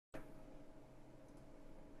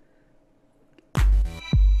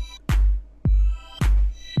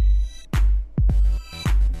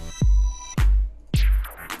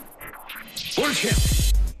Charge him!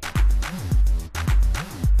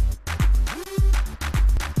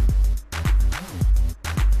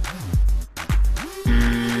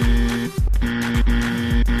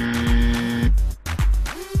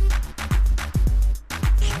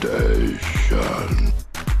 Station.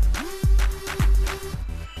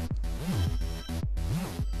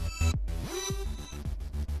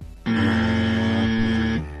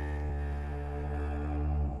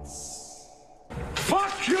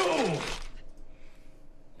 Fuck you!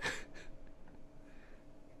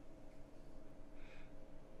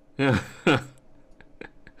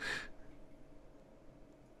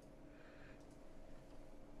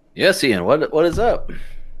 Yes, Ian, what is up?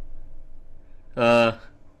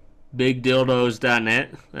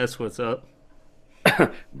 BigDildos.net. That's what's up.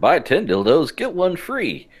 Buy 10 dildos, get one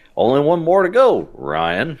free. Only one more to go,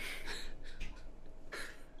 Ryan.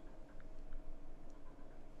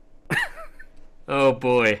 Oh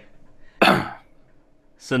boy.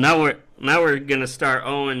 So now we're gonna start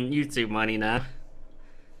owing YouTube money now.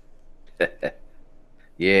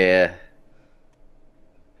 Yeah.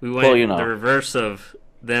 We went Well, you know. the reverse of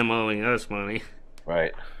them owing us money.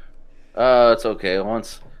 Right. It's okay.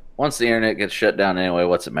 Once the internet gets shut down anyway,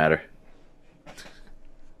 what's it matter?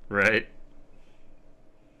 Right.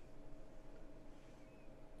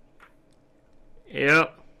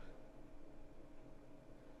 Yep.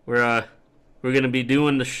 We're gonna be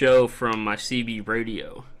doing the show from my CB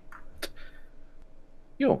radio.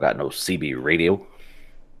 You don't got no CB radio.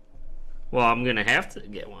 Well, I'm gonna have to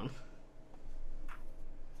get one.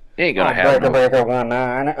 You ain't gonna have no. Breaker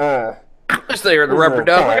 19. Let's there, the rubber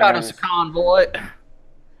duck. We got us a convoy.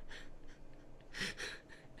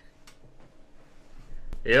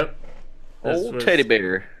 Yep. Old teddy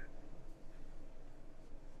bear.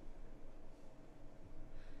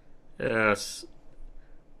 Yes.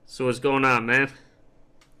 So what's going on, man?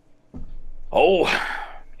 Oh,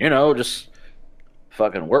 just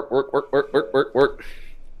fucking work.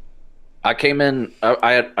 I came in.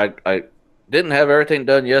 I didn't have everything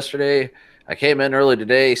done yesterday. I came in early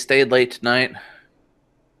today, stayed late tonight,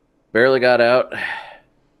 barely got out.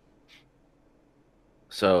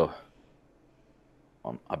 So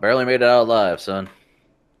I barely made it out alive, son.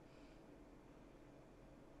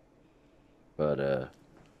 But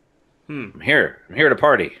I'm here. I'm here to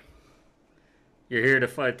party. You're here to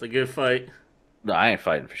fight the good fight. No, I ain't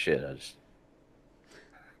fighting for shit. I just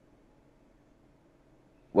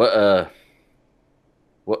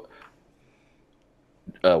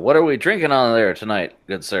what are we drinking on there tonight,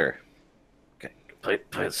 good sir? Okay, play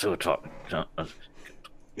the sewer talk. Play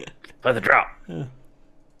the drop. Yeah.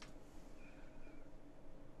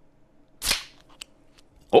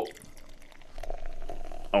 Oh,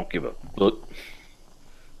 I don't give a look.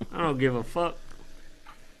 I don't give a fuck.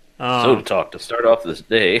 Soda talk to start off this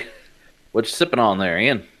day. What you sipping on there,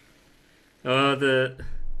 Ian? Oh shit.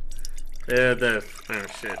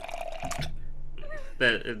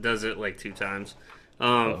 That it does it like 2 times.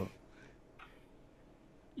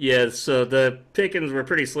 Yeah, so the pickings were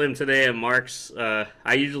pretty slim today at Mark's.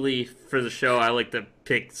 I usually, for the show, I like to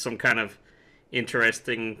pick some kind of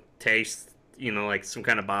interesting taste, like some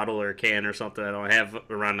kind of bottle or can or something I don't have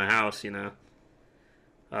around the house,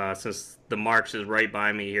 Since the Mark's is right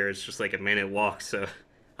by me here, it's just like a minute walk, so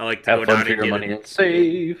I like to Have go fun down for and your get money it. and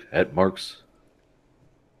save at Mark's.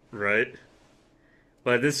 Right.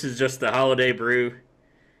 But this is just the holiday brew.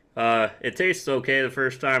 It tastes okay the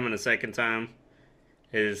first time, and the second time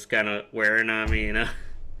is kind of wearing on me,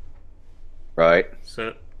 Right.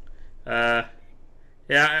 So, yeah,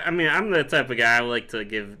 I mean, I'm the type of guy I like to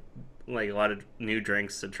give like a lot of new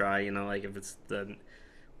drinks to try, like if it's the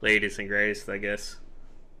latest and greatest, I guess.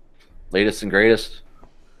 Latest and greatest.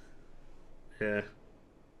 Yeah.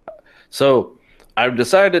 So I've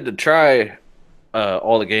decided to try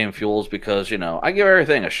all the game fuels because I give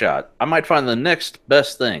everything a shot. I might find the next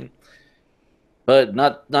best thing, but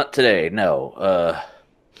not today. No.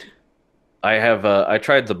 I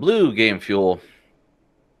tried the blue game fuel.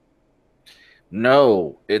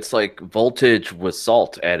 No, it's like voltage with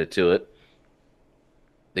salt added to it.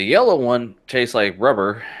 The yellow one tastes like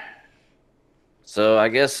rubber. So I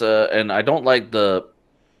guess, and I don't like the,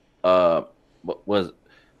 what was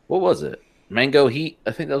it? Mango Heat?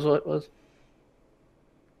 I think that's what it was.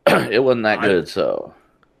 It wasn't that good, so.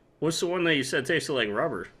 What's the one that you said tasted like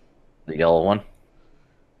rubber? The yellow one?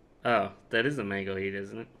 Oh, that is the mango heat,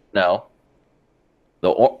 isn't it? No.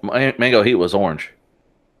 Mango Heat was orange.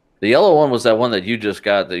 The yellow one was that one that you just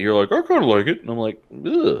got that you're like, I kind of like it. And I'm like,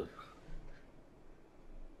 ugh.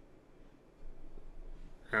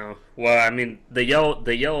 Oh, well, I mean, the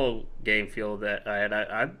yellow game fuel that I had,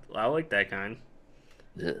 I like that kind.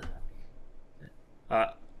 Ugh. Uh,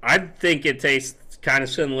 I think it tastes kind of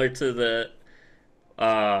similar to the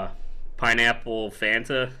uh, pineapple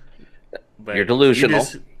Fanta, You're but delusional.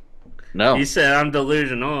 you No. said I'm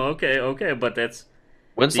delusional. Okay, okay, but that's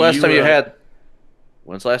When's do the last time you? you had?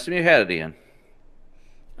 When's the last time you had it, Ian?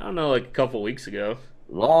 I don't know, like a couple weeks ago.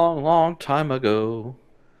 Long, long time ago.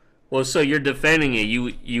 Well, so you're defending it.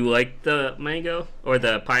 You like the mango or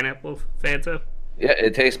the pineapple Fanta? Yeah,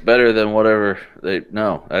 it tastes better than whatever they.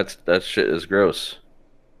 No, that shit is gross.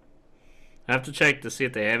 I have to check to see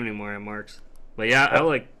if they have any more at Mark's. But yeah, I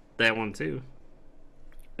like that one too.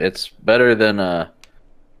 It's better than that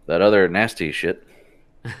other nasty shit.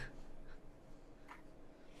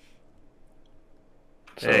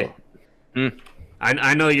 Hey, So, hmm.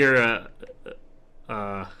 I know you're a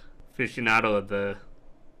aficionado of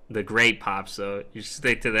the grape pop, so you should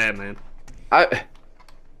stick to that, man. I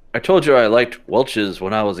I told you I liked Welch's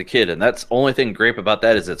when I was a kid, and that's the only thing grape about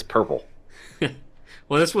that is it's purple.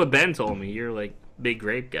 Well, that's what Ben told me. You're like big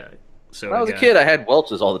grape guy, When I soda was a guy. kid, I had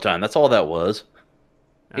Welch's all the time. That's all that was.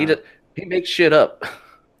 He Oh. did, he makes shit up.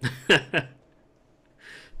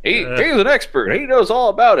 He's an expert. He knows all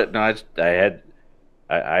about it. No,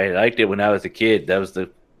 I liked it when I was a kid. That was the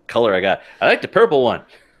color I got. I like the purple one.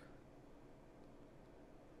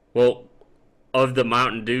 Well, of the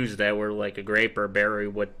Mountain Dews that were like a grape or berry,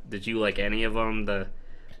 what did you like? Any of them? The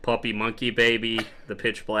Puppy Monkey Baby, the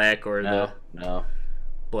Pitch Black, or the No.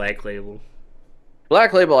 Black Label?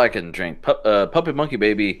 Black Label I can drink. Puppy Monkey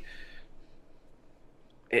Baby.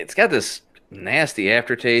 It's got this nasty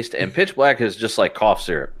aftertaste, and Pitch Black is just like cough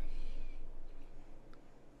syrup,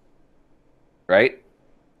 right?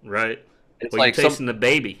 Right. It's Well, you like tasting the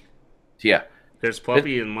baby. yeah, There's it,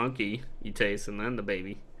 puppy and monkey you taste, and then the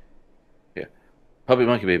baby. yeah, Puppy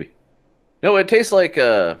Monkey Baby. No, it tastes like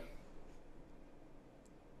it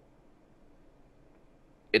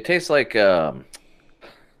tastes like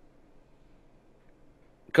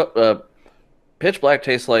Pitch Black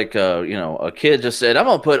tastes like a kid just said I'm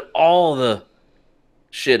gonna put all the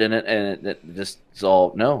shit in it, and it just it's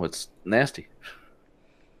all no, it's nasty.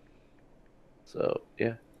 So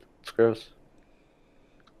yeah, it's gross.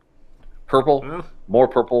 Purple, Well, more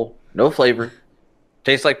purple, no flavor.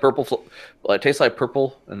 Tastes like purple. Well, it tastes like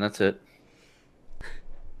purple, and that's it.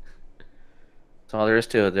 That's all there is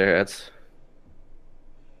to it. There,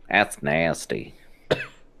 that's nasty.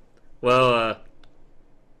 well,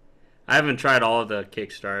 I haven't tried all of the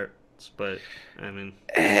Kickstarts, but I mean,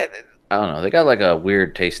 I don't know. They got like a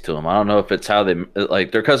weird taste to them. I don't know if it's how they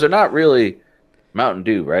like. They're because they're not really Mountain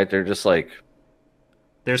Dew, right? They're just like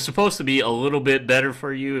they're supposed to be a little bit better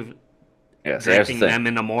for you yeah. See, that's the drinking thing. them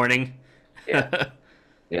in the morning. Yeah,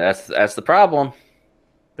 yeah. That's the problem.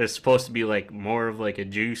 They're supposed to be like more of like a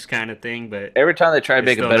juice kind of thing, but Every time they try to it's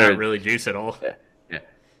make it still better, not really juice at all. yeah, yeah,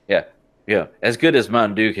 yeah, yeah. As good as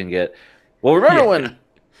Mountain Dew can get. Well, remember when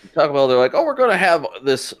Taco Bell? They're like, "Oh, we're going to have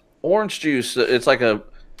this orange juice. It's like a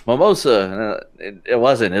mimosa." And it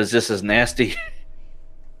wasn't. It was just as nasty.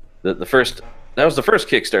 The first that was the first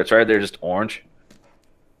Kickstarts, right? They're just orange.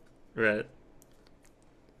 Right.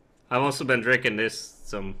 I've also been drinking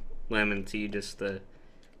some lemon tea just to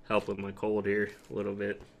help with my cold here a little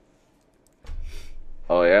bit.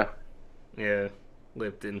 Oh yeah, Yeah,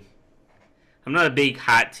 Lipton. I'm not a big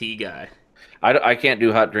hot tea guy. I can't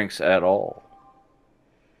do hot drinks at all.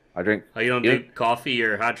 I drink Oh, you don't you do coffee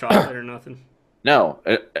or hot chocolate or nothing? no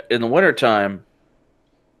in the wintertime,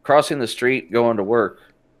 crossing the street going to work.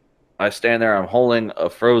 I stand there. I'm holding a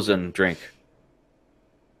frozen drink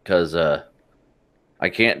because I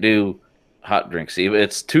can't do hot drinks. Even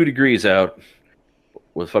it's 2 degrees out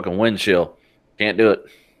with fucking wind chill. Can't do it.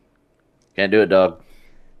 Can't do it, dog.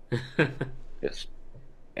 Yes,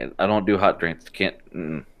 and I don't do hot drinks. Can't.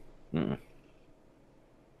 Mm-mm.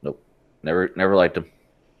 Nope. Never liked them.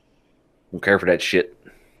 Don't care for that shit.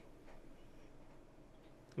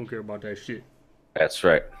 Don't care about that shit. That's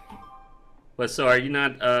right. But so are you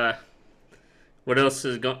not what else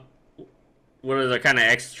is going what other kind of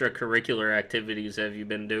extracurricular activities have you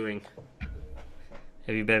been doing?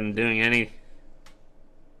 Have you been doing any?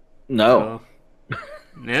 No,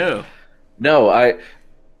 No. no.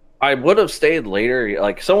 I would have stayed later.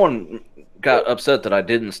 Like someone got upset that I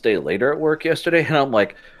didn't stay later at work yesterday, and I'm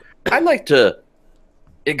like, I like to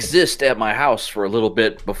exist at my house for a little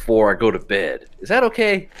bit before I go to bed. Is that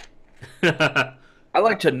okay? I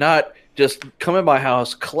like to not just come in my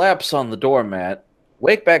house, collapse on the doormat,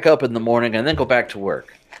 wake back up in the morning, and then go back to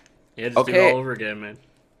work. Yeah, just do it Okay, all over again, man.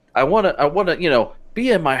 I wanna,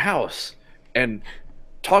 be in my house and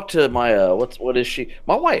talk to my what is she?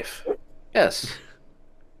 My wife. Yes,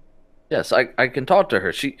 yes, I can talk to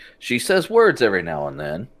her. She says words every now and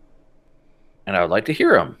then. and I would like to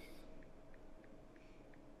hear them.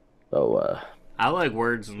 So, I like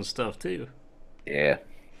words and stuff too. yeah.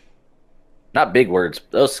 Not big words.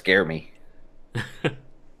 Those scare me.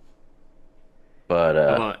 But,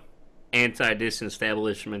 How about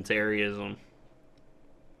anti-disestablishmentarianism?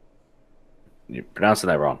 you're pronouncing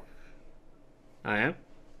that wrong. I am.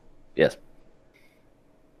 Yes.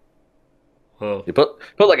 Whoa. You put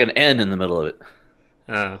like an N in the middle of it.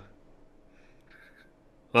 Uh,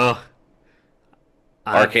 well,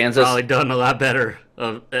 I've Arkansas? probably done a lot better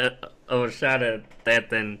of a shot at that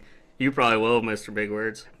than you probably will, Mister Big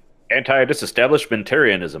Words.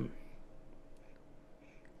 Anti-disestablishmentarianism.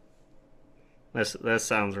 That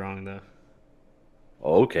sounds wrong though.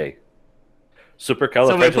 Okay. Somebody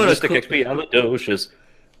put a Supercalifragilisticexpialidocious.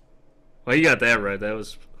 Well, you got that right. That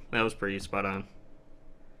was pretty spot on.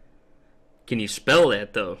 Can you spell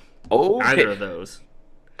that though? Either Okay. of those.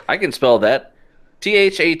 I can spell that.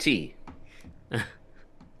 THAT.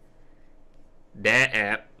 Dat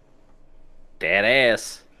app. That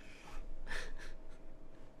ass.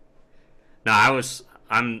 No,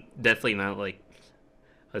 I'm definitely not like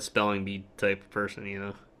a spelling bee type of person, you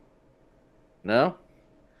know. No?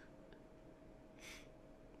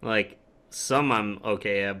 Like some I'm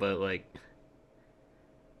okay at, but like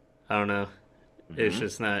I don't know. It's Mhm.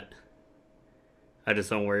 just not. I just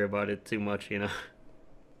don't worry about it too much, you know.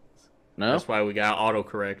 No? That's why we got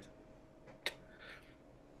autocorrect.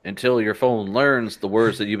 Until your phone learns the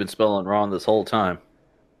words that you've been spelling wrong this whole time.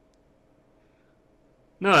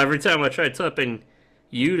 No, every time I try typing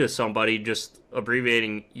 "you" to somebody, just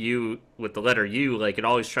abbreviating "you" with the letter "U," like it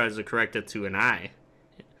always tries to correct it to an "I,"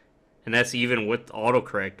 and that's even with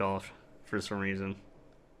autocorrect off for some reason.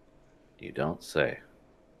 You don't say.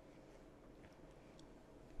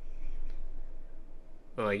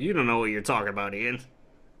 Like you don't know what you're talking about, Ian.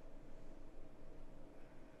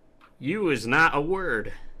 "You" is not a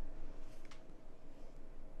word.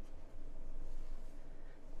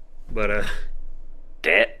 But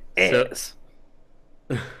That so ass.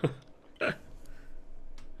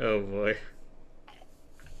 oh boy.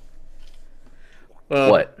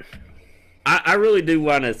 Well, What? I really do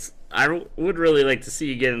want to. Would really like to see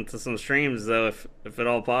you get into some streams though, if at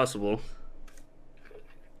all possible.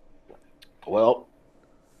 Well,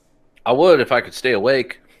 I would if I could stay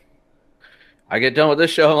awake. I get done with this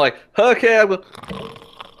show, I'm like, okay,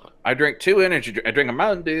 I drink two energy. I drink a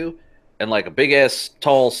Mountain Dew and like a big ass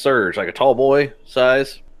tall surge, like a tall boy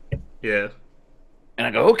size. Yeah. And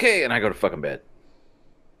I go, okay, and I go to fucking bed.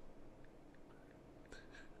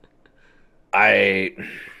 I,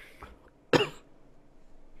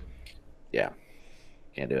 yeah,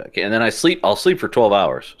 can't do it. And then I sleep. I'll sleep for 12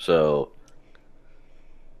 hours. So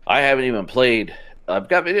I haven't even played. I've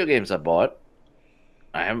got video games I bought.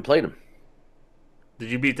 I haven't played them.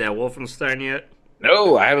 Did you beat that Wolfenstein yet?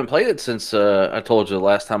 No, I haven't played it since I told you the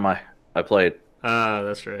last time I played. Ah,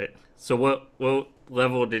 that's right. So what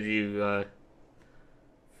level did you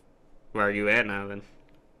where are you at now then?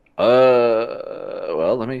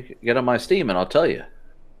 Well, let me get on my Steam and I'll tell you.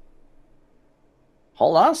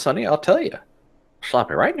 Hold on, Sonny, I'll tell you. Slap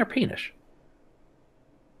it right in your penis.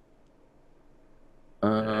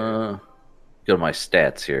 Go to my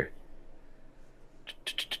stats here.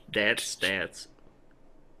 Stats.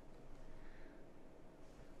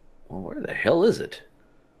 Well, where the hell is it?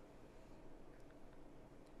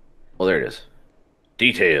 Well, there it is.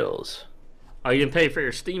 Details. Oh, you didn't pay for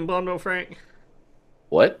your Steam bundle, Frank?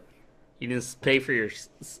 What? You didn't pay for your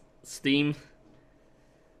Steam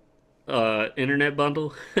internet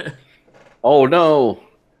bundle? Oh no.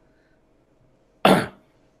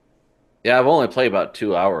 Yeah, I've only played about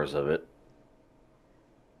 2 hours of it.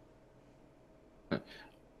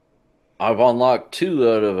 I've unlocked 2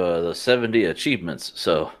 out of the 70 achievements,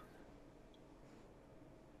 so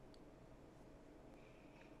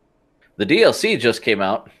the DLC just came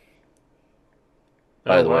out,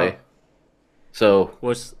 by Oh the wow. way. So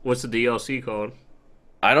What's the DLC called?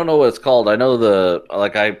 I don't know what it's called. I know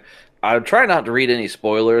I try not to read any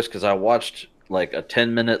spoilers because I watched like a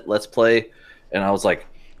 10-minute Let's Play, and I was like,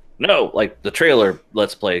 no, like the trailer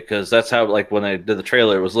Let's Play, because that's how like when I did the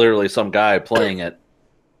trailer, it was literally some guy playing it,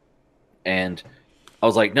 and I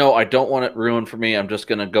was like, no, I don't want it ruined for me. I'm just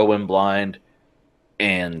gonna go in blind,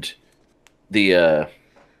 and the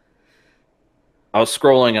I was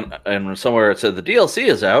scrolling and somewhere it said the DLC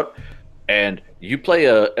is out, and you play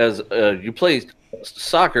you play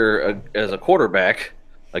soccer as a quarterback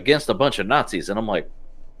against a bunch of Nazis, and I'm like,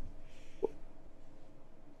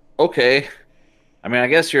 okay. I mean, I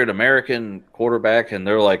guess you're an American quarterback, and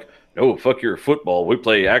they're like, no, fuck your football. We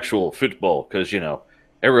play actual football because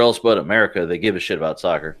everywhere else but America they give a shit about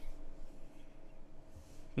soccer.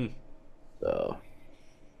 So,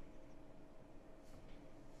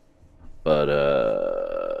 but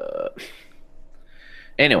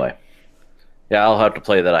anyway, yeah, I'll have to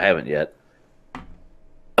play that. I haven't yet.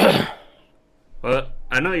 Well,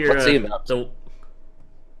 I know you're What's about?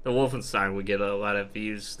 the Wolfenstein would get a lot of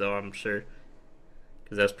views, though I'm sure,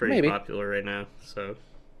 because that's pretty Maybe. popular right now. So,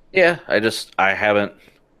 Yeah, I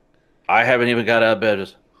haven't even got out of bed.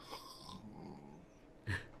 Just,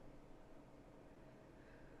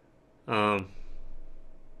 um,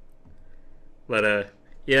 but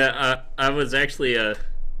yeah, I was actually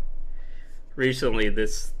recently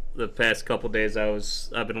the past couple days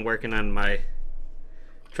I've been working on my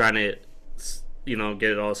trying to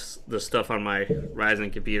get all the stuff on my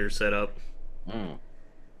Ryzen computer set up. mm,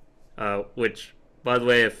 Which, by the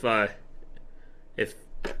way, if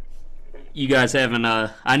you guys haven't,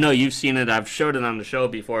 I know you've seen it. I've showed it on the show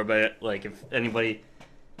before, but like if anybody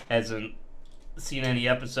hasn't seen any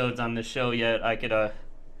episodes on this show yet, I could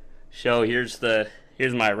show. Here's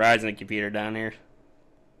my Ryzen computer down here.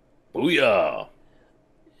 booyah!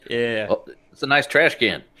 Yeah, Oh, it's a nice trash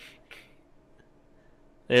can.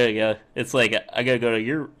 there you go. It's like I gotta go to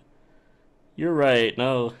You're right.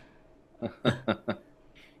 No,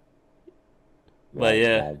 but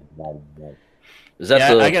yeah, Is that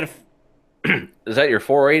yeah. I the? gotta. Is that your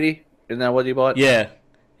 480? Isn't that what you bought? Yeah,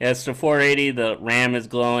 yeah. It's the 480. The RAM is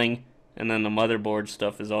glowing, and then the motherboard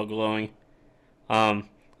stuff is all glowing.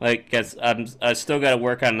 Like guess I still got to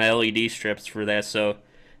work on the LED strips for that, so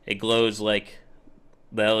it glows like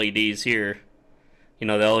the LEDs here. The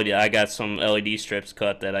LED. I got some LED strips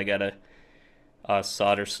cut that I gotta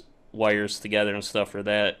solder wires together and stuff for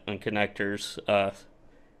that and connectors. Oh,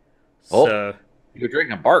 So you're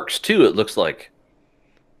drinking Barks too. It looks like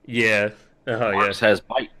yeah. Oh yeah. Barks has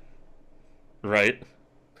bite. Right.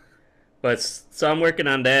 But so I'm working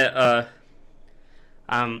on that.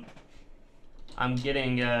 I'm I'm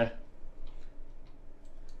getting. I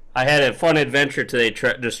had a fun adventure today.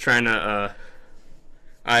 Just trying to.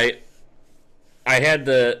 I I had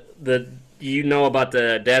the about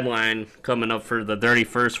the deadline coming up for the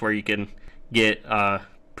 31st where you can get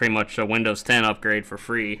pretty much a Windows 10 upgrade for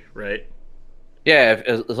free, right? Yeah,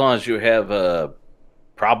 as long as you have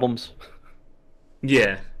problems.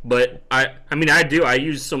 Yeah, but I mean I do I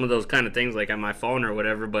use some of those kind of things like on my phone or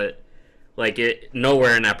whatever, but like it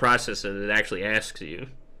nowhere in that process it actually asks you.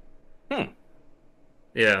 Hmm.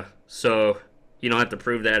 Yeah, so you don't have to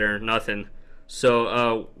prove that or nothing.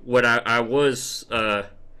 So what I was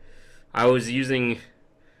using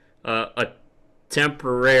a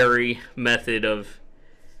temporary method of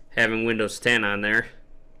having Windows 10 on there.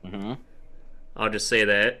 Hmm. I'll just say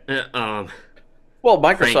that. Well,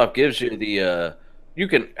 Frank, Microsoft gives you the. You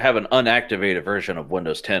can have an unactivated version of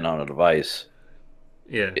Windows 10 on a device.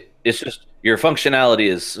 yeah, It's just your functionality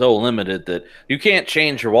is so limited that you can't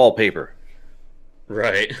change your wallpaper,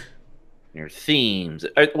 right. your themes.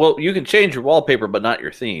 Well, you can change your wallpaper, but not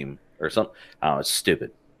your theme or something. Oh, it's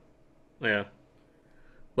stupid. Yeah.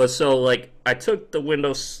 But so like I took the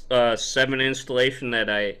Windows 7 installation that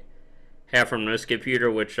I have from this computer,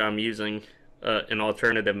 which I'm using an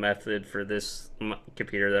alternative method for this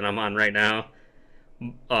computer that I'm on right now.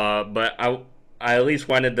 But I at least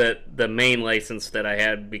wanted the main license that I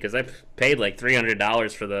had because I paid like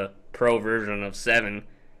 $300 for the pro version of 7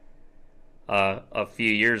 a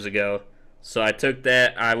few years ago. So I took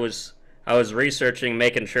that. I was researching,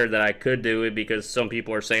 making sure that I could do it because some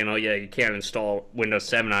people are saying, "Oh yeah, you can't install Windows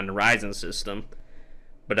 7 on the Ryzen system."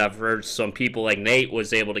 But I've heard some people like Nate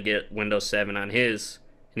was able to get Windows 7 on his,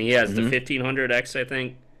 and he has the Hmm. 1500X, I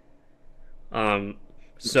think.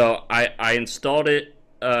 So I installed it.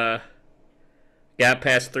 Got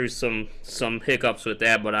passed through some hiccups with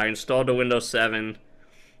that, but I installed the Windows 7,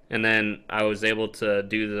 and then I was able to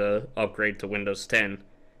do the upgrade to Windows 10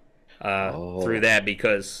 through Oh. that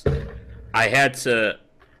because I had to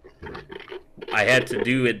I had to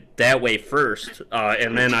do it that way first,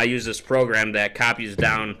 and then I use this program that copies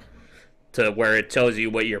down to where it tells you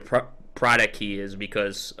what your product key is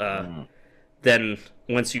because Mm. then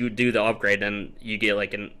once you do the upgrade, then you get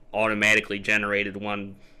like an automatically generated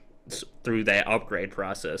one through that upgrade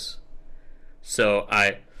process. So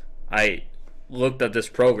I looked at this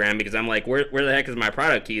program because I'm like, where the heck is my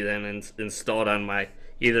product key then? And installed on my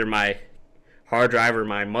either my hard drive or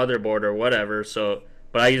my motherboard or whatever. So,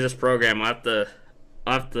 but I use this program. I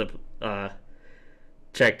have to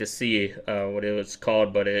check to see what it was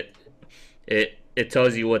called, but it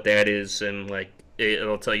tells you what that is and like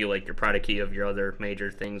it'll tell you like your product key of your other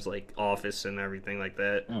major things like Office and everything like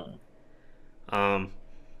that. Mm. Um,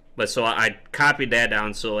 but so I copied that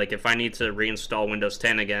down. So like if I need to reinstall Windows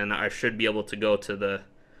 10 again, I should be able to go to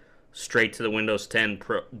straight to the Windows 10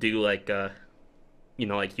 Pro, do like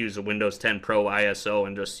like use the Windows 10 Pro ISO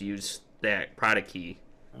and just use that product key.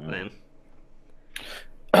 Then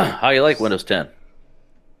How you like Windows 10?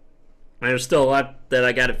 there's still a lot that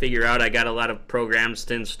I got to figure out. I got a lot of programs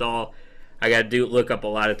to install. I got to look up a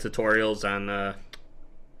lot of tutorials on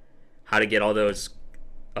how to get all those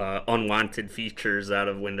unwanted features out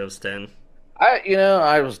of Windows 10.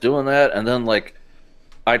 I was doing that, and then like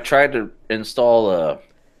I tried to install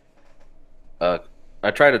uh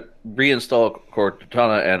I tried to reinstall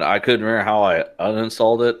Cortana, and I couldn't remember how I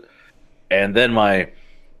uninstalled it. And then when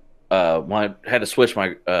I had to switch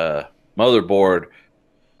my motherboard,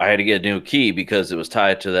 I had to get a new key because it was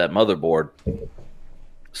tied to that motherboard.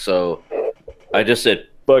 So I just said,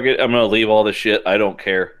 "Fuck it, I'm gonna leave all this shit. I don't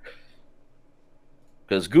care."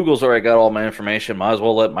 Because Google's already got all my information. Might as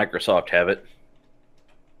well let Microsoft have it.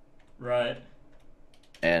 Right.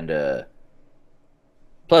 And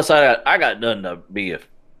plus, I got nothing to be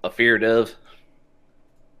afeared of.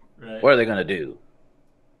 Right. What are they gonna do?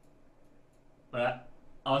 But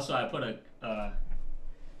also, I put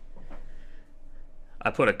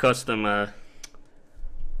a custom. Let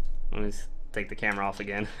me take the camera off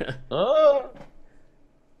again. Oh,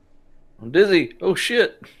 I'm dizzy. Oh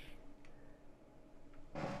shit.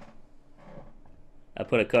 I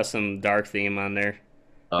put a custom dark theme on there.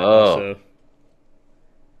 Oh, So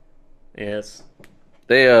yes.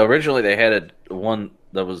 they originally they had one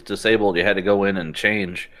that was disabled. You had to go in and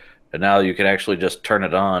change, and now you can actually just turn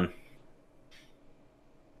it on.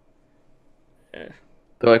 Yeah.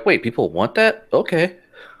 They're like, wait, people want that? Okay.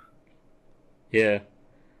 Yeah.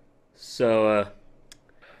 So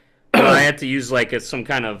I had to use like some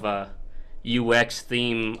kind of UX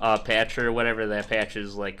theme patch or whatever. That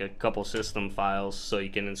patches like a couple system files so you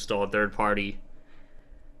can install third party,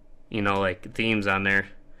 like themes on there.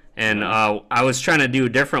 And I was trying to do a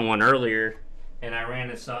different one earlier, and I ran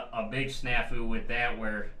a big snafu with that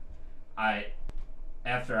where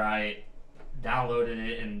after I downloaded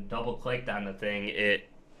it and double clicked on the thing,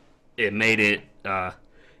 it made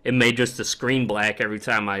just the screen black every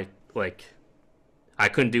time I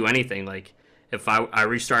couldn't do anything. Like if I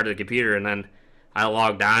restarted the computer and then I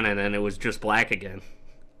logged on and then it was just black again.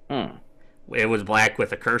 Hmm. It was black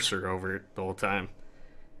with a cursor over it the whole time.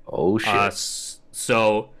 Oh shit.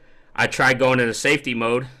 So I tried going into safety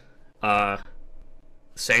mode.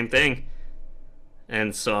 Same thing.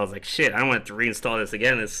 And so I was like, shit, I don't have to reinstall this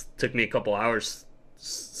again. This took me a couple hours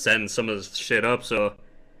setting some of this shit up. So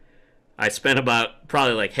I spent about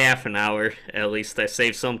probably like half an hour. At least I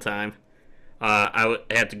saved some time.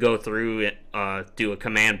 Had to go through it, do a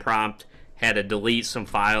command prompt, had to delete some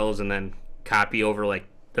files, and then copy over like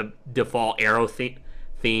the default arrow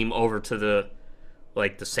theme over to the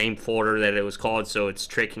same folder that it was called. So it's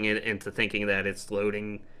tricking it into thinking that it's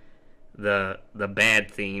loading the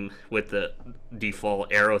bad theme with the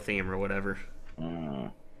default arrow theme or whatever.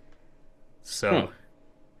 So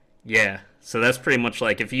yeah, so that's pretty much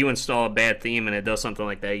like if you install a bad theme and it does something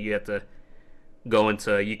like that, you have to go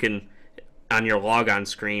into you can on your logon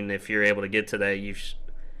screen, if you're able to get to that, you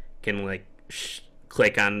can like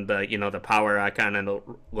click on the the power icon in the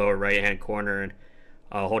lower right hand corner and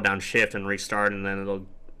hold down shift and restart, and then it'll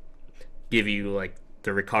give you like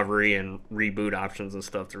the recovery and reboot options and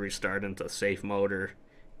stuff to restart into safe mode, or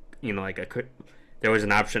there was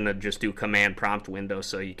an option to just do command prompt window,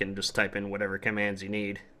 so you can just type in whatever commands you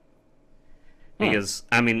need. Because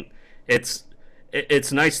I mean, it's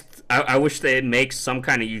nice. I wish they'd make some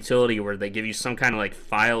kind of utility where they give you some kind of like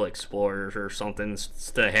file explorer or something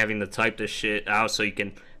instead of having to type this shit out, so you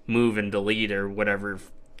can move and delete or whatever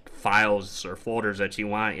files or folders that you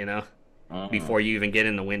want, before you even get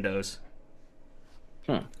into Windows.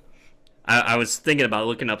 I was thinking about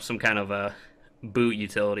looking up some kind of a boot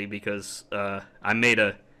utility because I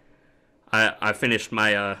finished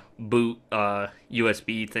my boot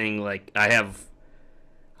USB thing. Like I have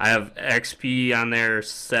XP on there,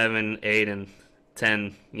 7, 8, and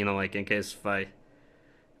 10. Like in case if I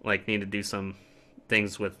like need to do some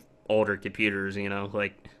things with older computers.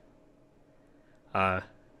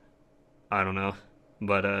 I don't know,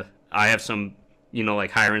 but I have some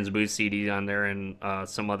like Hiren's boot CD on there and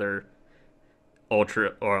some other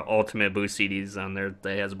ultra or ultimate boot CDs on there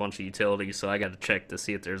that has a bunch of utilities. So I got to check to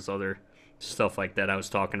see if there's other stuff like that I was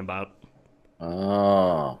talking about.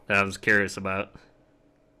 Oh, That I was curious about.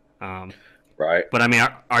 right. But I mean,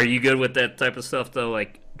 are you good with that type of stuff though?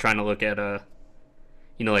 Like trying to look at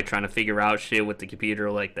like trying to figure out shit with the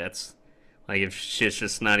computer. Like that's like if shit's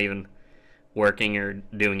just not even working or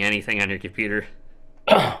doing anything on your computer.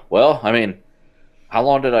 Well, I mean, how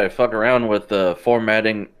long did I fuck around with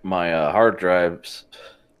formatting my hard drives?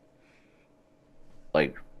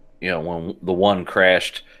 like when the one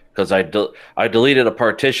crashed because I deleted a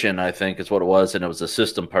partition, I think is what it was, and it was a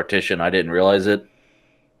system partition. I didn't realize it.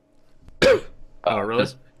 Oh, really?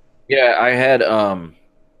 'Cause yeah, I had a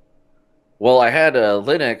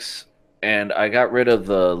Linux, and I got rid of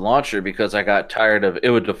the launcher because I got tired of it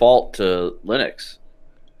would default to Linux,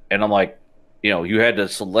 and I'm like, you had to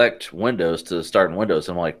select Windows to start in Windows.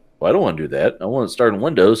 I'm like, well, I don't want to do that. I want to start in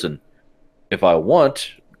Windows, and if I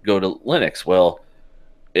want, go to Linux. Well,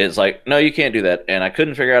 it's like, no, you can't do that. And I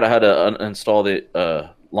couldn't figure out how to uninstall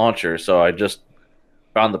the launcher, so I just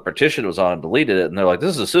found the partition it was on and deleted it. And they're like,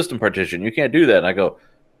 this is a system partition. You can't do that. And I go, what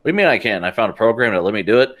do you mean I can't? And I found a program that let me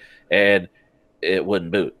do it, and it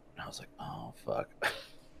wouldn't boot. I was like, oh, fuck.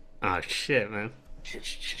 Oh shit, man.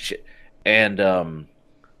 Shit. And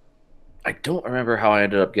I don't remember how I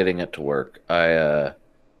ended up getting it to work. I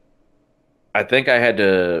think I had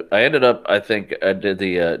to. I ended up. I think I did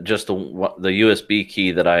just the USB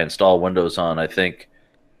key that I install Windows on. I think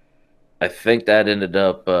that ended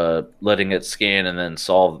up letting it scan and then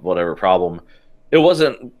solve whatever problem. It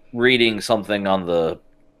wasn't reading something on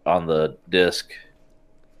the disk.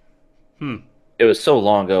 Hmm. It was so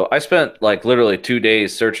long ago. I spent like literally 2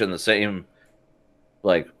 days searching the same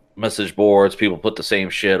like message boards. People put the same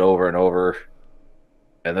shit over and over,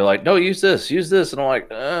 and they're like, "No, use this," and I'm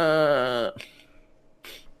like,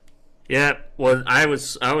 Yeah, well, I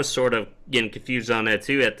was sort of getting confused on that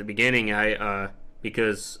too at the beginning.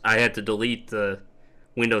 Because I had to delete the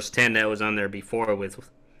Windows 10 that was on there before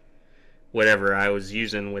with whatever I was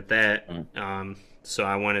using with that. mm. So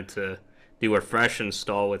I wanted to do a fresh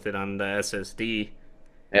install with it on the SSD.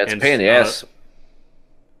 Yeah, it's a And pain in the ass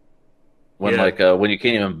when yeah, when you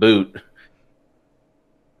can't even boot.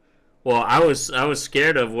 well, I was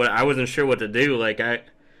scared of what I wasn't sure what to do. Like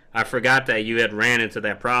I forgot that you had ran into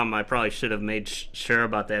that problem. I probably should have made sure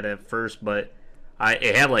about that at first, but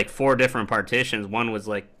it had like four different partitions. One was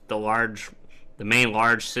like the main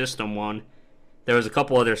large system one. There was a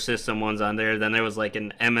couple other system ones on there. Then there was like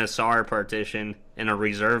an MSR partition and a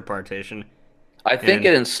reserve partition. I think And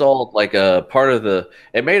it installed like a part of the.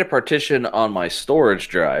 It made a partition on my storage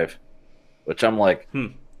drive, which I'm like, hmm,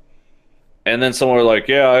 and then someone were like,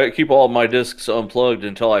 "Yeah, I keep all my disks unplugged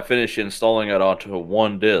until I finish installing it onto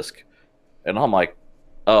one disk," and I'm like,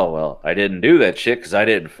 "Oh well, I didn't do that shit because I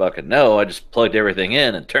didn't fucking know. I just plugged everything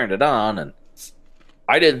in and turned it on, and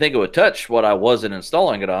I didn't think it would touch what I wasn't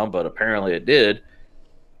installing it on, but apparently it did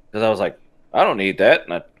because I was like, I don't need that,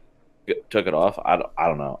 and I took it off. I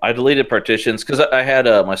don't know. I deleted partitions because I had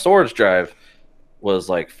my storage drive was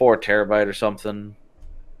like 4 terabyte or something,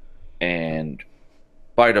 and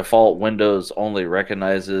by default, Windows only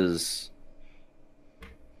recognizes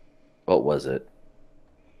what was it?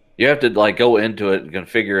 You have to like go into it and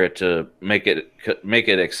configure it to make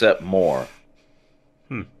it accept more.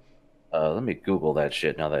 hmm. Let me Google that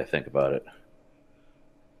shit now that I think about it.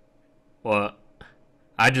 Well,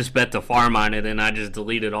 I just bet the farm on it, and I just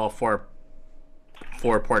deleted all four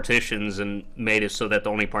partitions and made it so that the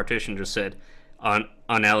only partition just said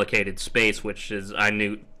unallocated space, which is I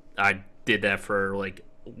knew I did that for like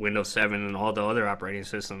Windows 7 and all the other operating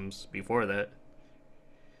systems before that.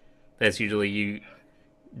 That's usually you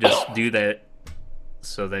just do that,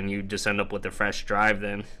 so then you just end up with a fresh drive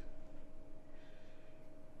then.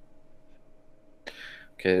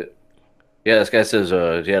 Okay, yeah, this guy says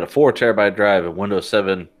he had a 4 terabyte drive in Windows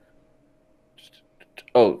 7.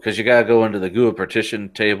 Oh, because you gotta go into the GUI partition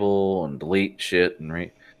table and delete shit and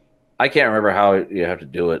re. I can't remember how you have to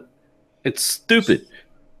do it. It's stupid.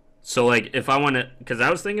 So like if I want to, because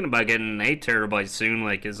I was thinking about getting an 8 terabyte soon.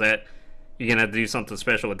 Like, is that you gonna have to do something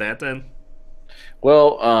special with that then?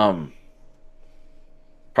 Well,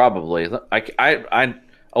 probably. I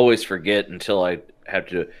always forget until I have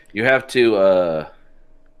to. You have to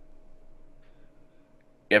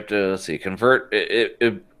let's see convert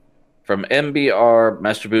it from MBR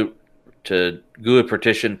master boot to GUI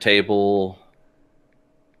partition table.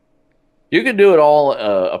 You can do it all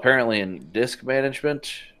apparently in disk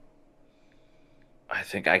management. I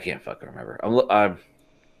think I can't fucking remember. I'm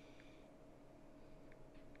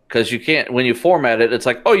because you can't when you format it. It's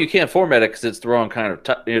like, oh, you can't format it because it's the wrong kind of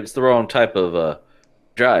it's the wrong type of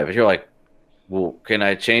drive. And you're like, well, can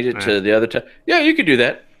I change it to the other type? Yeah, you can do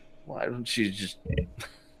that. Why don't you just?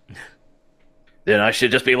 Then I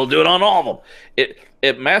should just be able to do it on all of them.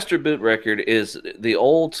 It master boot record is the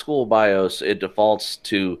old school BIOS. It defaults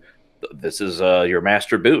to this is your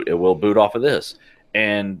master boot. It will boot off of this,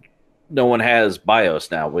 and no one has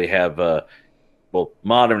BIOS now. We have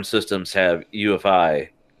modern systems have UEFI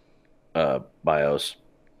BIOS,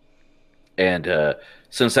 and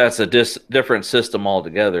since that's a different system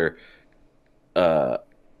altogether, uh,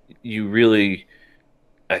 you really,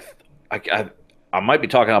 I, I might be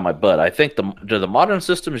talking out my butt. I think do the modern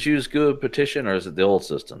systems use GUID partition or is it the old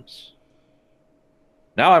systems?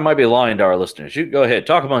 Now I might be lying to our listeners. You go ahead,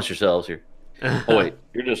 talk amongst yourselves here. Oh wait,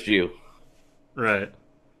 you're just you. Right.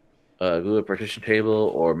 GUID partition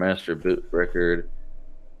table or master boot record.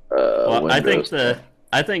 Well, Windows.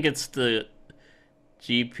 I think it's the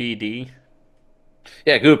GPD.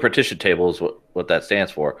 Yeah, GUID partition table is what that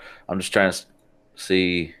stands for. I'm just trying to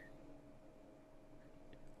see.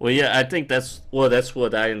 Well, yeah, I think that's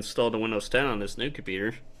what I installed in Windows 10 on this new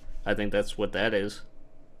computer. I think that's what that is.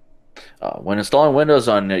 When installing Windows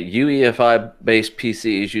on UEFI-based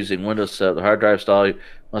PCs using Windows 7, the hard drive style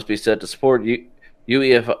must be set to support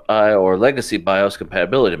UEFI or Legacy BIOS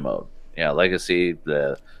compatibility mode. Yeah, Legacy.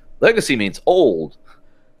 The Legacy means old.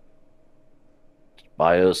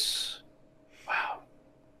 BIOS. Wow.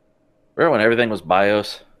 Remember when everything was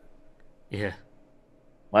BIOS? Yeah.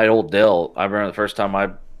 My old Dell. I remember the first time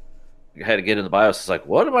I had to get in the BIOS. It's like,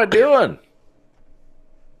 what am I doing?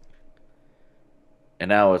 And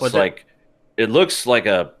now Well, it's like, it looks like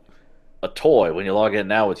a toy when you log in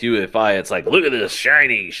now with UEFI. It's like, look at this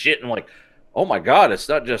shiny shit. And I'm like, oh my God, it's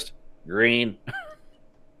not just green.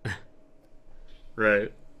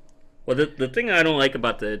 right. Well, the thing I don't like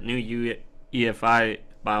about the new EFI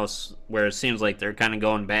BIOS, where it seems like they're kind of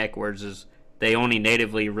going backwards, is they only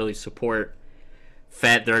natively really support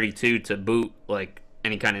FAT32 to boot like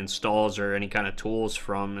any kind of installs or any kind of tools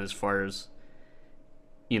from, as far as,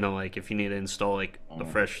 you know, like if you need to install like a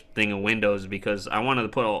fresh thing of Windows, because I wanted to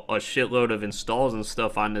put a shitload of installs and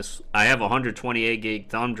stuff on this. I have a 128 gig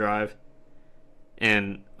thumb drive,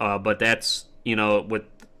 and but that's, you know, with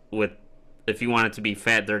if you want it to be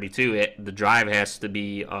FAT32, the drive has to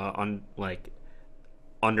be like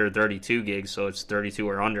under 32 gigs, so it's 32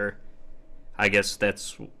 or under. I guess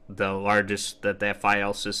that's the largest that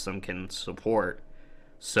file system can support.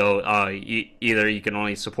 So either you can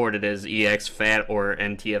only support it as EXFAT or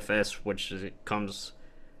NTFS, which comes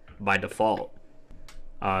by default.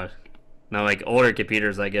 Now, like older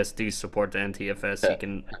computers, I guess, do support the NTFS. You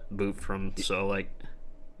can boot from. So like,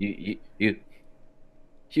 You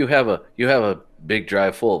have a big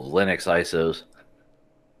drive full of Linux ISOs.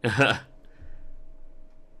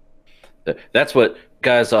 That's what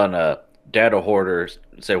guys on data hoarders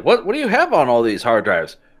say. What do you have on all these hard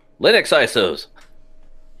drives? Linux ISOs.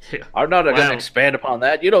 I'm not going to expand upon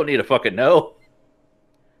that. You don't need to fucking know.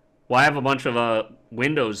 Well, I have a bunch of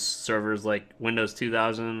Windows servers, like Windows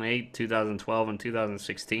 2008, 2012, and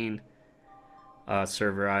 2016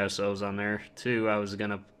 server ISOs on there too. I was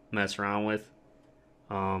gonna mess around with.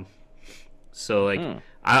 So like,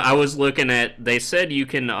 I was looking at. They said you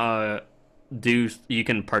can you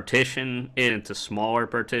can partition it into smaller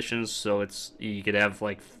partitions, so you could have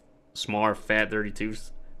like smaller FAT32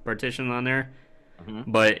 partitions on there.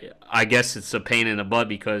 But I guess it's a pain in the butt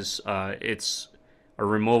because it's a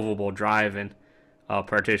removable drive, and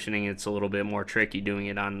partitioning it's a little bit more tricky doing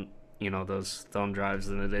it on, you know, those thumb drives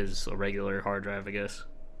than it is a regular hard drive, I guess.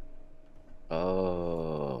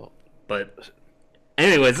 Oh. But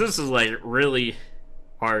anyways, this is like really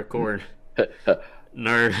hardcore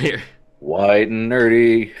nerd here. White and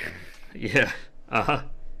nerdy. Yeah.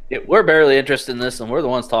 We're barely interested in this, and we're the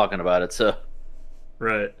ones talking about it. So.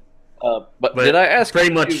 Right. But did I ask pretty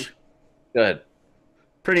you? Much. Go ahead.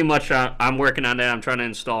 Pretty much, I'm working on that. I'm trying to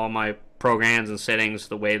install my programs and settings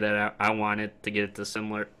the way that I want it to get it to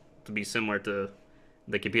be similar to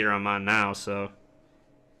the computer I'm on now. So,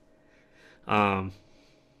 oh,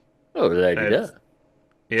 did I do that?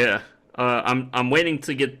 Yeah. I'm waiting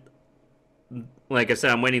to get, like I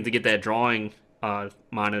said, I'm waiting to get that drawing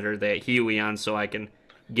monitor, that Huey on, so I can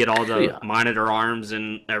get all the monitor arms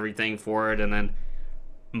and everything for it, and then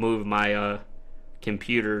move my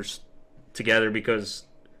computers together, because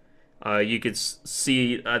you could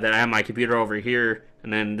see that I have my computer over here,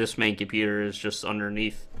 and then this main computer is just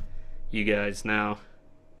underneath you guys now.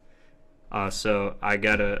 So I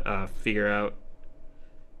gotta figure out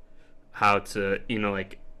how to, you know,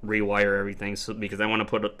 like rewire everything, so because I want to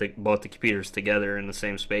put both the computers together in the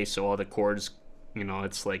same space, so all the cords, you know,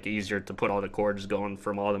 it's like easier to put all the cords going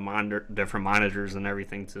from all the different monitors and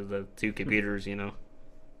everything to the two computers, you know.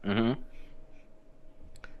 Mm-hmm.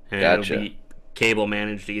 And it'll be cable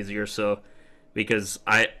managed easier, so because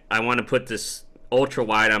I want to put this ultra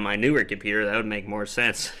wide on my newer computer, that would make more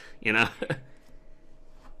sense, you know.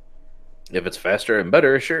 If it's faster and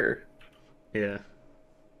better, sure. Yeah.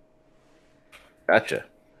 Gotcha.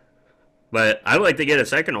 But I'd like to get a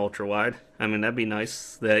second ultra wide. I mean, that'd be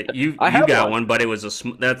nice. That you got one, but it was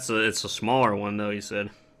it's a smaller one though. You said.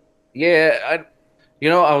 Yeah, You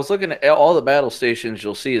know, I was looking at all the battle stations.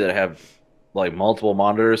 You'll see that have like multiple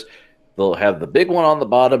monitors. They'll have the big one on the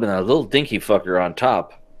bottom and a little dinky fucker on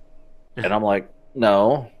top. And I'm like,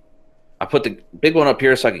 no. I put the big one up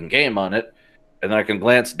here so I can game on it, and then I can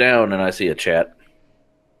glance down and I see a chat.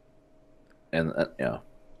 And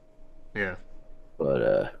Yeah.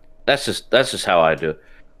 but that's just how I do it.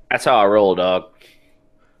 That's how I roll, dog.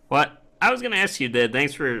 What I was gonna ask you, Dad.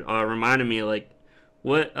 Thanks for reminding me. Like,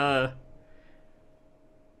 what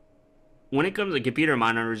when it comes to computer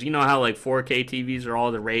monitors, you know how like 4K TVs are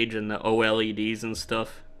all the rage and the OLEDs and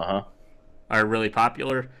stuff Uh huh. are really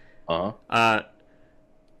popular. Uh Uh,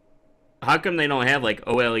 how come they don't have like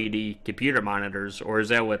OLED computer monitors, or is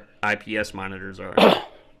that what IPS monitors are? huh.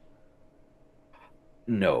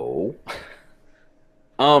 No.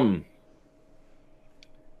 Um.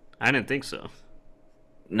 I didn't think so.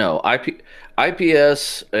 No.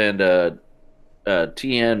 IPS and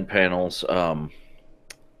TN panels.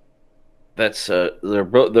 That's they're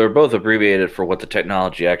both abbreviated for what the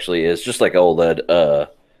technology actually is, just like OLED.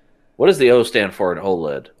 What does the O stand for in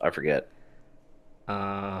OLED? I forget.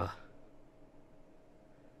 Uh,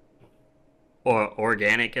 or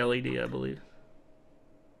organic LED, I believe.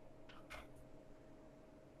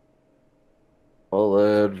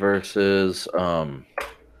 OLED versus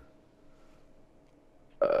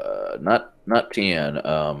not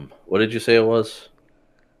TN. What did you say it was?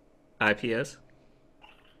 IPS.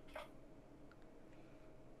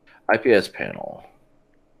 IPS panel.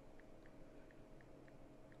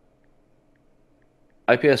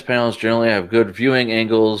 IPS panels generally have good viewing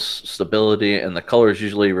angles, stability, and the colors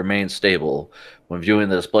usually remain stable when viewing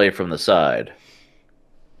the display from the side.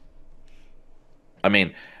 I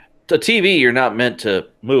mean, the TV you're not meant to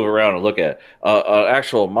move around and look at. An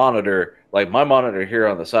actual monitor, like my monitor here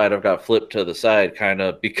on the side, I've got flipped to the side kind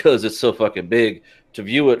of because it's so fucking big. To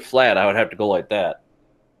view it flat, I would have to go like that.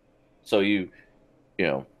 So you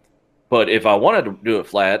know, but if I wanted to do it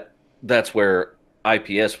flat, that's where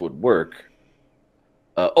IPS would work.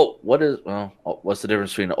 What's the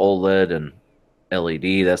difference between OLED and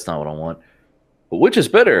LED? That's not what I want. But which is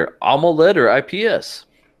better, AMOLED or IPS?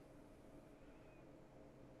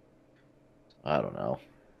 I don't know.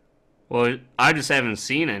 Well, I just haven't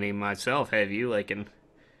seen any myself. Have you?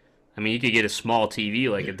 I mean, you could get a small TV,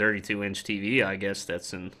 like a 32-inch TV. I guess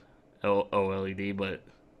that's an OLED, but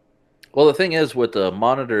Well, the thing is with the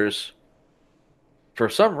monitors, for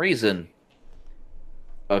some reason,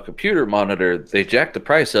 a computer monitor, they jack the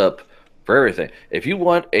price up for everything. If you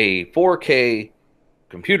want a 4K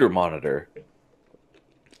computer monitor,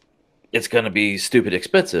 it's going to be stupid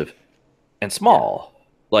expensive and yeah, small.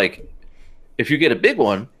 Like, if you get a big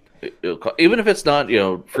one, even if it's not,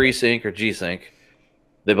 FreeSync or G-Sync,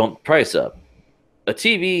 they bump the price up. A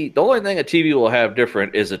TV, the only thing a TV will have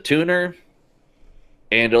different is a tuner,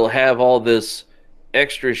 and it'll have all this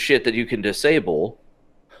extra shit that you can disable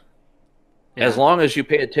as yeah. long as you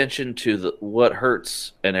pay attention to what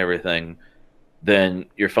hertz and everything, then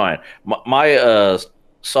you're fine. My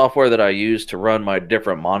software that I use to run my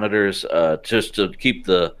different monitors, just to keep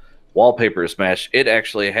the wallpapers matched, it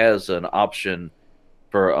actually has an option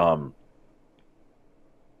for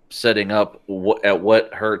setting up at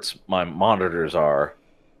what hertz my monitors are.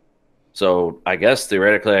 So I guess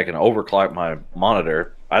theoretically I can overclock my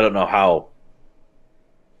monitor. I don't know how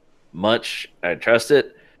much I trust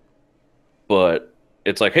it, but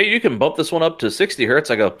it's like, hey, you can bump this one up to 60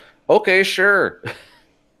 hertz. I go, okay, sure.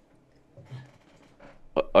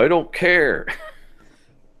 I don't care.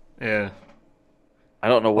 Yeah. I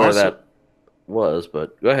don't know where Also, that was,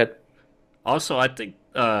 but go ahead. I think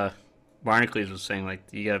Barnacle was saying like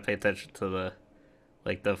you gotta pay attention to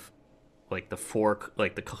like the the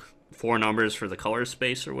four numbers for the color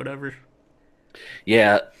space or whatever.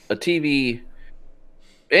 Yeah, a TV,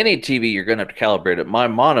 any TV, you're going to have to calibrate it. My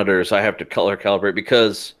monitors, I have to color calibrate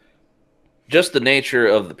because just the nature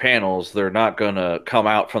of the panels, they're not going to come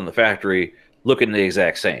out from the factory looking the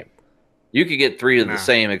exact same. You could get three of the Nah,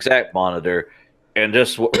 same exact monitor, and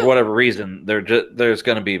just for whatever reason, there's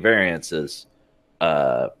going to be variances.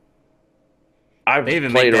 Uh, they I've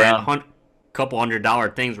even make played that around. couple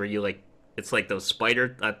 $100 things where you like it's like those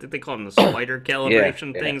spider. I think they call them the spider Yeah,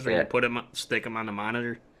 calibration yeah, things where yeah. you stick them on the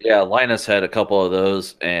monitor. Yeah, Linus had a couple of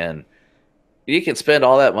those, and you can spend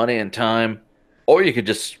all that money and time, or you could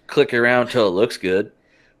just click around till it looks good.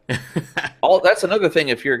 All that's another thing.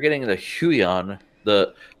 If you're getting the Huion,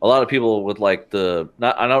 a lot of people would like the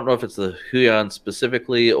not. I don't know if it's the Huion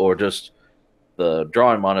specifically or just the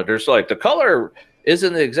drawing monitors. So like the color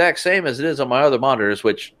isn't the exact same as it is on my other monitors.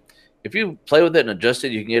 Which, if you play with it and adjust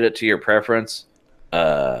it, you can get it to your preference.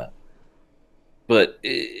 Uh, but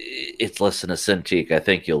it's less than a Cintiq. I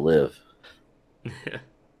think you'll live.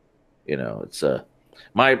 It's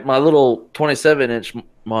my little 27-inch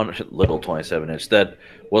monitor, little 27-inch that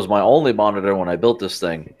was my only monitor when I built this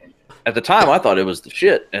thing. At the time, I thought it was the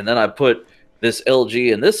shit, and then I put this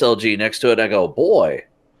LG and this LG next to it. And I go, boy,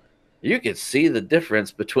 you can see the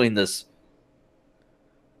difference between this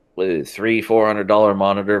 $300-400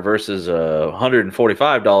 monitor versus a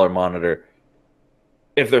 $145 monitor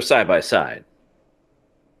if they're side by side.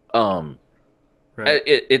 Um, Right.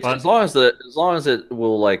 it's But as long as it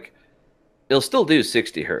will like it'll still do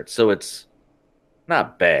 60 hertz, so it's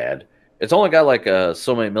not bad. It's only got like a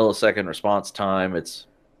so many millisecond response time.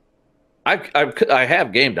 I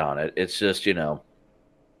have gamed on it. It's just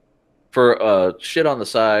for shit on the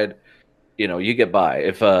side, you get by.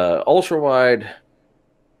 If ultra wide,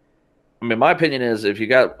 I mean, my opinion is if you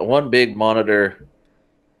got one big monitor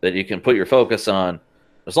that you can put your focus on,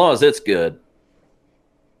 as long as it's good,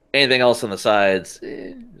 anything else on the sides,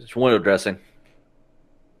 it's window dressing.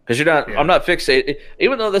 Because I'm yeah, not fixated.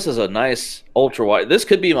 Even though this is a nice ultra wide, this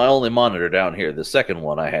could be my only monitor down here. The second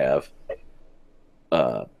one I have,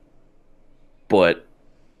 uh, but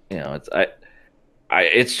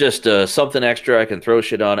it's just something extra I can throw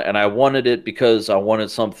shit on, and I wanted it because I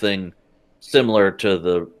wanted something similar to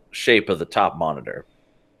the shape of the top monitor.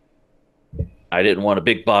 I didn't want a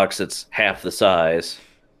big box that's half the size,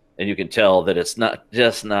 and you can tell that it's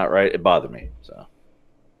not right. It bothered me. So,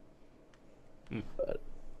 Hmm.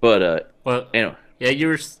 but well, anyway, yeah, you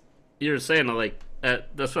were saying like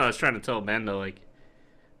that's what I was trying to tell Ben though. Like,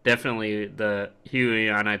 definitely the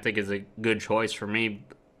Huion I think is a good choice for me,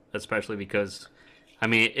 especially because, I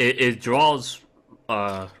mean, it draws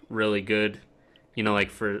really good,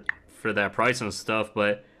 like for that price and stuff.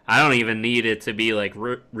 But I don't even need it to be like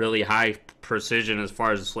really high precision as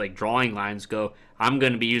far as like drawing lines go. I'm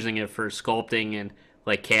going to be using it for sculpting and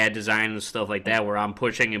like CAD design and stuff like that, where I'm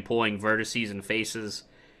pushing and pulling vertices and faces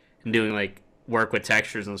and doing like work with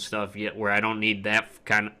textures and stuff. Yet where I don't need that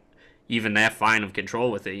kind of even that fine of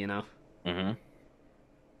control with it. hmm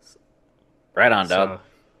right on, dog. So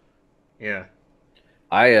yeah.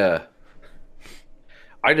 I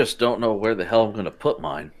I just don't know where the hell I'm gonna put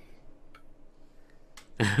mine.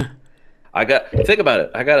 Think about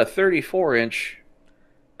it. I got a 34-inch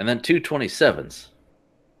and then two 27s.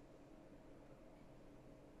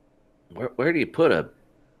 Where do you put a?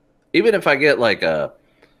 Even if I get like I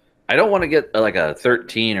don't want to get like a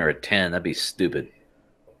 13 or a 10. That'd be stupid.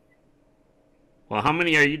 Well, how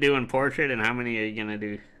many are you doing portrait, and how many are you gonna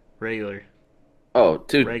do regular? Oh,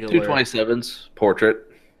 two Regular. 27s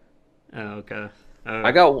portrait. Oh, okay.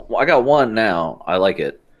 I got one now. I like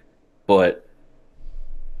it, but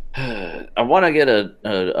I want to get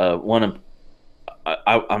a one.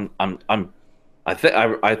 I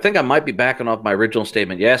think I might be backing off my original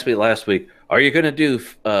statement. You asked me last week, are you going to do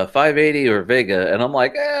 580 or Vega? And I'm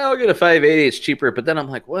like, I'll get a 580. It's cheaper. But then I'm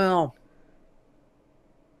like, well,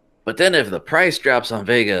 but then if the price drops on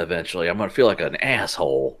Vega eventually, I'm going to feel like an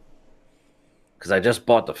asshole because I just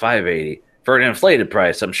bought the 580 for an inflated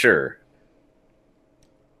price, I'm sure.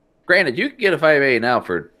 Granted, you can get a 580 now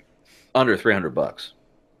for under $300,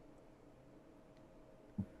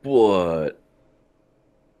 but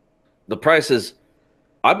the prices.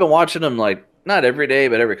 I've been watching them like not every day,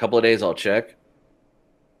 but every couple of days I'll check.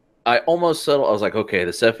 I almost settled. I was like, okay,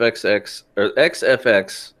 this FXX or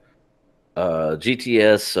XFX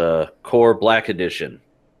GTS Core Black Edition.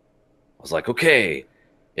 I was like, okay,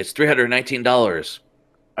 it's $319.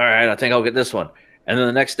 All right, I think I'll get this one. And then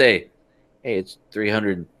the next day, hey, it's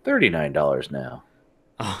 $339 now.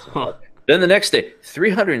 Oh, Then the next day,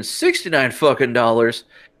 369 fucking dollars,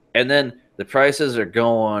 and then the prices are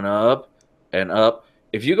going up and up.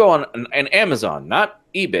 If you go on an Amazon, not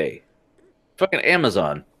eBay, fucking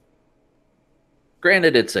Amazon.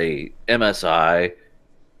 Granted, it's a MSI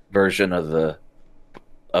version of the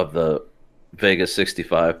Vegas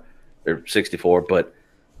 65 or 64, but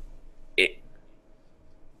it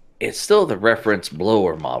it's still the reference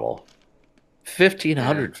blower model. fifteen yeah.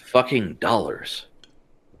 hundred fucking dollars.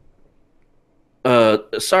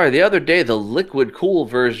 Sorry, the other day the liquid cool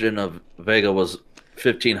version of Vega was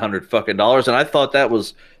 1,500 fucking dollars, and I thought that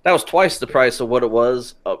was twice the price of what it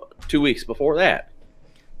was 2 weeks before that.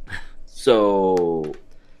 So,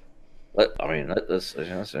 I mean, that's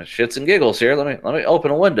shits and giggles here. Let me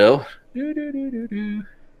open a window.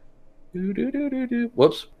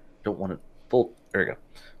 Whoops, don't want it full. There you go.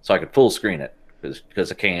 So I can full screen it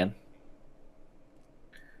because I can.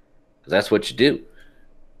 Because that's what you do.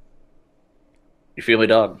 You feel me,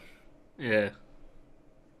 dog? Yeah.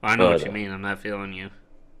 I know what But you mean. I'm not feeling you.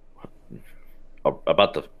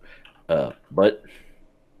 about the But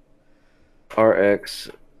RX,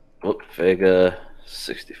 whoop, Vega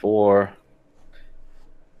 64.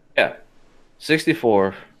 Yeah,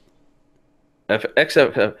 64.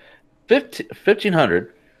 XF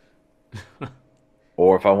 1500.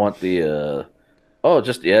 Or if I want the oh,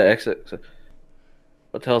 just yeah, X.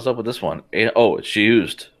 What the hell's up with this one? Oh, it's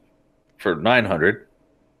used for 900.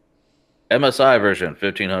 MSI version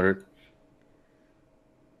 1500.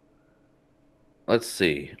 Let's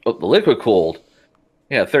see. Oh, the liquid cooled.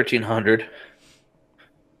 Yeah, 1300.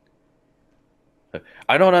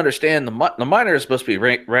 I don't understand the miner is supposed to be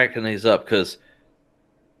ranking these up because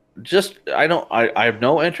just I have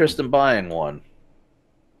no interest in buying one,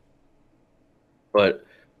 but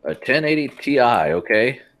a 1080 Ti,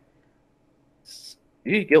 okay,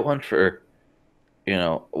 you could get one for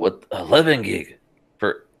with 11 gig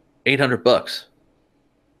for 800 bucks.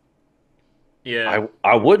 Yeah.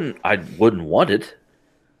 I wouldn't want it.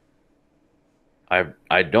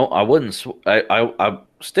 I don't I wouldn't I'm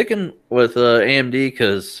sticking with AMD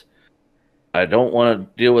because I don't want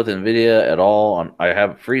to deal with Nvidia at all. I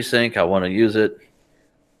have FreeSync. I want to use it.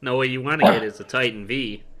 No, what you want to get is a Titan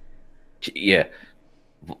V. Yeah,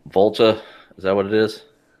 Volta, is that what it is?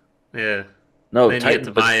 Yeah. No, Then you have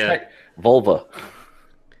to buy a Volva,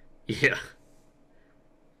 yeah.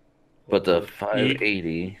 but the You,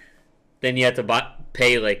 580. then you have to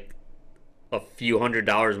pay like a few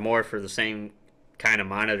 $100s more for the same kind of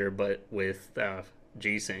monitor, but with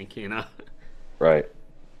G-Sync, you know. Right.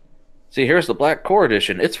 See, here's the Black Core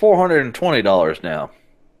Edition. It's $420 now.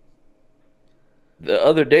 The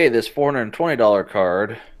other day, this $420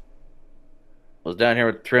 card was down here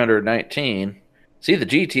with 319. See the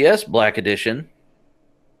GTS Black Edition,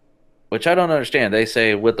 which I don't understand. They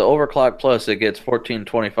say with the Overclock Plus, it gets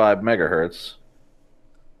 1425 megahertz,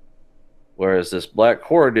 whereas this Black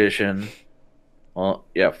Core Edition, well,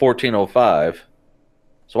 yeah, 1405.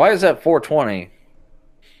 So why is that 420?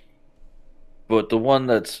 But the one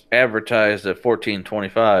that's advertised at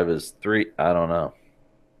 1425 is three. I don't know.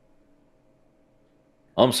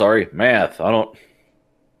 I'm sorry, math. I don't.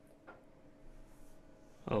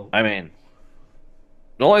 Oh, I mean,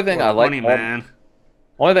 the only thing I like 420, more, man.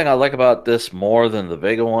 only thing I like about this more than the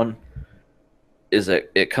Vega one is that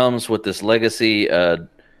it comes with this legacy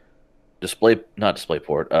display, not display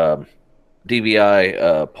port,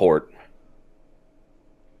 DVI port.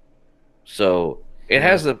 So Yeah.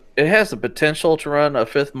 it has the potential to run a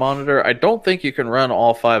fifth monitor. I don't think you can run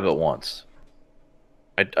all five at once.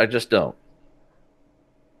 I just don't.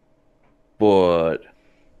 But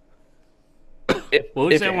What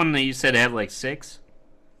was if that one that you said had like six?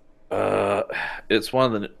 uh, it's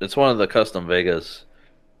one of the custom Vegas.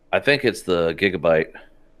 I think it's the Gigabyte.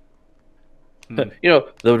 Hmm.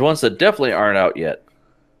 The ones that definitely aren't out yet.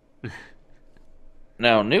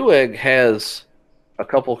 Now, Newegg has a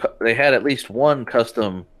couple. They had at least one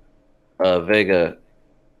custom Vega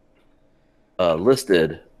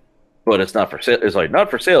listed, but it's not for sale. It's like not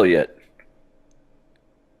for sale yet.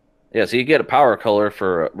 Yeah, so you get a power color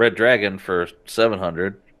for Red Dragon for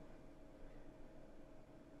 700,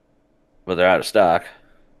 but they're out of stock.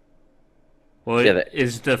 Well, Yeah,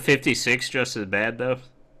 is the 56 just as bad though?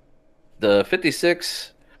 the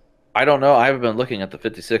 56. I don't know. I haven't been looking at the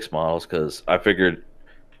 56 models because I figured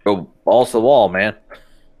go balls to the wall, man.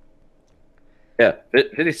 Yeah,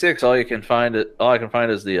 56. All I can find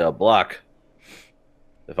is the block.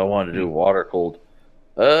 If I wanted to do Hmm. water cooled,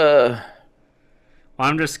 uh, Well,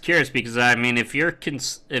 I'm just curious because I mean, if you're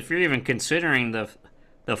even considering the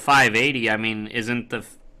 580, I mean, isn't the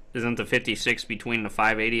 56 between the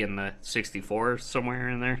 580 and the 64 somewhere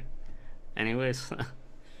in there? Anyways,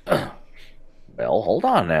 well, hold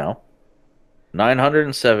on now.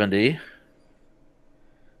 970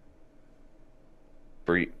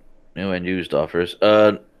 for new and used offers.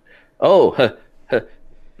 Oh,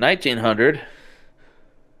 1900.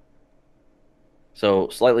 So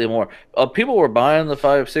slightly more. People were buying the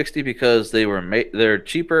 560 because they're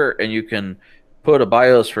cheaper and you can put a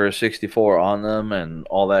BIOS for a 64 on them and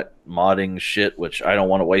all that modding shit, which I don't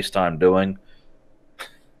want to waste time doing.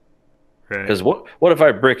 right? Because what if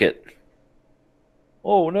I brick it?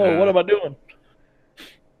 Oh no, what Uh, am I doing?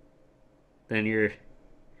 then your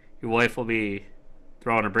wife will be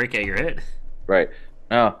throwing a brick at your head. Right.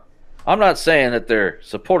 Now, I'm not saying that they're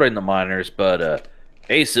supporting the miners, but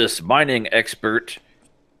Asus mining expert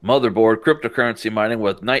motherboard cryptocurrency mining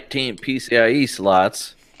with 19 PCIe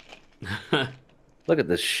slots. Look at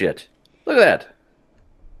this shit. Look at that.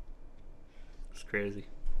 It's crazy.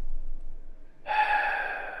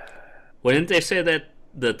 Well, didn't they say that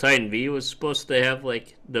the Titan V was supposed to have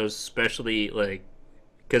like those specialty like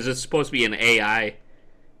because it's supposed to be an AI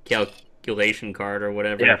calculation card or Yeah,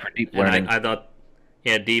 whatever. for deep And learning. I thought,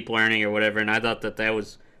 yeah, deep learning or whatever. And I thought that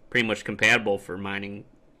was pretty much compatible for mining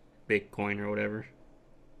Bitcoin or whatever.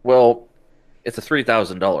 Well, it's a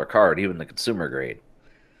 $3,000 card, even the consumer grade.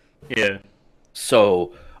 Yeah.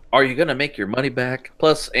 So, are you going to make your money back?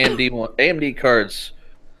 Plus, AMD cards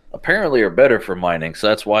apparently are better for mining, so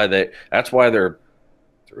that's why they're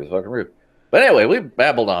through the fucking roof. But anyway, we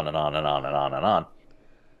babbled on and on and on and on and on.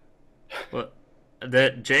 Well,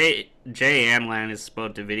 the J Amlan is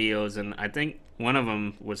about the videos, and I think one of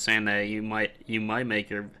them was saying that you might make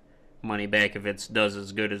your money back if it does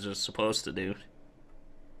as good as it's supposed to do.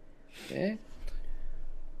 Okay.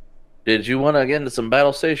 Did you want to get into some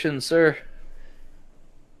battle stations, sir?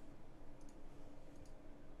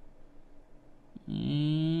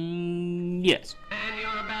 Yes. Man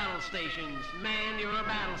your battle stations. Man your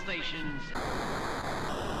battle stations.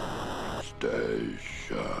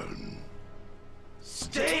 Station.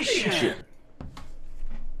 Station.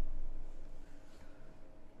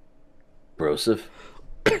 Broseph.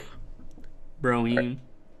 Broheen.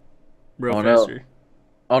 Oh no. Professor.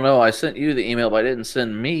 Oh no, I sent you the email, but I didn't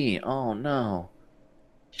send me. Oh no.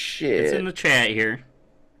 It's in Shit. the chat here.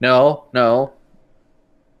 No, no.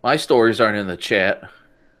 My stories aren't in the chat.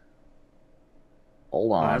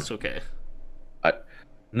 Hold Oh, on. that's okay.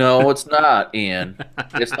 No, it's not, Ian.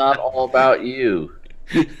 It's not all about you.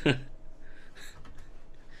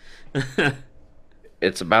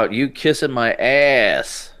 It's about you kissing my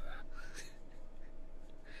ass.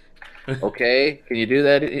 Okay? Can you do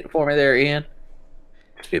that for me there, Ian?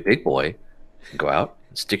 Just be a big boy. And go out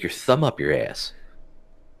and stick your thumb up your ass.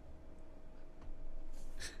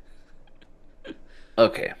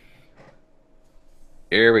 Okay.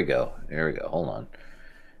 Here we go. Here we go. Hold on.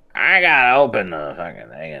 I gotta open the fucking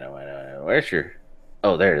thing. Where's your...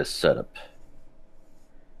 Oh, there it is. Setup.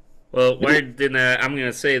 Well, I'm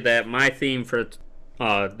gonna say that my theme for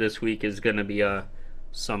this week is gonna be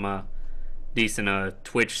some decent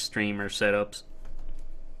Twitch streamer setups.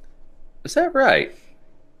 Is that right?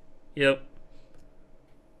 Yep.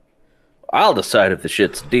 I'll decide if the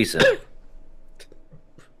shit's decent.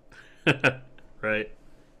 Right.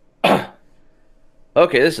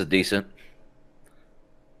 Okay, this is decent.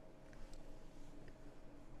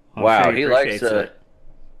 I'm Wow, sure he appreciates likes it.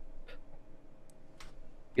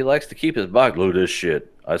 he likes to keep his box. Look at this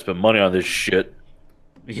shit. I spend money on this shit.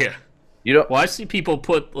 Yeah. You don't. Well, I see people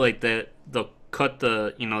put like they'll cut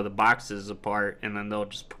the boxes apart and then they'll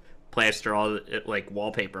just plaster all it like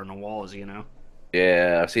wallpaper on the walls.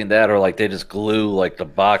 Yeah, I've seen that, or like they just glue like the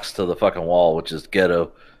box to the fucking wall, which is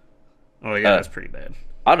ghetto. Oh yeah, that's pretty bad.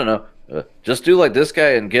 I don't know. Just do like this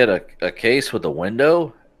guy and get a case with a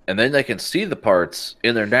window, and then they can see the parts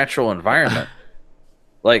in their natural environment.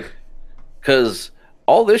 Like, because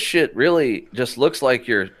all this shit really just looks like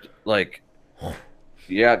you're like,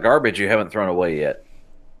 yeah, garbage you haven't thrown away yet.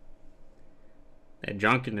 That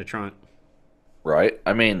junk in the trunk. Right?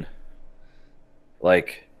 I mean,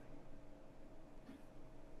 like,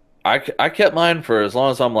 I kept mine for as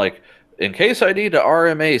long as I'm like, in case I need to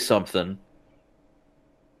RMA something.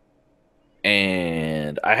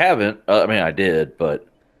 And I haven't. I mean, I did, but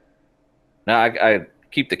now I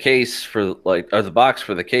keep the case for or the box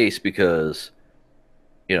for the case because,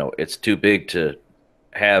 it's too big to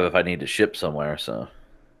have if I need to ship somewhere. So,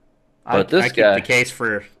 but this I keep guy, the case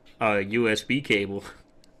for a USB cable.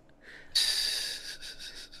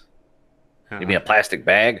 you mean a plastic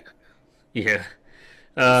bag? Yeah.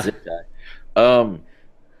 Zip tie.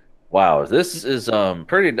 Wow, this is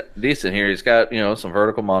pretty decent here. He's got some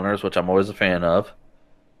vertical monitors, which I'm always a fan of.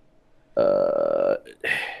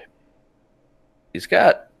 He's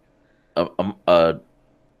got I'm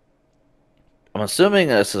assuming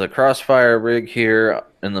this is a Crossfire rig here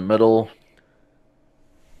in the middle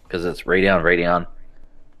because it's Radeon.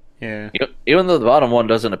 Yeah. Even though the bottom one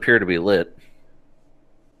doesn't appear to be lit.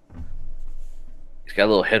 He's got a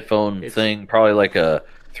little headphone thing, probably like a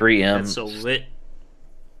 3M. That's so lit.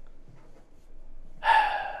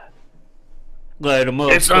 Light 'em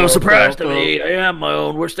up. It's no surprise to me. I am my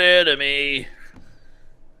own worst enemy.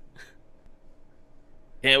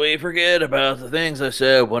 Can't we forget about the things I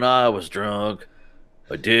said when I was drunk?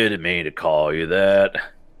 I didn't mean to call you that.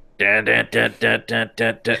 Dun, dun, dun, dun, dun,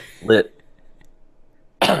 dun, dun. Lit.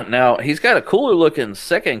 Now, he's got a cooler looking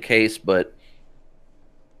second case, but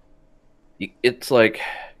it's like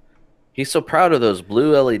he's so proud of those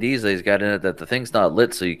blue LEDs that he's got in it that the thing's not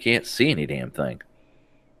lit, so you can't see any damn thing.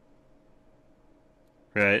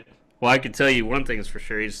 Right. Well, I can tell you one thing is for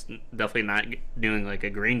sure. He's definitely not doing like a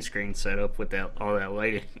green screen setup with all that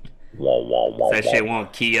lighting. Wah, wah, wah, That shit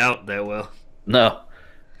won't key out that well. No.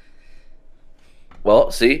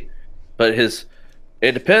 Well, see, but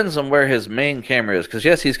it depends on where his main camera is. Because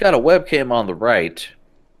yes, he's got a webcam on the right,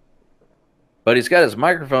 but he's got his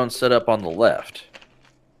microphone set up on the left.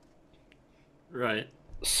 Right.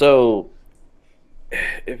 So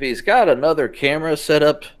if he's got another camera set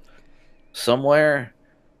up somewhere,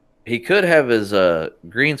 he could have his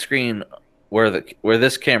green screen where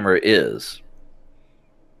this camera is,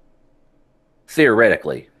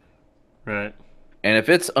 theoretically. Right. And if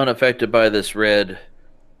it's unaffected by this red,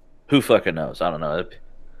 who fucking knows? I don't know. It'd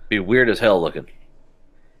be weird as hell looking.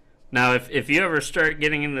 Now, if you ever start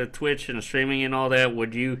getting into Twitch and streaming and all that,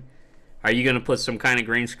 are you gonna put some kind of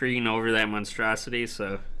green screen over that monstrosity?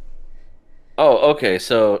 So. Oh, okay.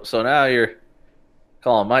 So now you're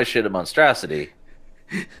calling my shit a monstrosity.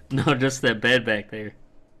 No, just that bed back there.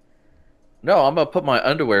 No, I'm gonna put my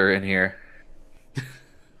underwear in here.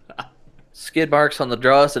 Skid marks on the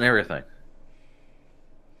drawers and everything.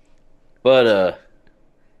 But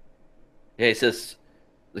yeah, he says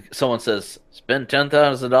someone says spend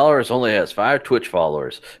 $10,000, only has 5 Twitch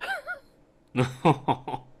followers.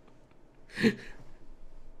 No.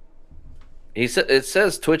 He said it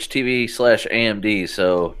says Twitch TV/AMD,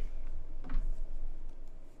 so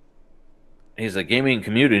he's a gaming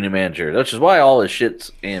community manager, which is why all his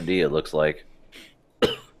shit's AMD. It looks like.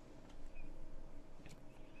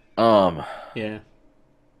 Yeah.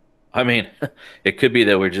 I mean, it could be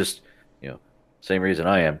that we're just, same reason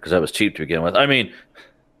I am, because I was cheap to begin with. I mean,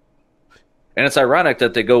 and it's ironic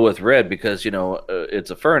that they go with red because it's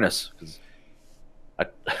a furnace. 'Cause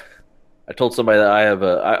I told somebody that I have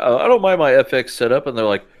I don't mind my FX setup, and they're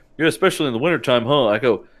like, yeah, especially in the wintertime, huh? I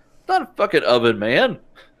go, not a fucking oven, man.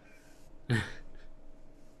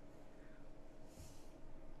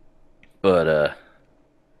 But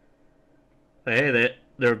Hey,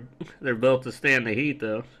 they're built to stand the heat,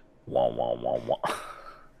 though. wah, wah, wah, wah.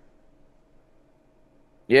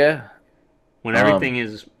 Yeah. When everything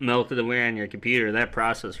is melted away on your computer, that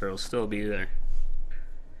processor will still be there.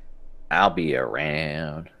 I'll be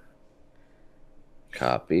around.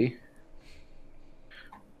 Copy.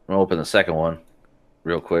 I'm gonna open the second one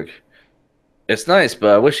real quick. It's nice,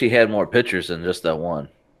 but I wish he had more pictures than just that one.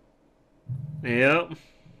 Yep.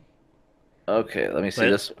 Okay, let me see Wait.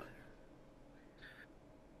 this.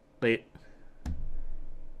 Wait.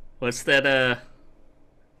 What's that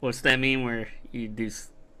mean where you do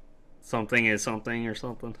something is something or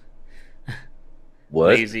something? What?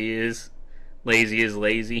 Lazy is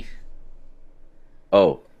lazy.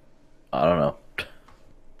 Oh, I don't know.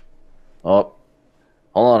 Oh,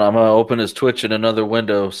 hold on. I'm gonna open his Twitch in another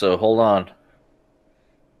window, so hold on.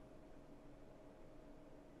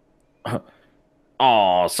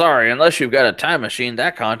 Oh, sorry. Unless you've got a time machine,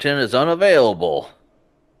 that content is unavailable.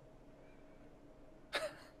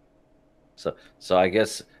 So I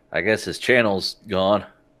guess his channel's gone.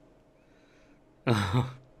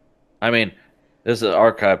 I mean, this is an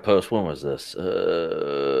archive post. When was this?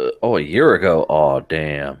 A year ago. Oh,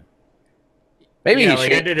 damn. Maybe Yeah, he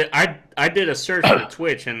like should. I did a search for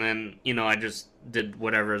Twitch, and then I just did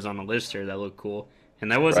whatever's on the list here that looked cool,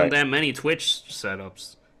 and there wasn't Right. that many Twitch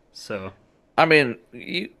setups. So I mean,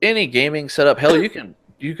 any gaming setup, hell, you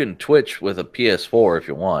can Twitch with a PS4 if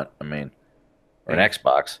you want. I mean, or an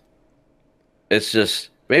Xbox. It's just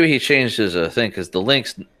maybe he changed his thing because the link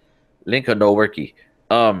are no worky.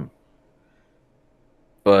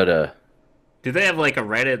 But do they have like a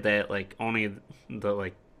Reddit that like only the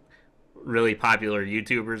like really popular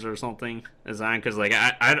YouTubers or something is on? Because like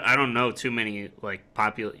I don't know too many like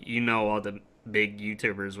popular. All the big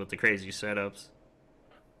YouTubers with the crazy setups.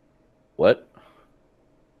 what?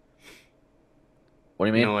 What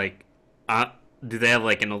do you mean? Like, do they have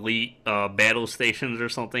like an elite Battlestations or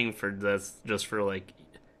something for that's just for like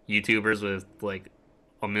YouTubers with like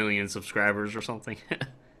 1 million subscribers or something?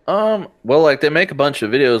 Well, like they make a bunch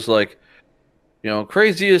of videos, like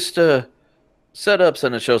craziest setups,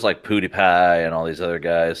 and it shows like PewDiePie and all these other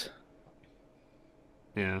guys.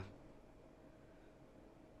 Yeah.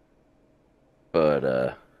 But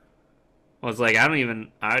Well, it's like I don't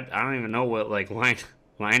even know what like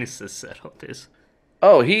Linus's setup is.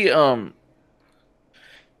 oh, he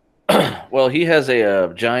well, he has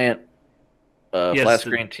a giant Yes, flat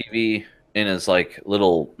screen TV in his like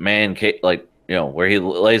little man cave, like where he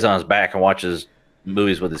lays on his back and watches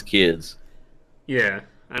movies with his kids. Yeah,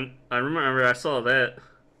 I remember I saw that.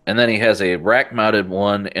 And then he has a rack-mounted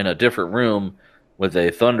one in a different room with a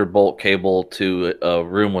Thunderbolt cable to a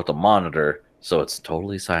room with a monitor, so it's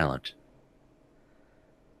totally silent.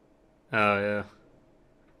 Oh yeah,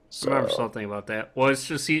 So, I remember something about that. Well, it's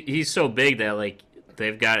just he's so big that like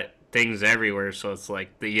they've got things everywhere. So it's like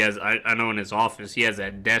he has. I know in his office he has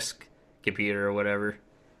that desk computer or whatever.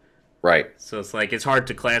 Right. So it's like it's hard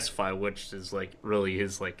to classify which is like really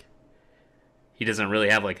his like. He doesn't really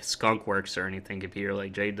have like a Skunk Works or anything computer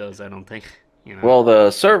like Jay does. I don't think. You know. Well,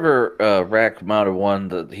 the server rack mounted one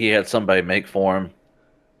that he had somebody make for him,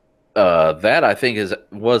 that I think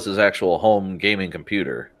was his actual home gaming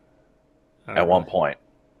computer at one point.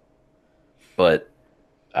 But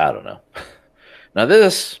I don't know. Now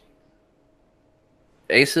this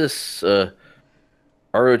Asus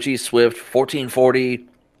ROG Swift 1440,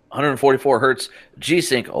 144 hertz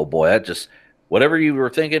G-Sync. Oh boy, that just whatever you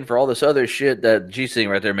were thinking for all this other shit, that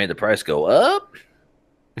G-Sync right there made the price go up.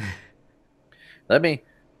 Let me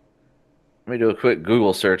do a quick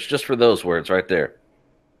Google search just for those words right there.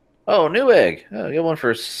 Oh, Newegg. Oh, you get one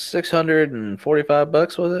for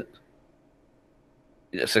 $645, was it?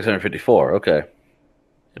 Yeah, 654. Okay.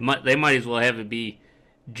 They might as well have it be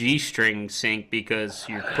G-string sync because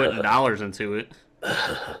you're putting dollars into it.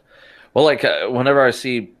 Well, like whenever I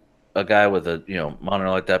see a guy with a monitor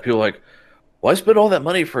like that, people are like, why spend all that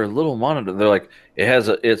money for a little monitor? They're like, it's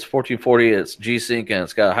 1440, it's G-Sync, and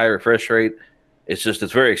it's got a high refresh rate. It's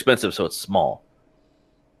very expensive, so it's small.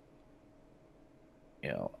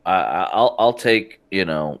 I'll take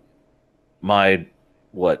my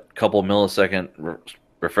couple millisecond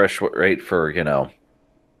refresh rate for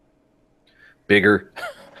bigger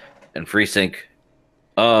and FreeSync.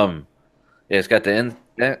 Yeah, it's got the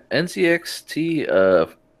NCXT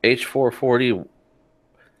H440. It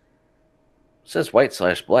says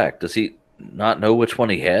white/black. Does he not know which one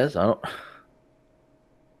he has? I don't.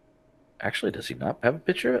 Actually, does he not have a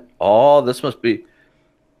picture of it? Oh, this must be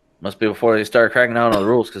before they start cracking down on the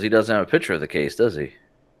rules, because he doesn't have a picture of the case, does he?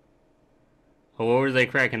 Well, what were they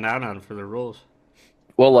cracking down on for the rules?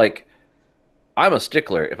 Well, like, I'm a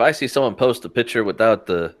stickler. If I see someone post a picture without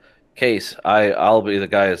the case, I'll be the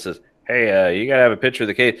guy that says, hey, you gotta have a picture of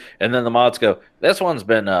the case. And then the mods go, this one's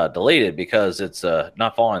been deleted because it's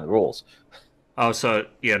not following the rules. Oh, so,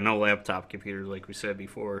 yeah, no laptop computers like we said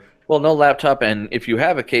before. Well, no laptop, and if you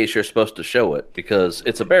have a case, you're supposed to show it, because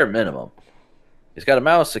it's a bare minimum. He's got a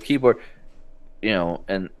mouse, a keyboard,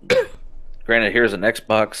 and granted, here's an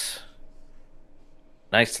Xbox.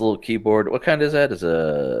 Nice little keyboard. What kind is that? Is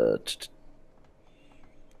a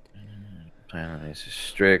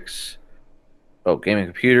Strix. Oh, gaming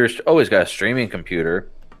computers. Oh, he's got a streaming computer.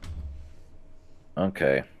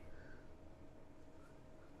 Okay.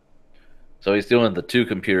 So he's doing the two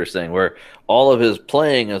computers thing where all of his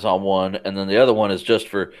playing is on one, and then the other one is just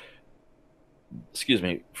for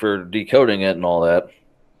decoding it and all that.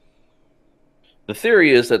 The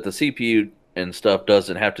theory is that the CPU and stuff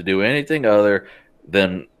doesn't have to do anything other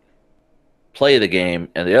than play the game,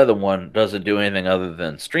 and the other one doesn't do anything other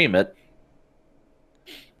than stream it.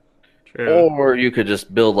 True. Or you could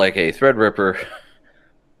just build like a Threadripper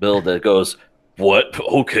build that goes, what?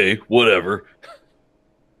 Okay, whatever.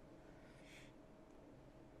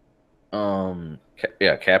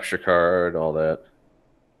 Yeah, capture card, all that.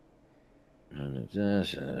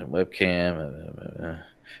 Webcam.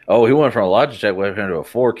 Oh, he went from a Logitech webcam to a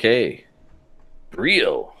 4K.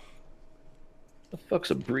 Brio. What the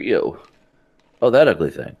fuck's a Brio? Oh, that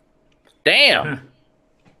ugly thing. Damn.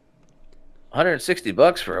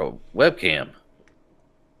 $160 for a webcam.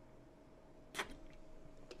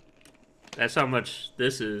 That's how much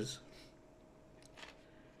this is.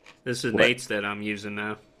 This is What? Nate's that I'm using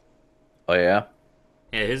now. Oh yeah.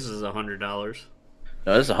 Yeah, his is $100. No,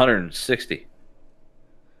 this is 160.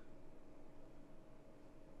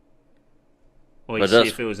 Well, But you it see does-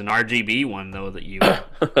 if it was an RGB one though that you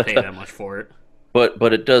pay that much for it.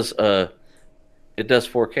 But it does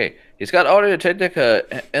 4K. He's got Audio Technica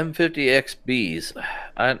M50XBs.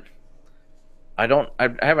 I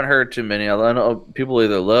haven't heard too many. I know people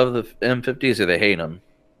either love the M50s or they hate them.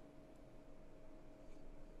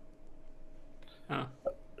 Huh.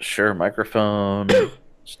 Sure, microphone,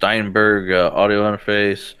 Steinberg audio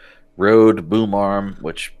interface, Rode boom arm,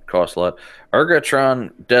 which costs a lot,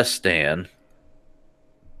 Ergotron desk stand,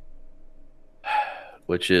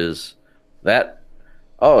 which is that.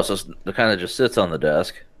 Oh, so it kind of just sits on the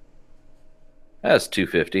desk. That's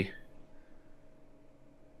 $250.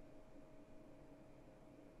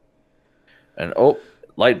 And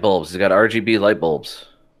light bulbs. He's got RGB light bulbs.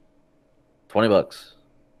 $20.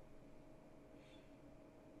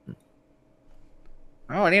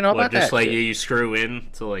 Oh, I didn't know about Just that. like shit. you screw in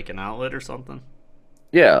to like an outlet or something.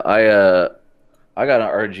 Yeah, I got an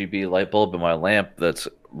RGB light bulb in my lamp that's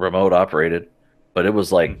remote operated, but it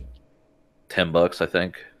was like $10, I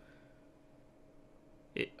think.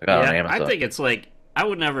 I got it on Amazon. I think it's like I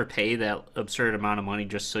would never pay that absurd amount of money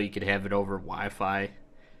just so you could have it over Wi-Fi.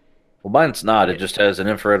 Well, mine's not. It just has an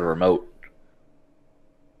infrared remote.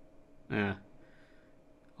 Yeah.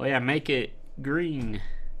 Oh yeah, make it green.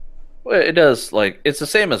 Well, it does, like, it's the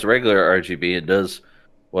same as regular RGB. It does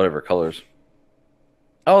whatever colors.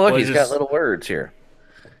 Oh, look, Well, he's got little words here.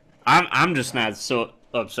 I'm just not so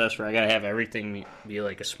obsessed where I gotta have everything be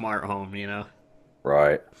like a smart home, you know?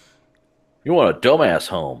 Right. You want a dumbass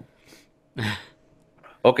home.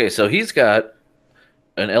 Okay, so he's got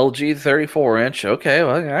an LG 34-inch. Okay,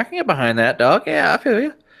 well, I can get behind that, dog. Yeah, I feel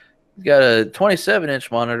you. He's got a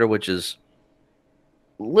 27-inch monitor, which is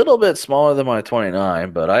a little bit smaller than my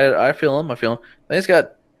 29, but I feel him. I feel him. Then he's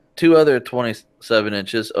got two other 27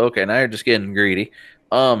 inches. Okay, now you're just getting greedy.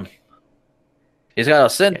 He's got a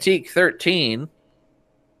Cintiq 13.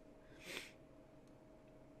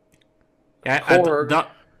 Korg.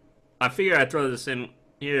 I figure I'd throw this in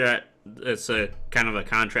here. It's a kind of a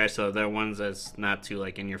contrast to other ones that's not too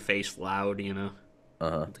like in your face loud, you know?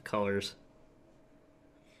 Uh-huh. The colors.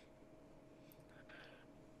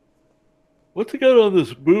 What's it got on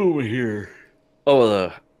this boom here? Oh,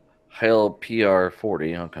 the Hale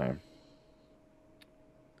PR40. Okay.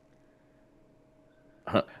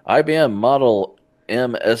 IBM Model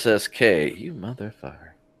MSSK. You motherfucker.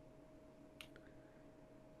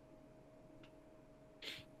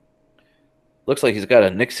 Looks like he's got a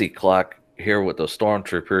Nixie clock here with those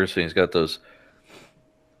stormtroopers, and he's got those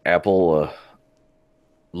Apple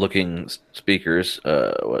looking speakers.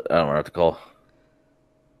 What I don't know what to call.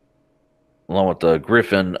 Along with the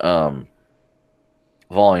Griffin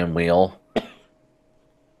volume wheel,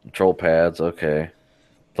 control pads. Okay,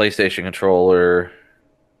 PlayStation controller.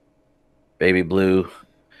 Baby blue.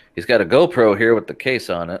 He's got a GoPro here with the case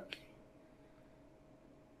on it.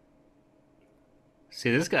 See,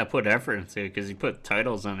 this guy put effort into it because he put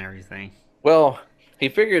titles on everything. Well, he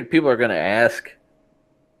figured people are going to ask.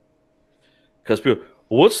 Because people,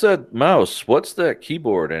 what's that mouse? What's that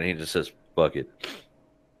keyboard? And he just says, fuck it.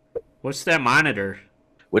 What's that monitor?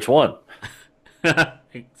 Which one?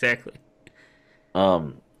 Exactly. I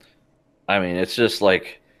mean, it's just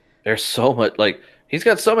like, there's so much, like, he's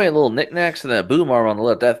got so many little knickknacks and that boom arm on the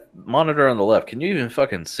left, that monitor on the left. Can you even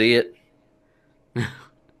fucking see it?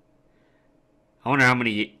 I wonder how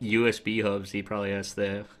many USB hubs he probably has to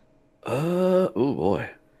have. Oh boy.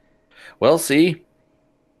 Well, see,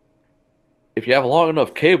 if you have a long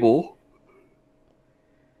enough cable,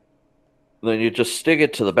 then you just stick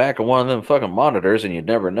it to the back of one of them fucking monitors and you'd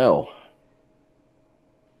never know.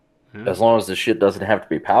 Huh? As long as the shit doesn't have to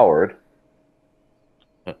be powered.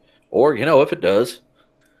 Or, you know, if it does.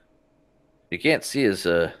 You can't see his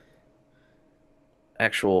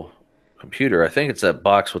actual computer. I think it's that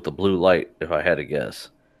box with the blue light, if I had to guess.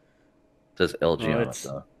 It says LG on it,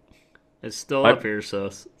 though. It's still up here,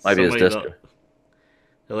 so Might be his somebody desk.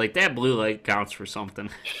 they're like, that blue light counts for something.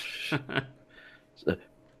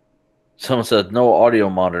 Someone said no audio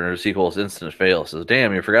monitors equals instant fail. Says,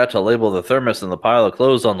 damn, you forgot to label the thermos and the pile of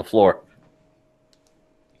clothes on the floor.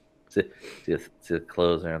 See the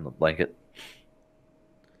clothes there on the blanket.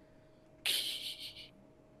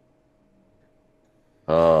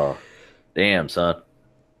 Oh, damn, son.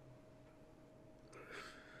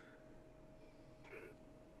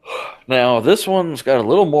 Now, this one's got a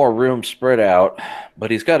little more room spread out,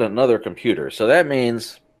 but he's got another computer. So that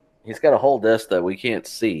means he's got a whole desk that we can't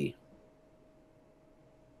see.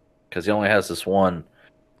 Because he only has this one.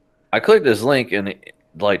 I clicked his link and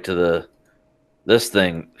like to this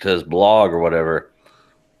thing to his blog or whatever,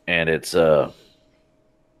 and it's kind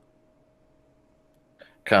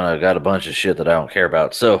of got a bunch of shit that I don't care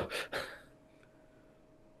about. So,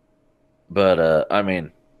 but I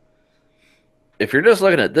mean, if you're just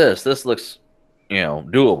looking at this looks, you know,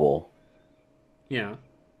 doable. Yeah.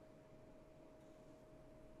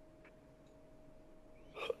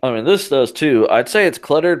 I mean, this does too. I'd say it's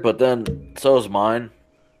cluttered, but then so is mine.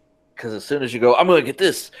 Because as soon as you go, I'm going to get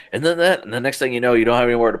this, and then that, and the next thing you know, you don't have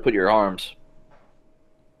anywhere to put your arms.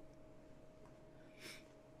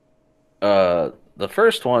 The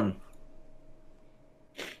first one.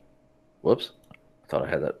 Whoops. I thought I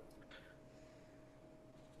had that.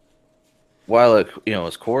 While it, you know,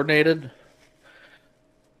 is coordinated,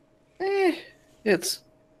 it's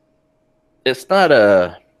not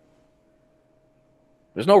a.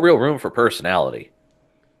 There's no real room for personality.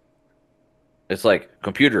 It's like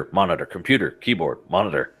computer, monitor, computer, keyboard,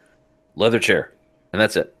 monitor, leather chair, and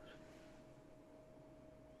that's it.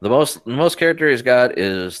 The most character he's got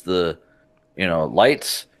is the, you know,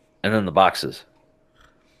 lights and then the boxes.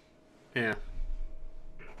 Yeah.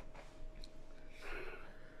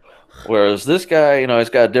 Whereas this guy, you know, he's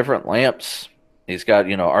got different lamps. He's got,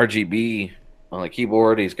 you know, RGB on the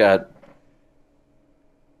keyboard. He's got,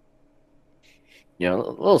 you know, a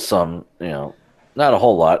little some, you know, not a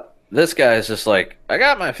whole lot. this guy's just like, I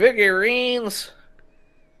got my figurines,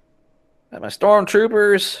 got my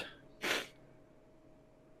stormtroopers.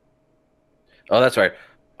 Oh, that's right.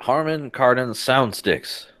 Harman Kardon sound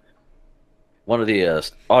sticks. One of the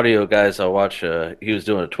audio guys I watch, he was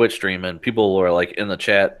doing a Twitch stream, and people were like in the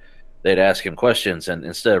chat. They'd ask him questions, and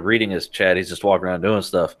instead of reading his chat, he's just walking around doing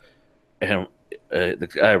stuff. And the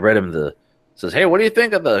guy read him says, "Hey, what do you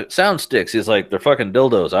think of the sound sticks?" He's like, "They're fucking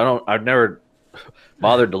dildos. I've never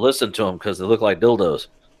bothered to listen to them because they look like dildos."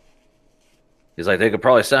 He's like, "They could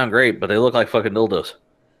probably sound great, but they look like fucking dildos."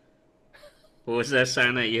 What was that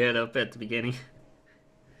sign that you had up at the beginning?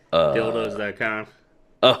 Uh, Dildos.com.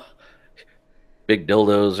 oh, big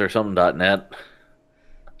dildos or something .net.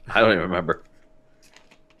 I don't even remember.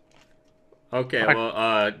 Okay,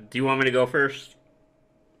 well, do you want me to go first?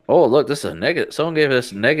 Oh, look, this is a negative. Someone gave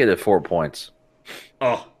us negative 4 points.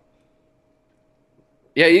 Oh,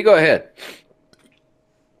 Yeah, you go ahead.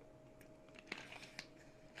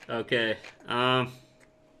 okay. I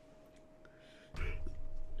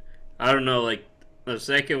don't know, like, the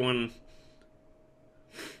second one...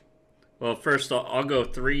 Well, first I'll go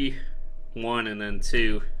 3, 1, and then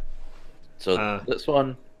 2. So this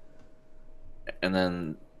one, and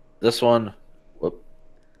then this one, whoop,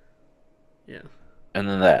 Yeah. and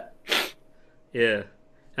then that. Yeah.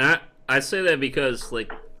 And I say that because,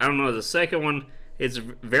 like, I don't know, the second one, it's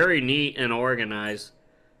very neat and organized,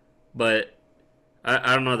 but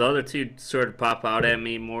I don't know, the other two sort of pop out at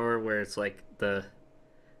me more, where it's like the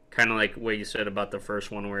kind of like what you said about the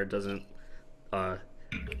first one, where it doesn't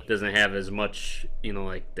have as much,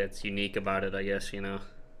 like, that's unique about it, I guess,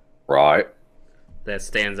 Right. that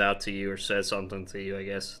stands out to you or says something to you, I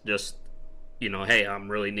guess. Just, hey,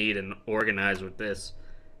 I'm really neat and organized with this.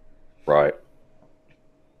 Right.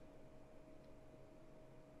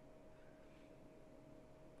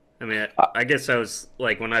 I mean, I guess I was,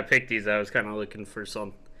 like, when I picked these, I was kind of looking for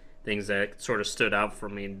some things that sort of stood out for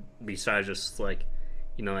me besides just, like,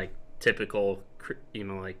 like typical,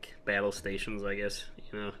 like battle stations, I guess,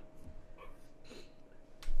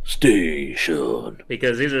 Station.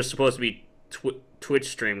 Because these are supposed to be Twitch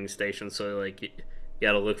streaming stations, so, like, you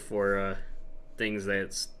got to look for things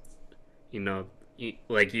that's,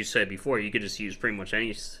 like you said before, you could just use pretty much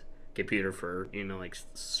any computer for, like,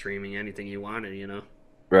 streaming anything you wanted.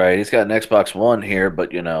 Right. He's got an Xbox One here,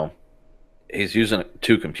 but he's using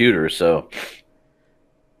 2 computers, so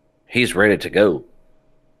he's ready to go.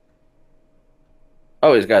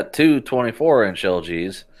 Oh, he's got 2 24-inch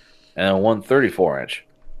LGs and one 34-inch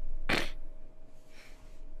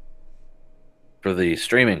for the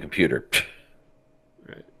streaming computer.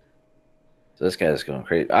 Right. So this guy's going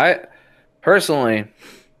crazy. Personally,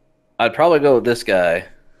 I'd probably go with this guy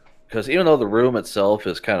because even though the room itself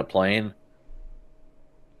is kind of plain,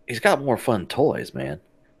 he's got more fun toys, man.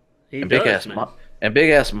 He And does, man. big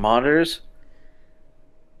ass monitors.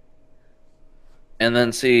 And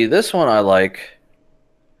then see this one I like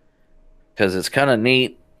because it's kind of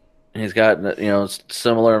neat. He's got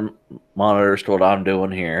similar monitors to what I'm doing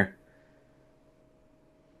here.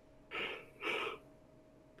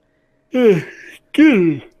 Get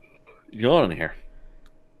on in here.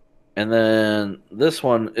 And then this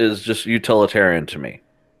one is just utilitarian to me.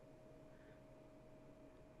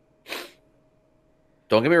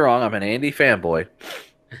 Don't get me wrong, I'm an Andy fanboy.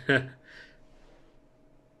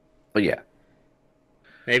 But yeah.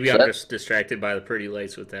 Maybe So I'm that- just distracted by the pretty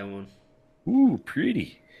lights with that one. Ooh,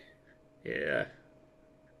 pretty. Yeah.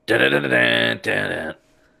 Dun-dun-dun-dun-dun-dun.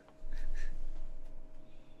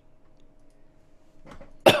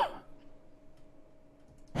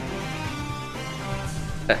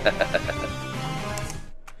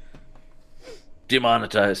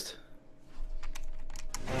 Demonetized.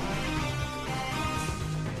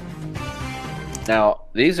 Now,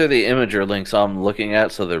 these are the imager links I'm looking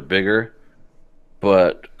at, so they're bigger,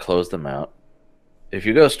 but close them out. If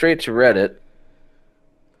you go straight to Reddit,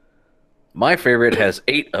 my favorite has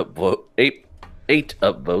 8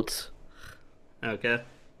 upvotes. Okay.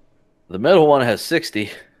 The middle one has 60.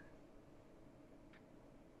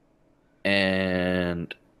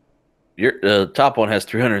 And the top one has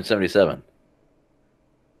 377.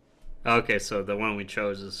 Okay, so the one we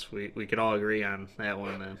chose is we could all agree on that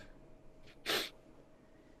one then.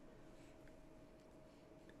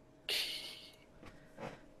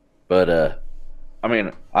 But I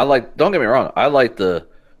mean, don't get me wrong, I like the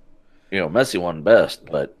messy one best,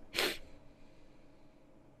 but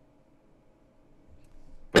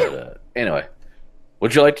anyway,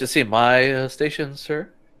 would you like to see my station, sir?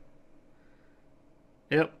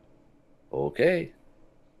 Yep. Okay.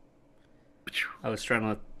 I was trying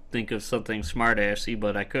to think of something smart assy,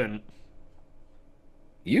 but I couldn't.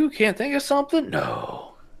 You can't think of something?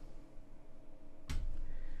 No.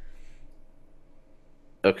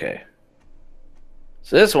 Okay.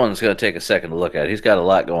 So this one's going to take a second to look at. He's got a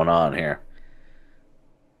lot going on here.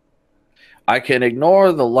 I can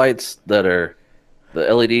ignore the lights that are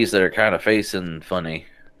the LEDs that are kind of facing funny.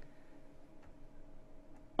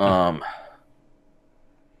 I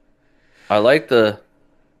like the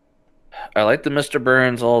Mr.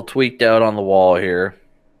 Burns all tweaked out on the wall here.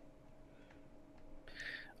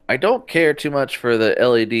 I don't care too much for the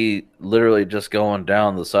LED literally just going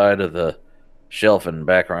down the side of the shelf and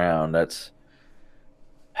back around. That's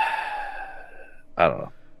I don't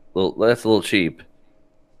know. That's a little cheap.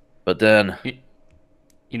 But then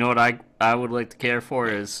You know what I would like to care for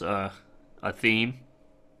is a theme.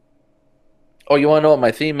 oh, you want to know what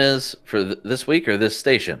my theme is for this week or this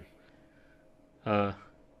station? Well,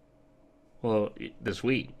 this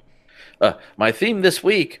week. My theme this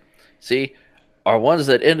week, see, are ones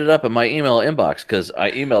that ended up in my email inbox because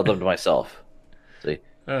I emailed them to myself. See?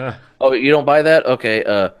 Oh, you don't buy that? Okay.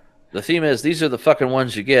 The theme is these are the fucking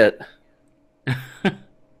ones you get.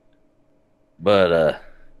 But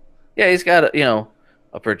yeah, he's got a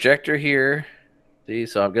projector here. See,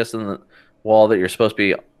 so I'm guessing the wall that you're supposed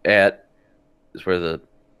to be at is where the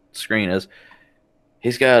screen is.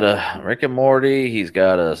 He's got a Rick and Morty. He's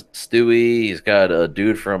got a Stewie. He's got a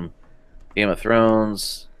dude from Game of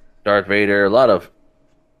Thrones, Darth Vader. A lot of,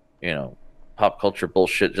 pop culture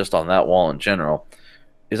bullshit just on that wall in general.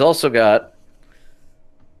 He's also got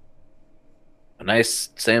a nice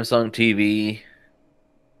Samsung TV.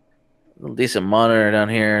 A little decent monitor down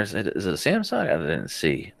here. Is it a Samsung? I didn't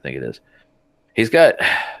see. I think it is. He's got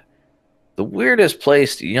the weirdest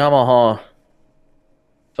placed Yamaha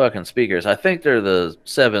fucking speakers. I think they're the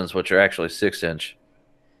 7s, which are actually 6-inch,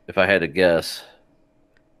 if I had to guess.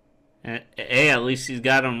 Hey, at least he's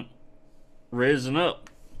got them risen up.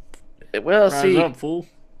 Well, Rise see, up, fool.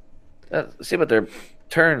 see, but they're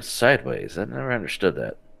turned sideways. I never understood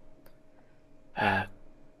that.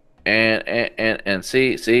 And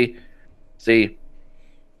see,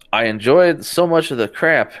 I enjoyed so much of the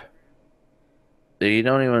crap that you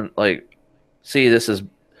don't even see. This is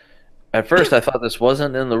at first I thought this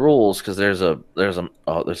wasn't in the rules because there's a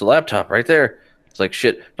laptop right there. It's like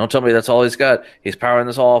shit. Don't tell me that's all he's got. He's powering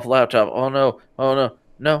this all off laptop. Oh no,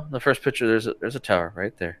 no. In the first picture, there's a tower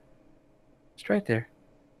right there. It's right there.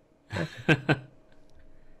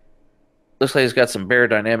 Looks like he's got some Bear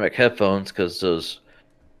Dynamic headphones because those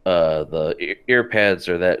the ear pads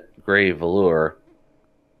are that gray velour.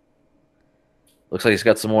 Looks like he's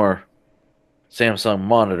got some more Samsung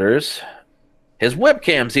monitors. His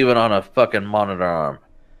webcam's even on a fucking monitor arm.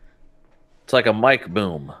 It's like a mic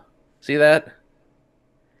boom. See that?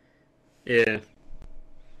 Yeah.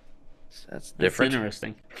 That's different. That's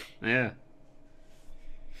interesting. Yeah.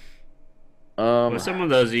 Well, some of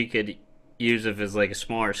those you could use if it's like a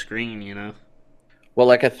smaller screen, you know? Well,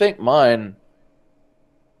 I think mine...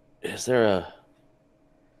 Is there a...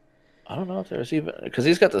 I don't know if there's even... Because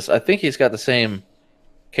he's got this... I think he's got the same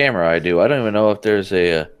camera I do. I don't even know if there's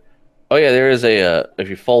a... Oh, yeah, there is a... If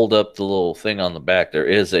you fold up the little thing on the back, there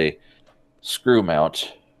is a screw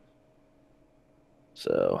mount.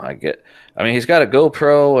 So, I mean, he's got a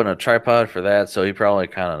GoPro and a tripod for that, so he probably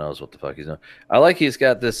kind of knows what the fuck he's doing. I like he's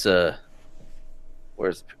got this...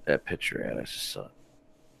 Where's that picture at? I just saw it.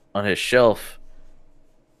 On his shelf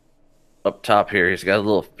up top here, he's got a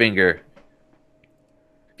little finger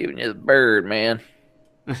giving you the bird, man.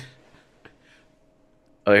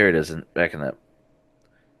 Oh, here it is, back in that.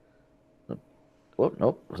 Whoop,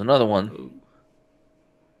 nope, there's another one.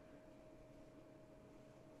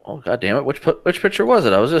 Oh, god damn it! Which picture was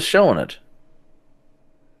it? I was just showing it.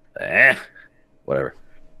 Whatever.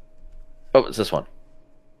 Oh, it's this one.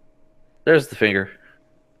 There's the finger.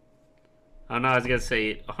 Oh no, I was gonna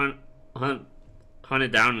say hunt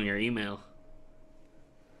it down in your email.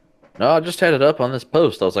 No, I just had it up on this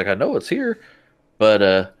post. I was like, I know it's here,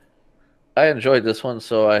 but I enjoyed this one,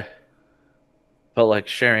 so I felt like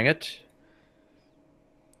sharing it.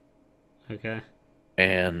 Okay.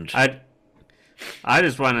 And I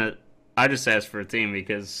just asked for a theme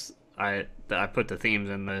because I put the themes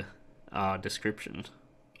in the description.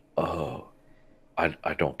 Oh,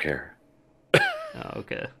 I don't care. Oh,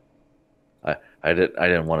 okay. I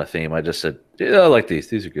didn't want a theme. I just said, yeah, I like these.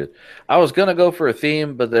 These are good. I was gonna go for a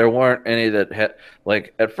theme, but there weren't any that had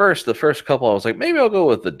at first. The first couple, I was like, maybe I'll go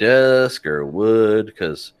with the desk or wood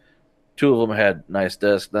because two of them had nice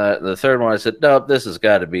desks. The third one, I said, nope, this has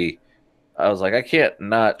got to be. I was like, I can't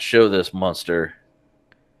not show this monster.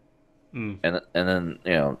 And then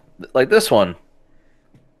like this one.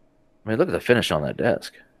 I mean, look at the finish on that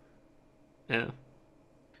desk. Yeah.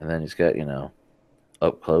 And then he's got,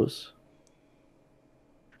 up close.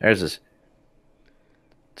 There's this.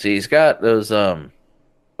 See, he's got those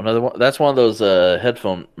another one. That's one of those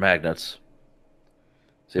headphone magnets.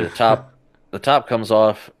 See, the top comes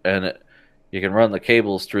off, and you can run the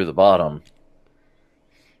cables through the bottom.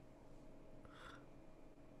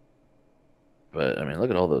 But I mean, look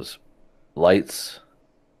at all those lights.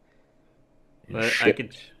 And But I shit.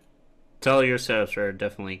 could tell your setups are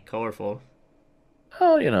definitely colorful.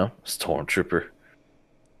 Oh, Stormtrooper.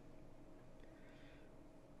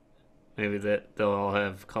 Maybe that they'll all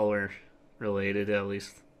have color related at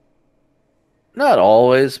least. Not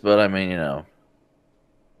always, but I mean,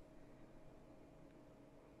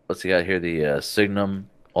 what's he got here? The Signum,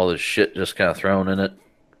 all this shit just kind of thrown in it.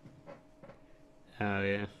 Oh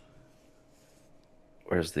yeah.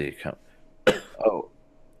 Where's the oh,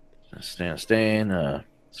 stain,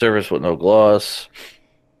 service with no gloss.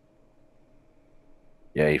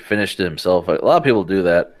 Yeah, he finished it himself. A lot of people do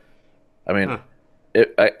that. I mean, Huh.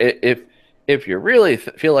 if you really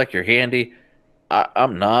feel like you're handy,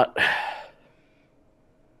 I'm not.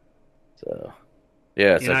 So,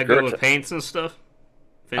 yeah, it's You're a not good Gert. with paints and stuff?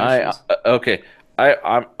 I Finishes? okay.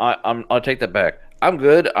 I'll take that back. I'm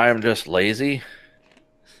good. I'm just lazy.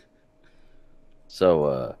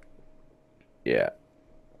 So, yeah.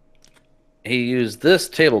 He used this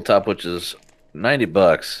tabletop, which is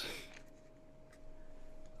 $90,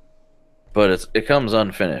 but it comes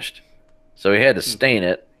unfinished. So he had to stain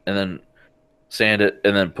it and then sand it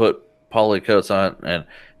and then put poly coats on. And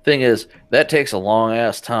thing is, that takes a long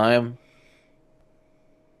ass time,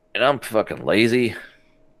 and I'm fucking lazy.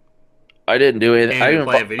 I didn't do anything. Can't even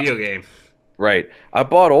play a video game. Right. I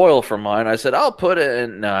bought oil for mine. I said I'll put it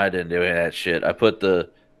in. No, I didn't do any of that shit. I built the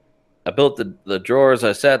drawers.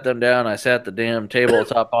 I sat them down. I sat the damn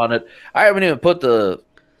tabletop on it. I haven't even put the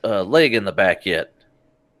leg in the back yet.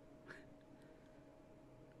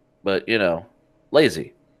 But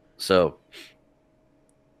lazy. So,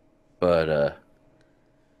 but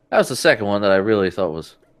that was the second one that I really thought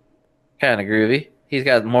was kind of groovy. He's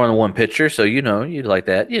got more than one picture, so you'd like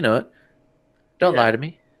that. You know it. Don't Yeah. lie to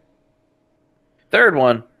me. Third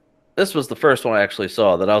one, this was the first one I actually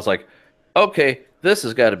saw that I was like, okay, this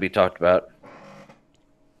has got to be talked about.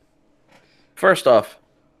 First off,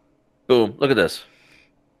 boom, look at this.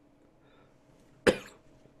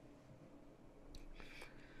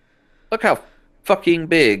 Look how fucking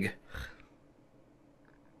big.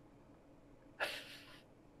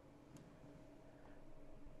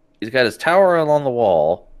 He's got his tower along the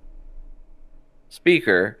wall,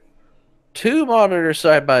 speaker, two monitors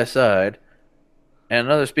side by side, and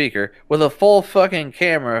another speaker with a full fucking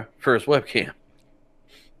camera for his webcam.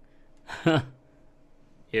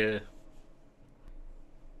 Yeah.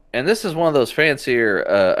 And this is one of those fancier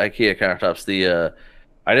IKEA countertops.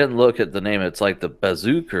 I didn't look at the name. It's like the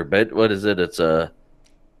Bazooka or what is it? It's where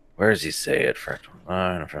does he say it?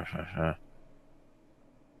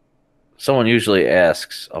 Someone usually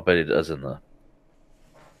asks. I'll bet he does in the.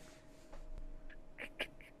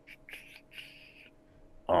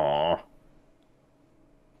 Aw.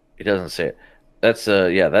 He doesn't say it. That's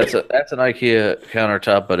that's an IKEA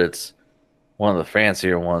countertop, but it's one of the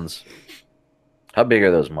fancier ones. How big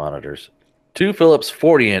are those monitors? Two Philips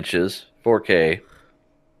 40 inches, 4K.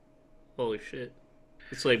 Holy shit.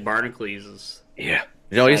 It's like Barnacules' Yeah.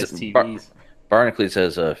 size TVs. Barnacules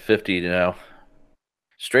has 50 now.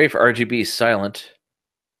 Strafe RGB silent.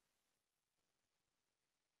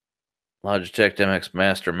 Logitech MX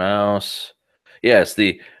Master Mouse. Yeah, it's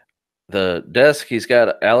the desk. He's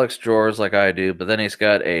got Alex drawers like I do, but then he's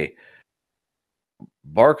got a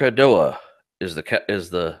Barcadoa is the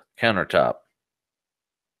countertop.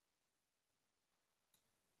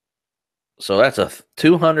 So that's a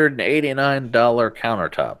 $289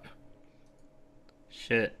 countertop.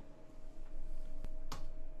 Shit.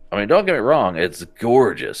 I mean, don't get me wrong, it's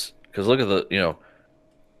gorgeous. Because look at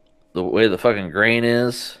the way the fucking grain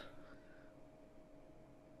is.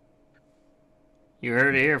 You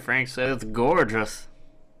heard it here. Frank said it's gorgeous.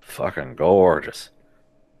 Fucking gorgeous.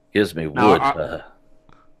 Gives me wood. Now,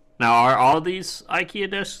 Now, are all these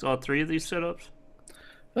IKEA desks, all three of these setups?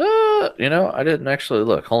 I didn't actually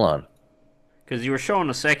look. Hold on. Because you were showing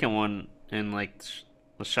the second one in, like,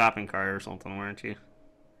 the shopping cart or something, weren't you?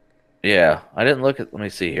 Yeah, I didn't look at. Let me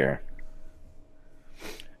see here.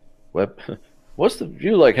 What's the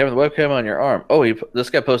view like having the webcam on your arm? Oh,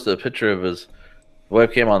 this guy posted a picture of his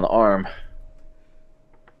webcam on the arm.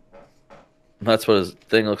 That's what his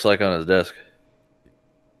thing looks like on his desk.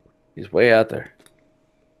 He's way out there.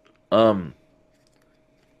 Where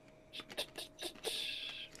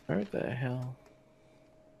the hell?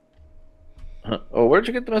 Oh, where'd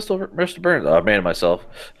you get the Mr. Burns? Oh, I made it myself.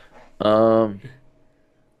 Um,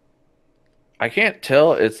 I can't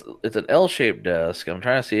tell. It's an L-shaped desk. I'm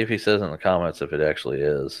trying to see if he says in the comments if it actually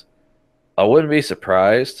is. I wouldn't be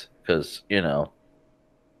surprised because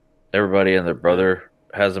everybody and their brother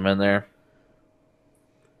has them in there.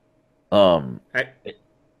 I,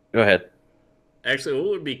 Go ahead. Actually, what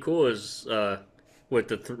would be cool is with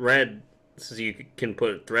the thread, since you can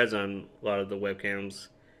put threads on a lot of the webcams.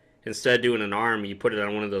 Instead of doing an arm, you put it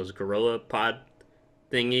on one of those Gorilla Pod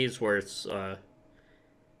thingies where it's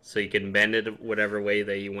so you can bend it whatever way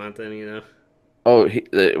that you want. Then Oh,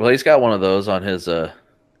 he's got one of those on his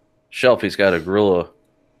shelf. He's got a gorilla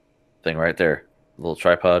thing right there, a little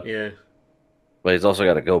tripod. Yeah. But he's also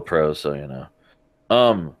got a GoPro, so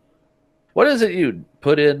what is it you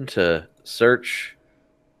put in to search?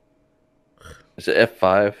 Is it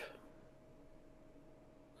F5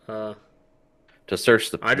 Uh, to search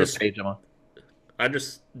the just page I'm on? I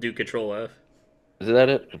just do Control F. Is that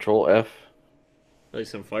it? Control F. At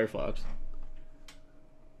least in Firefox.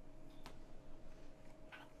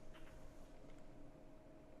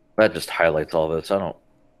 That just highlights all this. I don't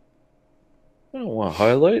want to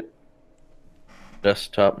highlight.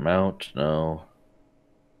 Desktop mount, no.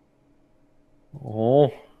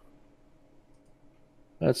 Oh,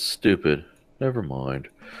 that's stupid. Never mind.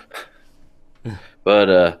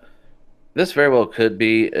 But this very well could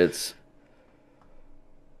be. It's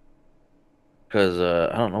because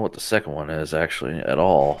I don't know what the second one is actually at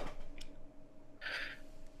all.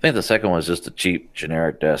 I think the second one is just a cheap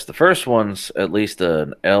generic desk. The first one's at least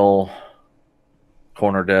an L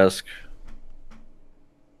corner desk,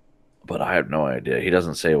 but I have no idea. He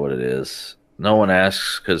doesn't say what it is. No one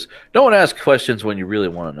asks because no one asks questions when you really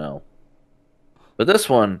want to know. But this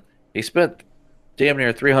one, he spent damn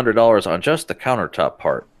near $300 on just the countertop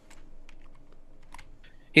part.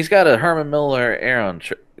 He's got a Herman Miller Aeron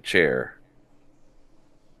chair.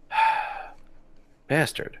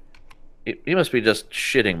 Bastard. He must be just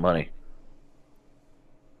shitting money.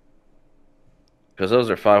 Because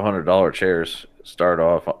those are $500 chairs. Start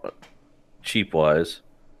off cheap wise.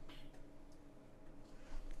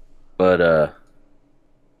 But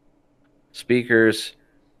speakers,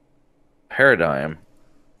 Paradigm.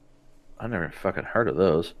 I never fucking heard of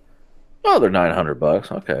those. Oh, they're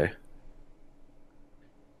 $900. Okay.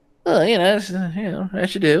 Well,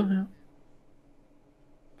 as you do.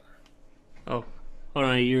 Oh, hold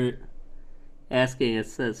on. You're asking. It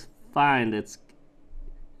says find. It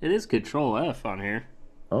is Control F on here.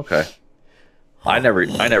 Okay. I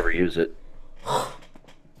never use it.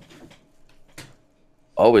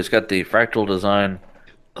 Oh, it's got the fractal design.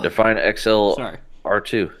 Define XL Sorry.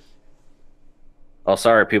 R2. Oh,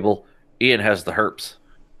 sorry, people. Ian has the herpes.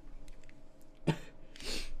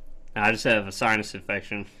 I just have a sinus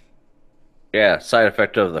infection. Yeah, side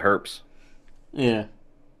effect of the herpes. Yeah.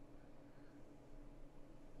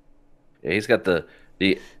 Yeah, he's got the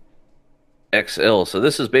XL. So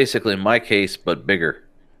this is basically my case, but bigger.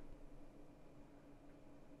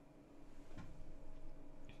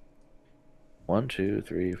 One, two,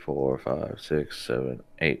 three, four, five, six, seven,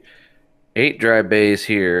 eight. 8 dry bays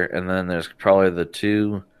here, and then there's probably the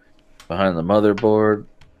 2 behind the motherboard.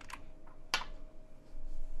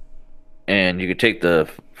 And you could take the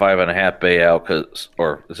 5.5 bay out,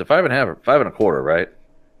 or is it 5.5 or 5.25, right?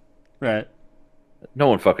 Right. No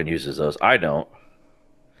one fucking uses those. I don't.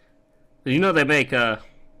 You know they make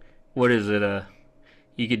what is it?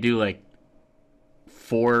 You could do like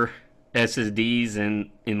 4 SSDs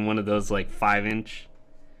in one of those like 5-inch,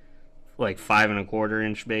 like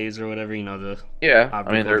 5.25-inch bays or whatever. You know the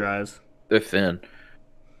optical drives. They're thin.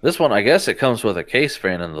 This one, I guess, it comes with a case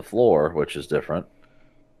fan in the floor, which is different.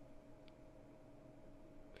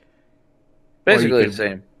 Basically the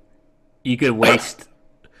same. You could waste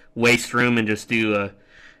room and just do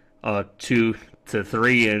a 2 to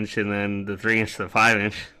 3-inch and then the 3-inch to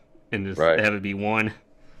 5-inch and just have it be one.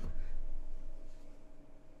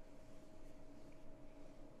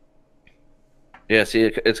 Yeah, see,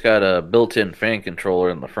 it's got a built-in fan controller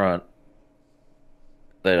in the front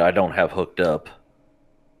that I don't have hooked up.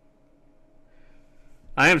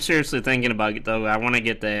 I am seriously thinking about it, though. I want to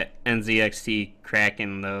get the NZXT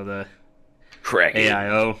Kraken, though, the Kraken.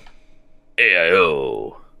 AIO.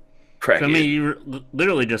 AIO. Kraken. So, I mean, you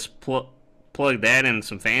literally just plug that and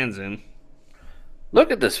some fans in.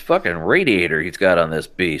 Look at this fucking radiator he's got on this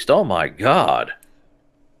beast. Oh, my God.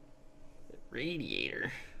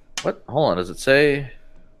 Radiator. What? Hold on. Does it say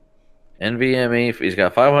NVMe? He's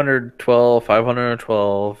got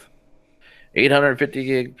 512, 850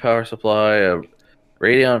 gig power supply, a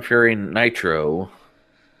Radeon Fury Nitro.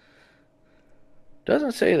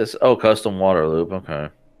 Doesn't say this. Oh, custom water loop. Okay.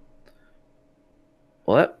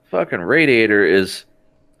 Well, that fucking radiator is.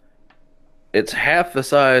 It's half the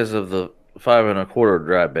size of the 5 1/4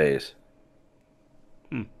 dry base.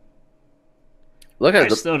 Hmm. Look I at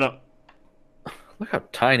the still don't. look how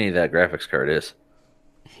tiny that graphics card is.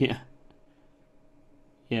 Yeah.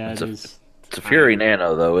 Yeah, It's it a is. it's a Fury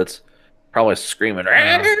Nano though. It's probably screaming.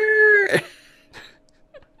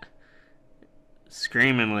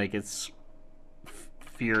 Screaming like it's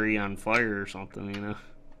Fury on fire or something, you know.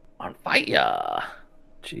 On fire.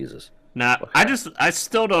 Jesus. Now, I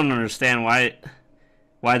still don't understand why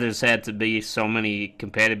there's had to be so many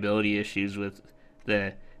compatibility issues with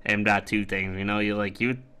the M.2 things. You know, you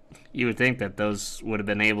would think that those would have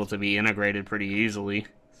been able to be integrated pretty easily.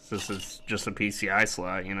 This is just a PCI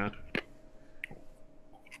slot, you know.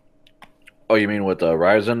 Oh, you mean with the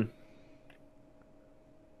Ryzen?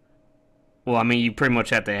 Well, I mean, you pretty much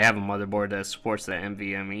have to have a motherboard that supports that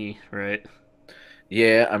NVMe, right?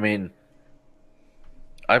 Yeah, I mean,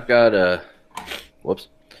 I've got a whoops.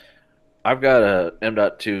 I've got a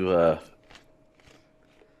M.2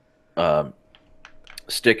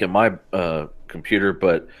 stick in my computer,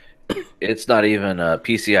 but it's not even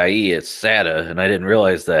PCIe, it's SATA, and I didn't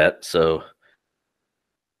realize that. So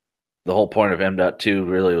the whole point of M.2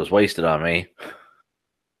 really was wasted on me.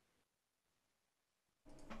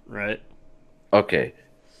 Right. Okay.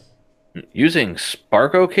 Using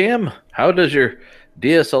Sparko Cam? How does your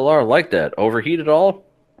DSLR like that? Overheat at all?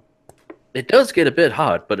 It does get a bit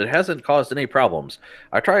hot, but it hasn't caused any problems.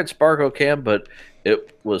 I tried Sparko Cam, but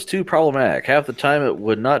it was too problematic. Half the time it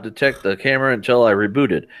would not detect the camera until I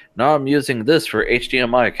rebooted. Now I'm using this for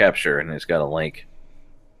HDMI capture, and it's got a link.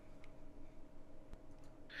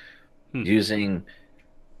 Using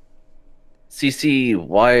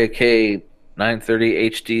CCYK 930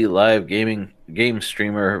 HD live game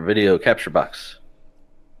streamer video capture box.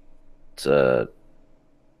 It's a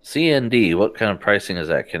CND. What kind of pricing is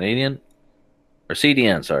that? Canadian? Or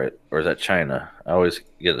CDN, sorry. Or is that China? I always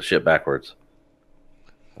get the shit backwards.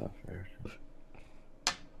 By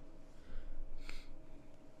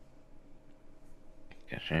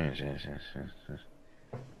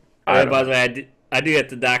the way, I do have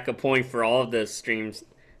to dock a point for all of the streams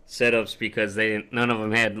setups because none of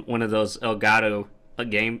them had one of those Elgato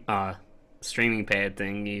game streaming pad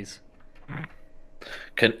thingies.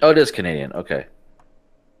 Oh, it is Canadian. Okay.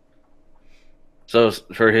 So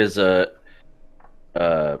for his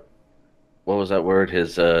what was that word?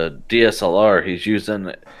 His DSLR. He's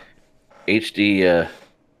using HD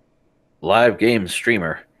live game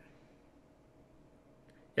streamer.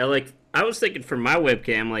 Yeah, like I was thinking for my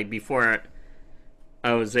webcam, like before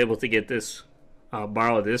I was able to get this,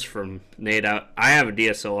 borrow this from Nate. I have a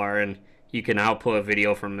DSLR and you can output a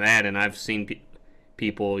video from that, and I've seen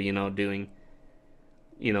people, you know, doing,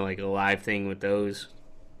 you know, like a live thing with those.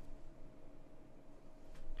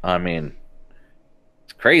 I mean,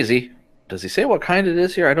 it's crazy. Does he say what kind it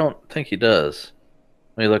is here? I don't think he does.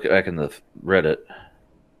 Let me look back in the Reddit.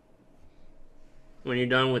 When you're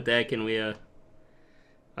done with that, can we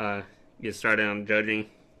get started on judging?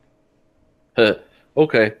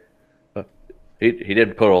 Okay. He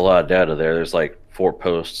didn't put a lot of data there. There's like 4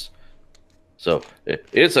 posts. So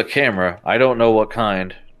it's a camera. I don't know what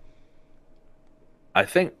kind. I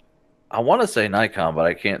want to say Nikon, but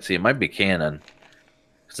I can't see. It might be Canon.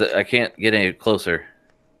 'Cause I can't get any closer.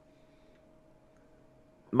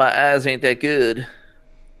 My eyes ain't that good.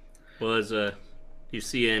 Do you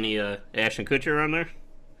see any Ashton Kutcher on there?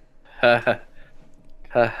 Ha ha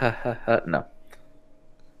ha ha ha. No.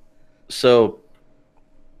 So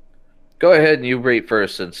go ahead and you rate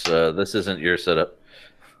first, since this isn't your setup.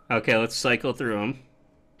 Okay, let's cycle through them.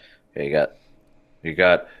 Okay, you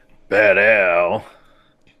got Bad Al,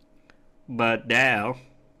 But now,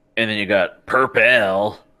 and then you got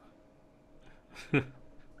Purple,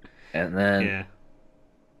 and then yeah.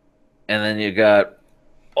 and then you got,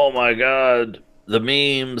 oh my god, the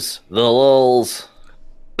memes, the lulz.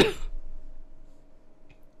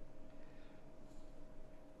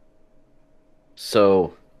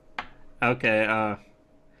 So Okay,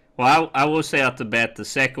 well, I will say off the bat, the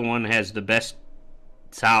second one has the best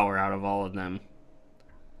tower out of all of them.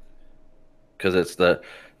 because it's that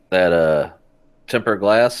tempered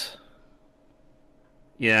glass.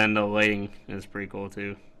 Yeah, and the lighting is pretty cool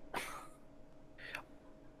too.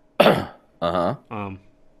 Uh-huh.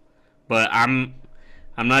 But I'm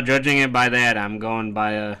not judging it by that. I'm going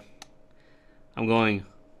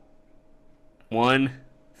 1,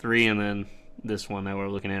 3, and then this one that we're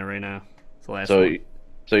looking at right now. It's the last one.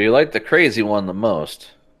 So you like the crazy one the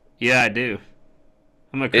most. Yeah, I do.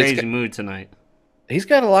 I'm in a crazy mood tonight. he's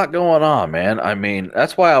got a lot going on, man. I mean,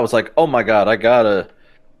 that's why I was like, oh my god, like, I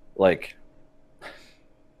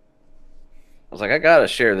gotta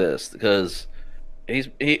share this because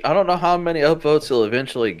I don't know how many upvotes he'll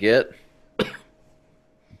eventually get,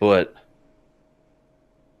 but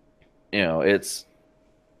you know, it's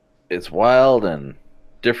wild and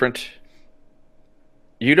different.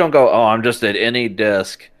 You don't go, oh, I'm just at any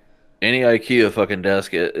desk, any IKEA fucking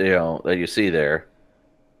desk, you know, that you see there.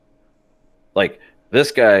 Like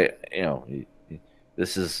this guy, you know,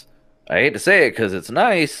 this is, I hate to say it because it's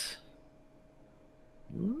nice.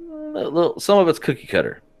 Some of it's cookie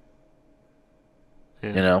cutter, Yeah.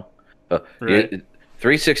 you know. Right.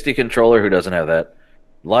 360 controller, who doesn't have that?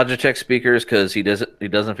 Logitech speakers because he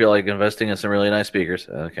doesn't feel like investing in some really nice speakers.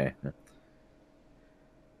 Okay.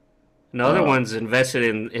 Another one's invested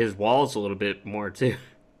in his walls a little bit more too.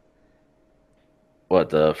 What,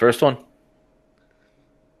 the first one?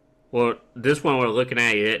 Well, this one we're looking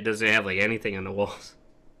at, it doesn't have like anything on the walls.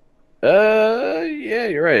 Yeah,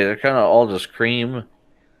 you're right. They're kind of all just cream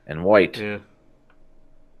and white. Yeah.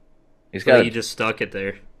 He's So got he just stuck it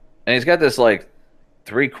there. and he's got this like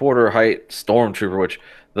 3/4 height stormtrooper, which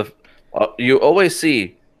you always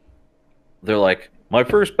see. They're like, my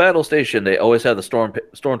first battle station. They always have the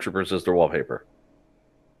stormtroopers as their wallpaper,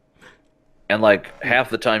 and like half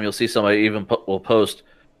the time you'll see somebody even will post,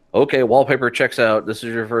 "Okay, wallpaper checks out. This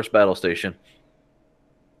is your first battle station."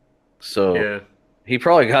 So Yeah. he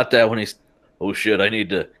probably got that when he's, oh shit, I need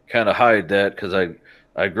to kind of hide that because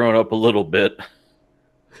I've grown up a little bit.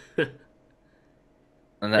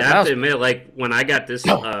 And that I have mouse, to admit, like when I got this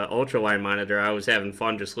ultra wide monitor, I was having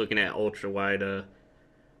fun just looking at ultra wide,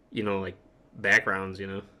 like backgrounds.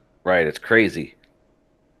 right? It's crazy.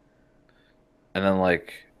 And then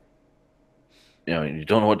like, you know, you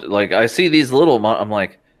don't know what like. I see these little. I'm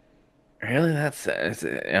like, really?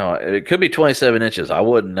 It could be 27 inches. I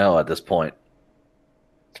wouldn't know at this point.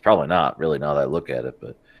 It's probably not really now that I look at it,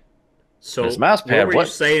 but So his mouse pad. what were you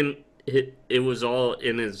saying? It was all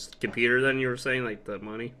in his computer. Then you were saying like the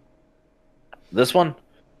money. This one?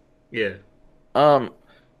 Yeah.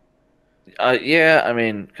 Yeah. I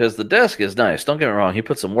mean, because the desk is nice. Don't get me wrong. He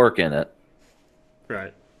put some work in it.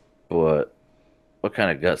 Right. But what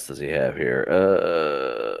kind of guts does he have here?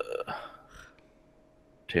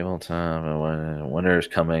 Table time and winter's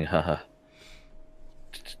coming. Haha.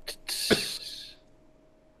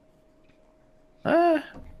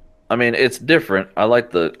 I mean, it's different. I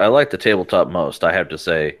like the tabletop most, I have to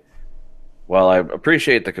say. While I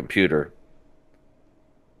appreciate the computer,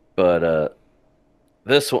 but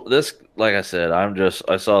this like I said,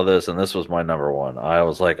 I saw this and this was my number one. I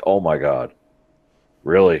was like, oh my god,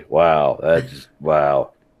 really? Wow, that's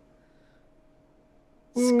wow.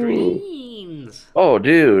 Screens. Oh,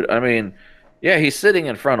 dude. I mean, yeah, he's sitting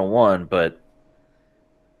in front of one, but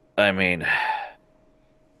I mean,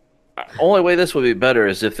 only way this would be better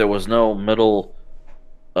is if there was no middle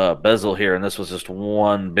bezel here, and this was just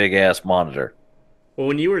one big ass monitor. Well,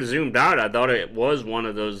 when you were zoomed out, I thought it was one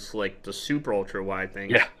of those like the super ultra wide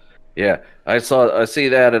things. Yeah. I see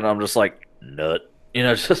that, and I'm just like, nut. You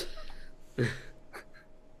know, just.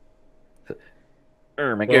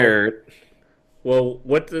 Oh my god. Well,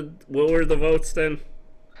 what were the votes then?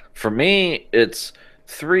 For me, it's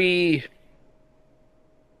 3,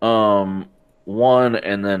 1,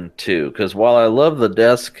 and then 2. Because while I love the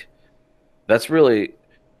desk, that's really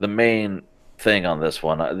the main thing on this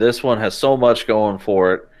one. This one has so much going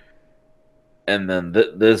for it, and then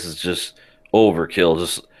this is just overkill.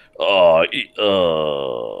 Just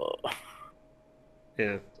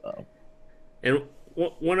Yeah. And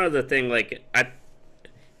one other thing, like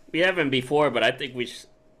we haven't before, but I think we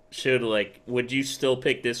should like. Would you still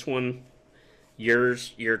pick this one? Your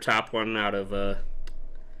top one out of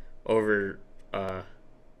over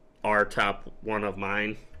our top one of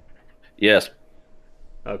mine. Yes.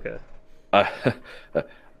 Okay.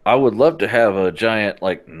 I would love to have a giant,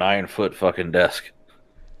 like, 9-foot fucking desk.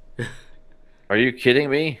 Are you kidding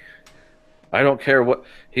me? I don't care what.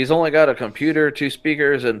 He's only got a computer, 2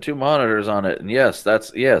 speakers, and 2 monitors on it. And yes,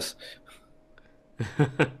 yes.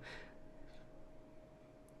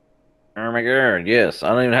 Oh my god, yes. I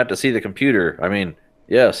don't even have to see the computer. I mean,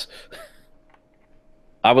 yes.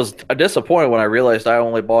 I was disappointed when I realized I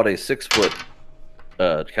only bought a 6-foot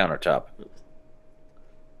countertop.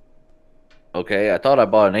 Okay, I thought I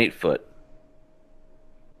bought an 8-foot.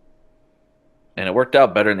 And it worked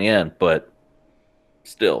out better in the end, but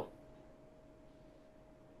still.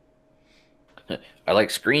 I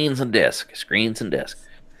like screens and desk. Screens and desk.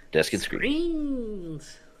 Desk and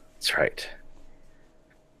Screens. That's right.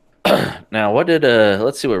 Now, what did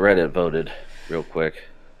let's see what Reddit voted real quick.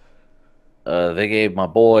 They gave my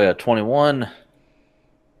boy a 21.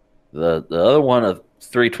 The other one a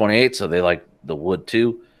 328, so they like the wood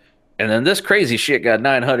too. And then this crazy shit got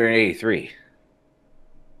 983.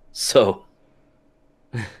 So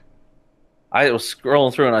I was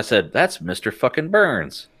scrolling through and I said, "That's Mr. fucking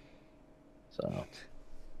Burns." So,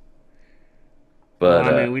 but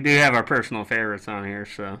Well, I mean, we do have our personal favorites on here,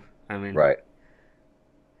 so I mean, right,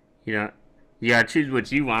 you know, you gotta choose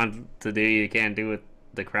what you want to do. You can't do what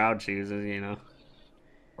the crowd chooses,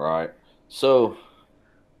 right. So,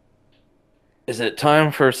 is it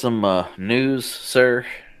time for some news, sir?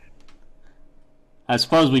 I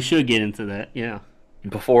suppose we should get into that. Yeah.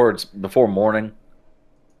 Before morning.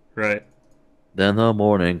 Right. Then the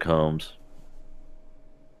morning comes.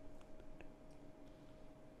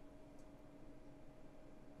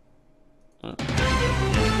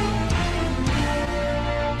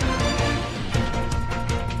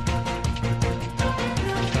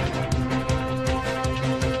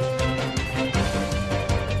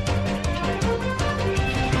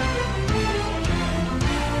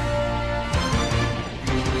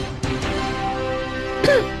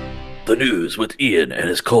 The news with Ian and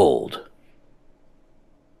his cold.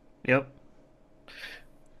 Yep.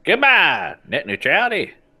 Goodbye, net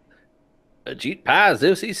neutrality. Ajit Pai's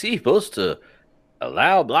FCC supposed to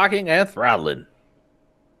allow blocking and throttling.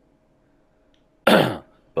 But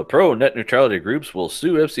pro net neutrality groups will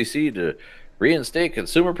sue FCC to reinstate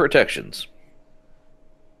consumer protections.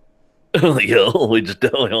 We just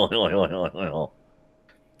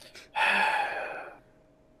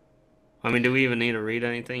I mean, do we even need to read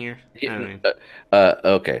anything here? I mean,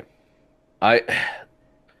 okay.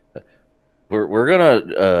 We're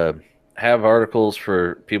gonna have articles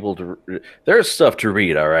for people to. There's stuff to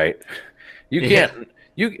read. All right, you can't.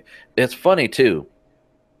 You. It's funny too.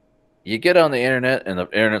 You get on the internet and the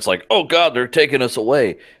internet's like, "Oh God, they're taking us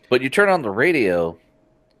away." But you turn on the radio,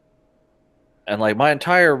 and like my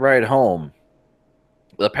entire ride home,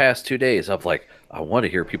 the past 2 days, I'm like, I want to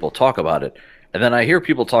hear people talk about it, and then I hear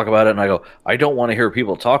people talk about it, and I go, I don't want to hear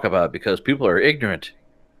people talk about it because people are ignorant.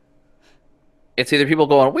 It's either people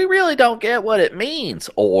going, we really don't get what it means,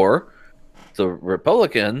 or the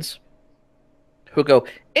Republicans who go,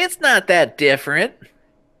 it's not that different.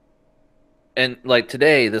 And like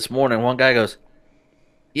today, this morning, one guy goes,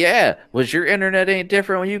 yeah, was your internet any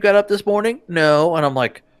different when you got up this morning? No. And I'm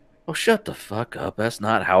like, oh, shut the fuck up. That's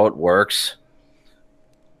not how it works.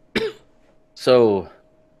 So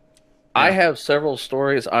I have several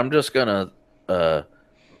stories. I'm just going to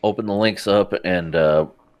open the links up and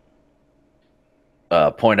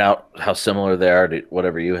point out how similar they are to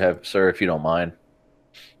whatever you have, sir, if you don't mind.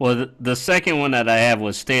 well, the second one that I have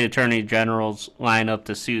was state attorney generals line up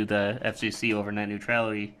to sue the FCC over net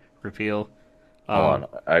neutrality repeal. Hold on.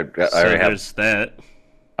 I So already have. there's that.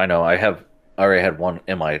 I know. I already had one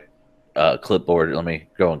in my clipboard. Let me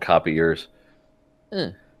go and copy yours.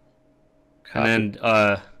 Copy. And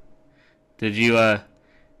then, did you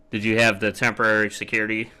have the temporary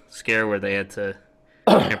security scare where they had to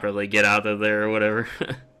temporarily get out of there or whatever?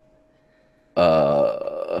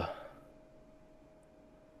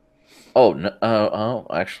 Oh no. Oh,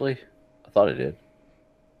 actually, I thought I did.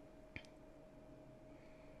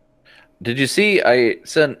 Did you see? I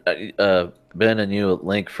sent Ben and you a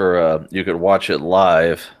link for you could watch it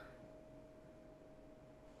live.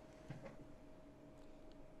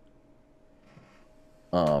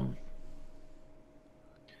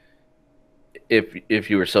 If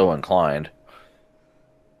you were so inclined.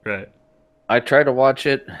 Right. I tried to watch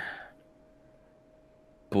it,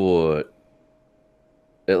 but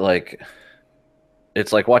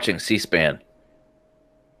it's like watching C-SPAN.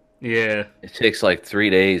 Yeah. It takes like 3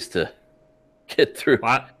 days to get through.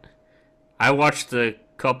 I watched a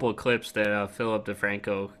couple of clips that Philip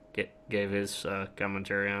DeFranco gave his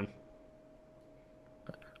commentary on.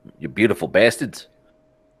 You beautiful bastards.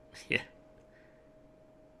 Yeah.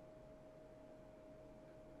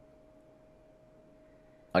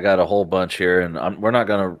 I got a whole bunch here, and we're not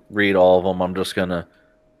going to read all of them. I'm just going to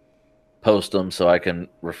post them so I can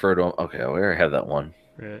refer to them. Okay, we already have that one.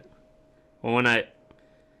 Right. Well, when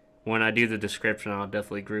I do the description, I'll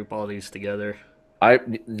definitely group all these together.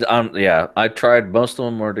 Yeah, I tried. Most of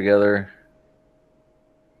them were together,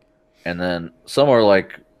 and then some are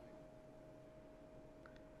like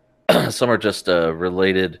some are just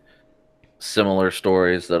related, similar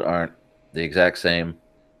stories that aren't the exact same.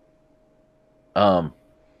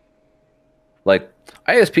 Like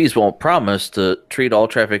ISPs won't promise to treat all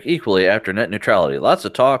traffic equally after net neutrality. Lots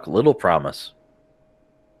of talk, little promise.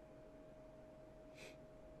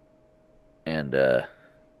 And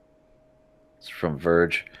it's from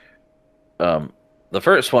Verge. the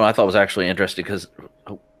first one I thought was actually interesting because,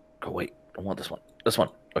 wait, I want this one. This one,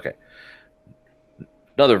 okay.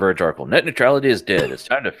 Another Verge article. Net neutrality is dead. It's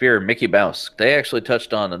time to fear Mickey Mouse. They actually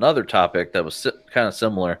touched on another topic that was kind of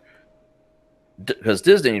similar because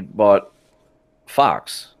Disney bought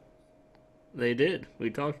Fox. They did. We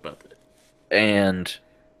talked about that. And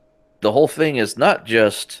the whole thing is not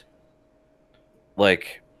just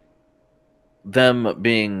like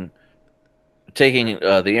them taking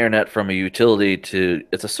the internet from a utility to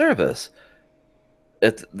it's a service.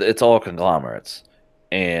 It's all conglomerates,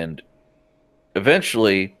 and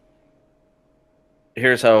eventually,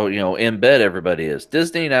 here's how in bed everybody is.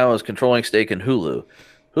 Disney now is controlling stake in Hulu.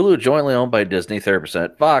 Hulu jointly owned by Disney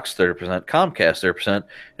 30%, Fox 30%, Comcast 30%,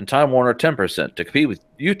 and Time Warner 10%. To compete with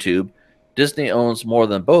YouTube, Disney owns more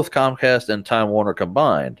than both Comcast and Time Warner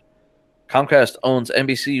combined. Comcast owns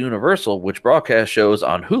NBC Universal, which broadcasts shows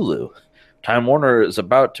on Hulu. Time Warner is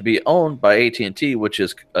about to be owned by AT&T, which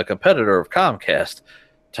is a competitor of Comcast.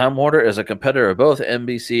 Time Warner is a competitor of both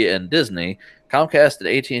NBC and Disney. Comcast and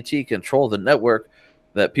AT&T control the network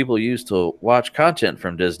that people use to watch content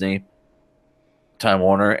from Disney, Time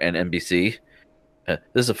Warner, and NBC. This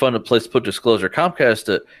is a fun place to put disclosure.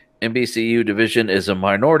 Comcast NBCU division is a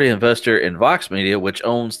minority investor in Vox Media, which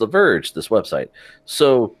owns The Verge, this website.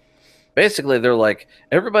 So basically, they're like,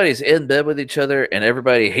 everybody's in bed with each other and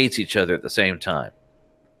everybody hates each other at the same time.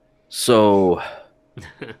 So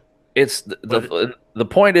it's the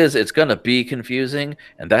point is it's going to be confusing,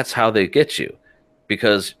 and that's how they get you.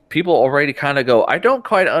 Because people already kind of go, I don't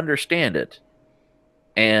quite understand it.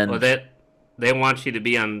 And well, they want you to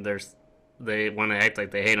be on their. They want to act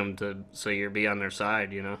like they hate them so you'll be on their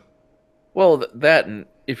side, Well, that and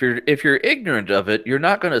if you're ignorant of it, you're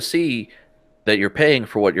not going to see that you're paying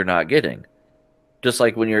for what you're not getting. Just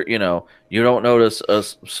like when you don't notice a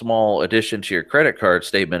small addition to your credit card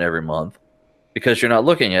statement every month because you're not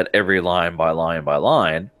looking at every line by line by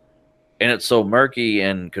line, and it's so murky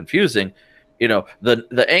and confusing.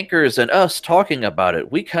 The anchors and us talking about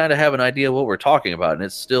it, we kind of have an idea what we're talking about, and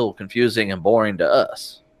it's still confusing and boring to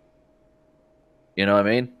us. You know what I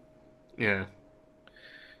mean? Yeah.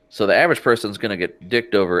 So the average person's going to get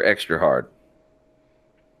dicked over extra hard.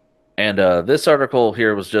 And this article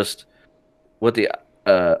here was just what the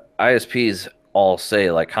ISPs all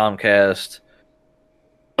say, like Comcast,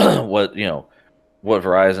 what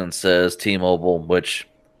Verizon says, T-Mobile, which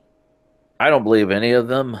I don't believe any of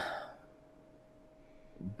them.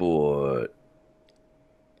 But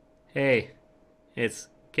hey, it's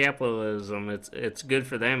capitalism. It's good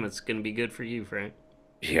for them. It's going to be good for you, Frank.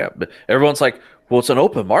 Yeah, but everyone's like, well, it's an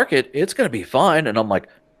open market. It's going to be fine. And I'm like,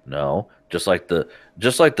 no, just like the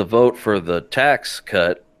vote for the tax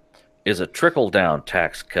cut is a trickle-down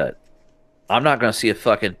tax cut. I'm not going to see a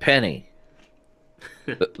fucking penny.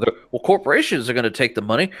 Well, corporations are going to take the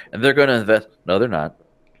money and they're going to invest. No, they're not.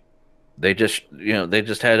 They just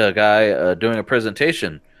had a guy doing a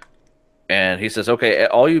presentation, and he says, okay,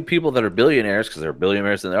 all you people that are billionaires, because there are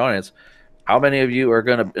billionaires in the audience, how many of you are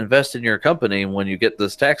going to invest in your company when you get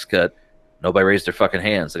this tax cut? Nobody raised their fucking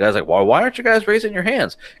hands. The guy's like, well, why aren't you guys raising your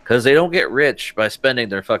hands? Because they don't get rich by spending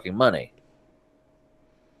their fucking money.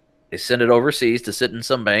 They send it overseas to sit in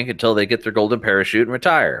some bank until they get their golden parachute and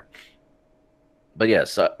retire. But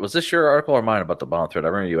yes, was this your article or mine about the bomb threat? I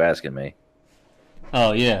remember you asking me.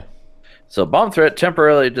 Oh, yeah. So bomb threat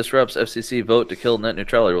temporarily disrupts FCC vote to kill net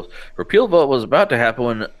neutrality rules. Repeal vote was about to happen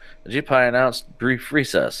when the GPI announced brief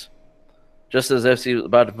recess. Just as FCC was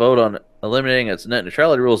about to vote on eliminating its net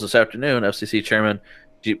neutrality rules this afternoon, FCC Chairman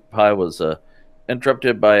GPI was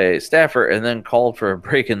interrupted by a staffer and then called for a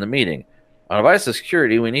break in the meeting. On advice of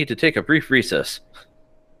security, we need to take a brief recess.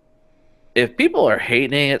 If people are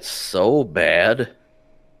hating it so bad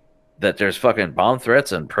that there's fucking bomb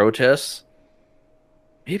threats and protests,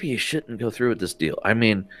 maybe you shouldn't go through with this deal. I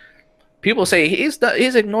mean, people say he's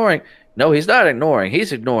ignoring. No, he's not ignoring.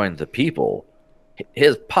 He's ignoring the people.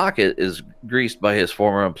 His pocket is greased by his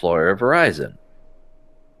former employer, Verizon.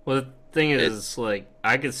 Well, the thing is, like,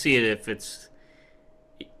 I could see it if it's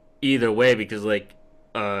either way, because, like,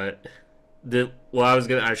 I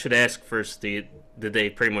should ask first, did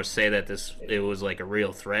they pretty much say that it was, like, a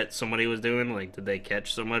real threat somebody was doing? Like, did they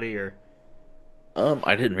catch somebody, or?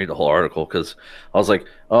 I didn't read the whole article, because I was like,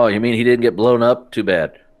 oh, you mean he didn't get blown up? Too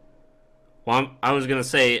bad. Well, I was going to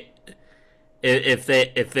say, if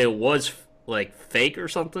it was, like, fake or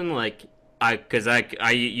something, like,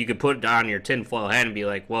 you could put it on your tinfoil hat and be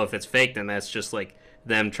like, well, if it's fake, then that's just, like,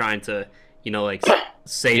 them trying to, like,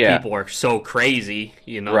 say people are so crazy,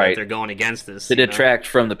 right, that they're going against this. To detract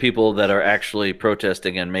from the people that are actually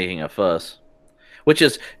protesting and making a fuss. Which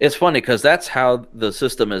is, it's funny because that's how the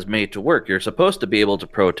system is made to work. You're supposed to be able to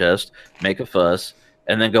protest, make a fuss,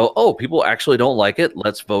 and then go, oh, people actually don't like it.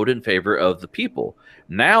 Let's vote in favor of the people.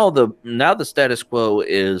 Now the status quo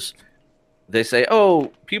is they say,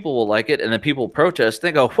 oh, people will like it, and then people protest.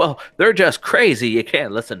 They go, well, they're just crazy. You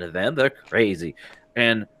can't listen to them. They're crazy.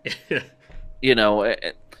 And, you know,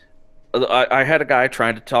 I had a guy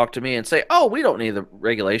trying to talk to me and say, oh, we don't need the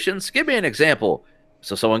regulations. Give me an example.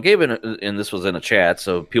 So someone gave it, and this was in a chat,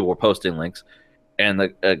 so people were posting links, and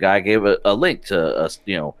the guy gave a link to us,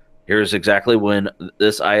 here's exactly when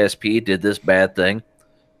this ISP did this bad thing.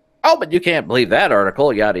 Oh, but you can't believe that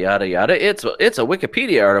article, yada, yada, yada. It's a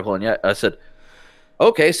Wikipedia article. And I said,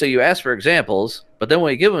 okay, so you ask for examples, but then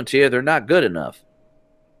when we give them to you, they're not good enough.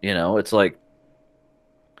 It's like,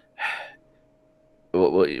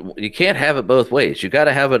 you can't have it both ways. You got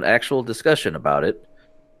to have an actual discussion about it.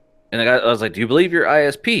 And I was like, do you believe your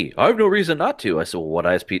ISP? I have no reason not to. I said, well, what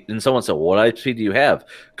ISP? And someone said, well, what ISP do you have?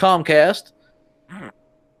 Comcast.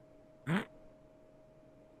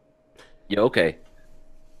 Yeah, okay.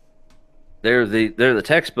 They're the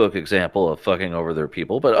textbook example of fucking over their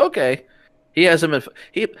people, but okay. He has them.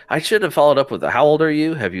 I should have followed up with how old are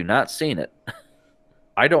you? Have you not seen it?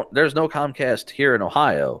 There's no Comcast here in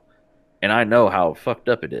Ohio, and I know how fucked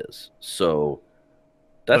up it is. So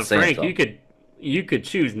that's Frank, you could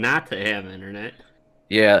choose not to have internet.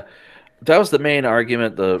 Yeah, that was the main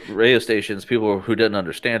argument. The radio stations, people who didn't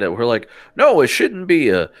understand it, were like, "No, it shouldn't be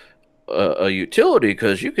a utility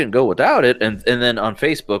because you can go without it." And then on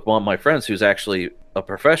Facebook, one of my friends who's actually a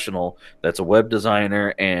professional, that's a web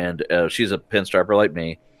designer, and she's a pinstriper like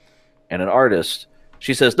me, and an artist.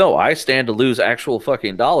 She says, "No, I stand to lose actual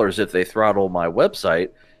fucking dollars if they throttle my website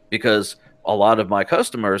because a lot of my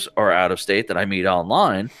customers are out of state that I meet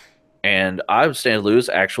online." And I stand to lose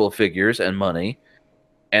actual figures and money.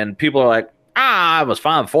 And people are like, I was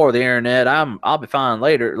fine before the internet. I'll be fine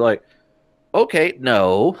later. Like, okay,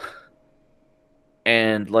 no.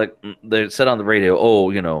 And like they said on the radio,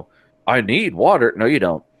 oh, I need water. No, you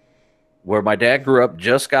don't. Where my dad grew up,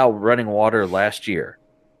 just got running water last year.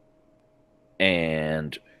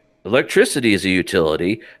 And electricity is a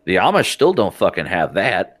utility. The Amish still don't fucking have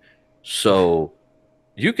that. So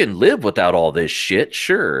you can live without all this shit,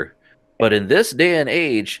 sure. But in this day and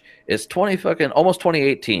age, it's almost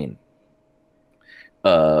 2018.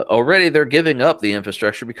 Already they're giving up the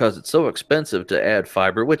infrastructure because it's so expensive to add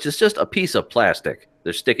fiber, which is just a piece of plastic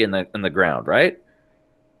they're sticking in the ground, right?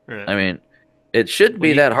 Right. I mean, it shouldn't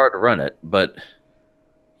be that hard to run it, but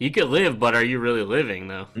you could live, but are you really living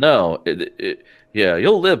though? No, yeah,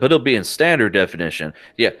 you'll live, but it'll be in standard definition.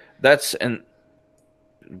 Yeah, and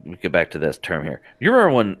we get back to this term here. You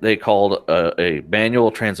remember when they called a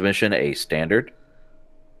manual transmission a standard?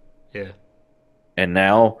 Yeah. And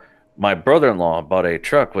now my brother-in-law bought a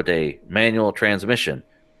truck with a manual transmission.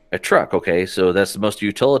 A truck, okay, so that's the most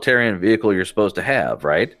utilitarian vehicle you're supposed to have,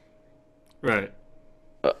 right? Right.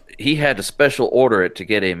 He had to special order it to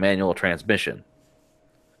get a manual transmission.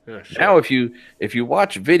 Oh, sure. Now, if you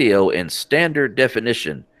watch video in standard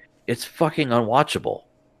definition, it's fucking unwatchable.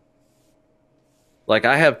 Like,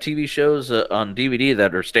 I have TV shows on DVD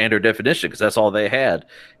that are standard definition because that's all they had.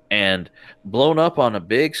 And blown up on a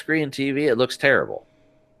big screen TV, it looks terrible.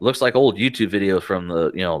 It looks like old YouTube videos from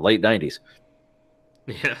the late 90s.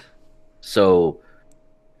 Yeah. So,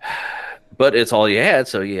 but it's all you had,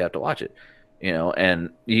 so you have to watch it.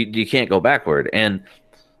 And you can't go backward. And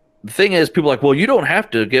the thing is, people are like, well, you don't have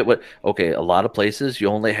to get what... Okay, a lot of places, you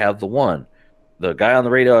only have the one. The guy on the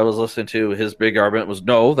radio I was listening to, his big argument was,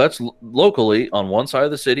 no, that's locally. On one side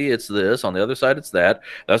of the city, it's this. On the other side, it's that.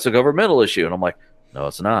 That's a governmental issue. And I'm like, no,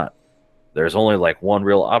 it's not. There's only like one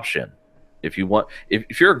real option. If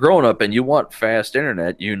you're a grown-up and you want fast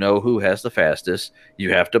internet, you know who has the fastest.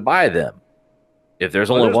 You have to buy them. If there's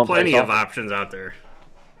only one... There's plenty of options out there.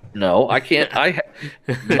 No, I can't.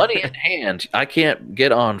 Money in hand, I can't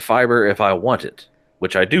get on fiber if I want it,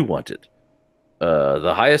 which I do want it.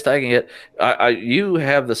 The highest I can get, you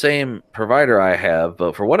have the same provider I have,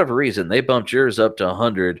 but for whatever reason, they bumped yours up to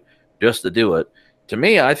 100 just to do it. To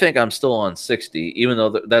me, I think I'm still on 60, even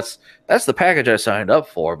though that's the package I signed up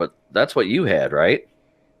for, but that's what you had, right?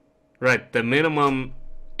 Right. The minimum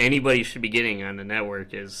anybody should be getting on the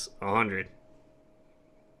network is 100.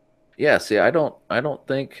 Yeah, see, I don't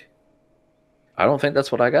think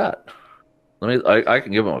that's what I got. I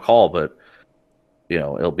can give them a call, but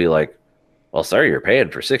it'll be like, well, sir, you're paying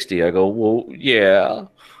for 60. I go, well, yeah.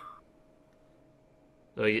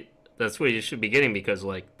 So that's what you should be getting because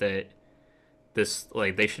they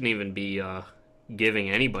shouldn't even be giving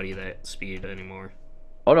anybody that speed anymore.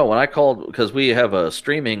 Oh no, when I called, because we have a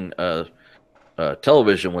streaming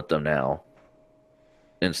television with them now,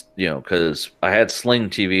 and because I had Sling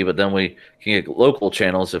TV, but then we can get local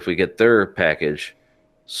channels if we get their package.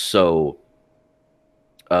 So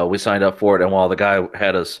we signed up for it, and while the guy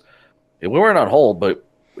had us, we weren't on hold, but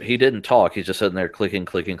he didn't talk. He's just sitting there clicking,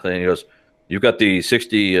 clicking, clicking. He goes, "You've got the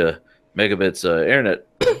 60 megabits internet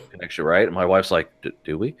connection, right?" And my wife's like,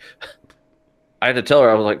 "Do we?" I had to tell her,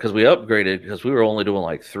 I was like, because we upgraded, because we were only doing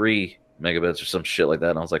like 3 megabits or some shit like that.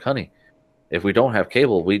 And I was like, honey, if we don't have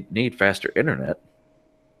cable, we need faster internet.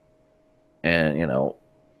 And,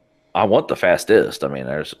 I want the fastest. I mean,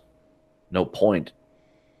 there's no point.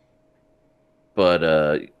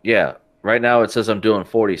 But, yeah, right now it says I'm doing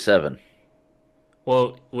 47.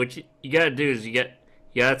 Well, what you gotta do is you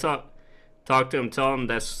gotta talk to him, tell him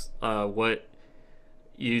that's what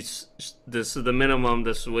this is the minimum,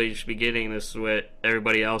 this is what you should be getting, this is what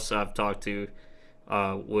everybody else I've talked to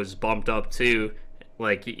was bumped up to.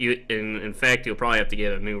 Like, in fact, you'll probably have to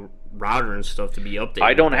get a new router and stuff to be updated.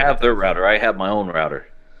 I don't have their router. I have my own router.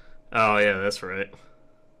 Oh yeah, that's right.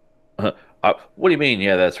 What do you mean?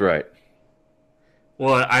 Yeah, that's right.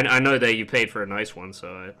 Well, I know that you paid for a nice one,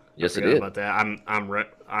 so Yes, I it did. about that.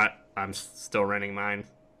 I'm still renting mine.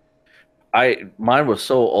 Mine was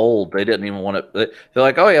so old they didn't even want it. They're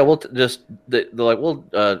like, oh yeah, we'll they're like, we'll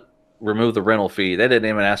remove the rental fee. They didn't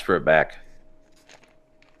even ask for it back.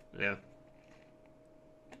 Yeah.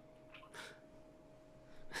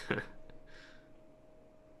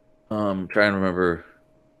 Trying to remember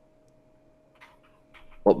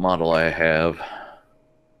what model I have.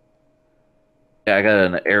 Yeah, I got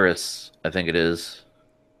an Eris, I think it is.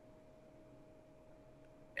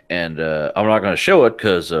 And I'm not going to show it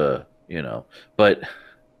because, but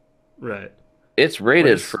Right. it's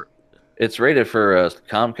rated for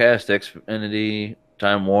Comcast, Xfinity,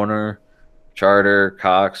 Time Warner, Charter,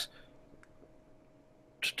 Cox.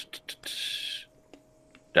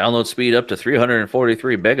 Download speed up to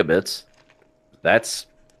 343 megabits. That's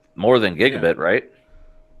more than gigabit, right?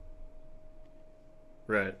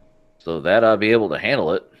 Right. So that I'll be able to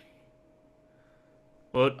handle it.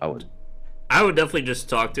 Well, I would definitely just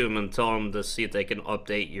talk to him and tell him to see if they can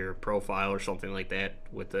update your profile or something like that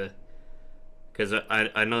because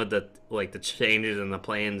I know that like the changes and the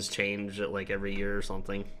plans change like every year or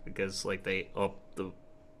something because like they up the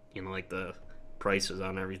like the prices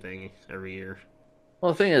on everything every year.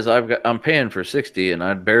 Well, the thing is, I'm paying for 60, and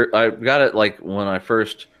I got it like when I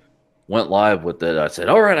first went live with it. I said,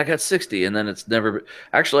 "All right, I got 60," and then it's never.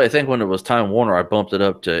 Actually, I think when it was Time Warner, I bumped it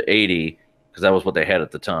up to 80 because that was what they had at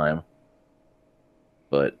the time.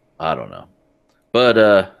 But I don't know.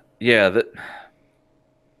 But yeah,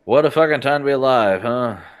 what a fucking time to be alive,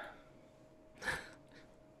 huh?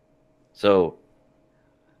 So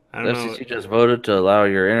I don't know. FCC just voted to allow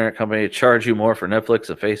your internet company to charge you more for Netflix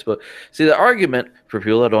and Facebook. See, the argument for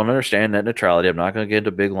people that don't understand net neutrality, I'm not going to get into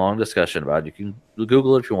a big, long discussion about it. You can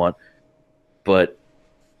Google it if you want. But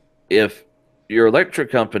if your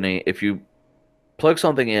electric company, if you plug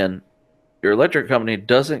something in, your electric company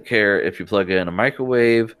doesn't care if you plug in a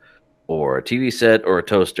microwave or a TV set or a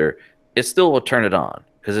toaster. It still will turn it on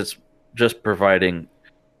because it's just providing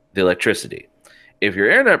the electricity. If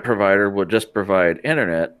your internet provider would just provide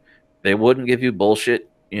internet, they wouldn't give you bullshit,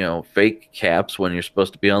 fake caps when you're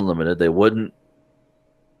supposed to be unlimited. They wouldn't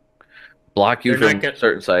block you from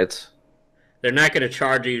certain sites. They're not going to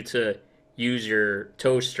charge you to use your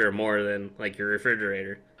toaster more than like your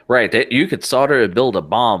refrigerator. Right. You could solder and build a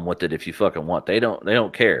bomb with it if you fucking want. They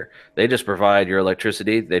don't care. They just provide your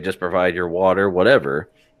electricity. They just provide your water, whatever.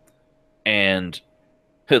 And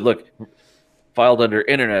look, filed under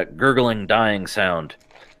internet gurgling dying sound.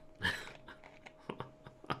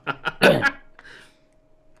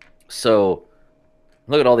 So,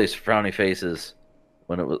 look at all these frowny faces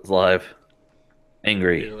when it was live.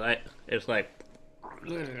 Angry. It's like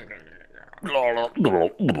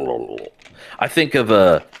I think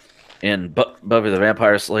of in Buffy the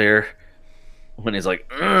Vampire Slayer when he's like,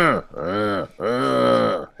 it's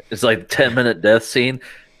like 10-minute death scene.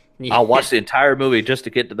 I'll watch the entire movie just to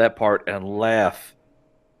get to that part and laugh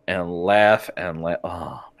and laugh and laugh.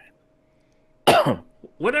 Oh man.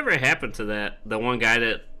 Whatever happened to that? The one guy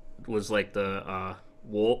that was like the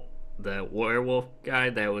werewolf guy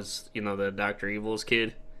that was the Dr. Evil's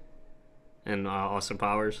kid and Austin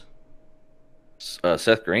Powers.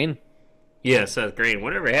 Seth Green? Yeah, Seth Green.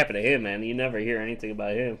 Whatever happened to him, man? You never hear anything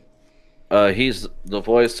about him. He's the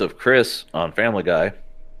voice of Chris on Family Guy.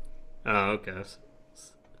 Oh, okay.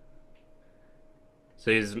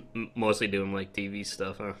 So he's mostly doing like TV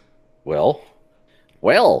stuff, huh? Well,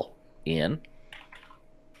 Ian.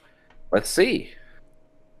 Let's see.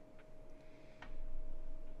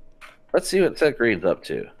 Let's see what Seth Green's up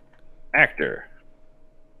to. Actor.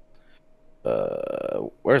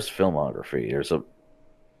 Where's filmography? There's a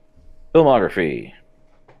filmography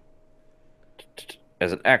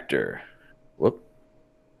as an actor. Whoop.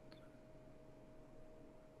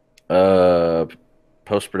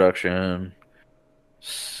 Post production,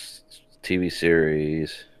 TV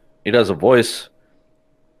series. He does a voice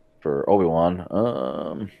for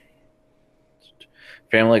Obi-Wan.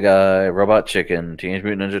 Family Guy, Robot Chicken, Teenage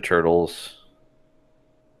Mutant Ninja Turtles.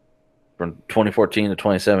 From 2014 to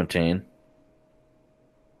 2017.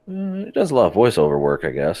 He does a lot of voiceover work,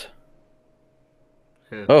 I guess.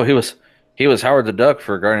 Huh. Oh, he was Howard the Duck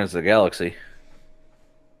for Guardians of the Galaxy.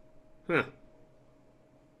 Huh.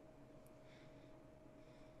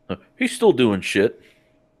 He's still doing shit.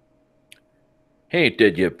 He ain't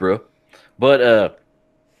dead yet, bro. But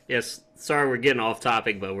Yes, sorry we're getting off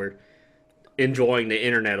topic, but we're enjoying the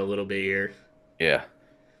internet a little bit here. yeah,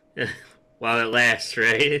 While it lasts,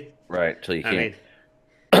 right? right. Till you I can't. mean,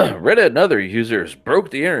 Reddit and other users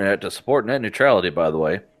broke the internet to support net neutrality. By the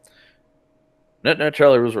way, net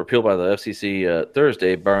neutrality rules were repealed by the FCC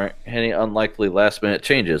Thursday, barring any unlikely last-minute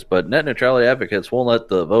changes. But net neutrality advocates won't let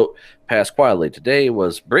the vote pass quietly. Today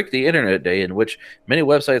was Break the Internet Day, in which many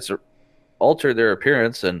websites altered their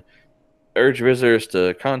appearance and urge visitors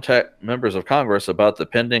to contact members of Congress about the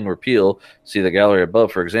pending repeal. See the gallery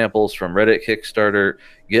above for examples from Reddit, Kickstarter,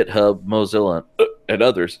 GitHub, Mozilla, and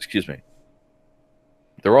others. Excuse me.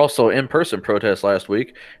 There were also in-person protests last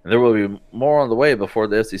week, and there will be more on the way before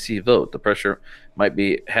the FCC vote. The pressure might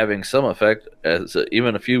be having some effect, as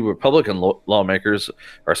even a few Republican lawmakers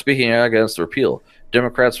are speaking out against the repeal.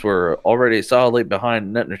 Democrats were already solidly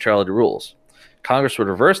behind net neutrality rules. Congress would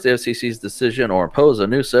reverse the FCC's decision or impose a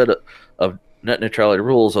new set of net neutrality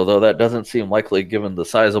rules, although that doesn't seem likely given the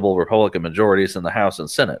sizable Republican majorities in the House and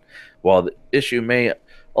Senate. While the issue may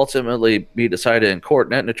ultimately be decided in court,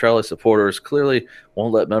 net neutrality supporters clearly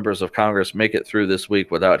won't let members of Congress make it through this week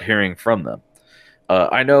without hearing from them.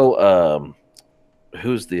 I know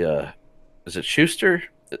who's the is it Schuster,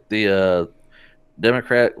 the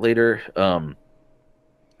Democrat leader?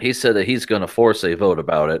 He said that he's going to force a vote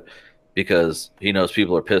about it because he knows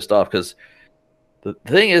people are pissed off. Because the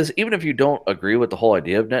thing is, even if you don't agree with the whole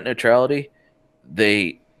idea of net neutrality,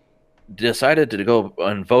 they decided to go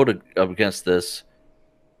and vote against this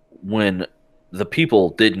when the people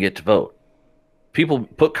didn't get to vote. People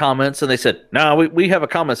put comments and they said, "No, we have a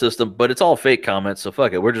comment system, but it's all fake comments, so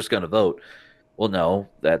fuck it, we're just going to vote." Well, no,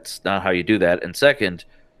 that's not how you do that. And second,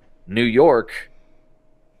 New York,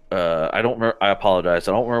 I don't remember, I apologize,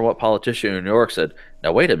 I don't remember what politician in New York said,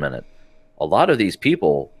 "Now wait a minute, a lot of these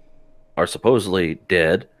people are supposedly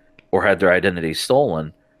dead or had their identity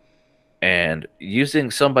stolen, and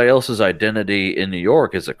using somebody else's identity in New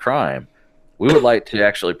York is a crime. We would like to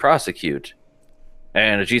actually prosecute."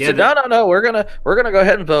 And she said, "No, we're gonna go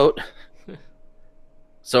ahead and vote."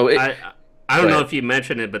 So I don't know if you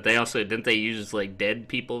mentioned it, but they also didn't they use like dead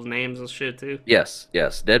people's names and shit too? Yes,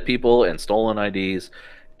 dead people and stolen IDs,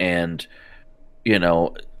 and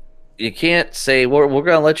you can't say we're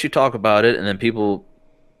gonna let you talk about it, and then people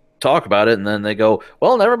talk about it, and then they go,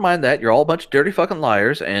 "Well, never mind that. You're all a bunch of dirty fucking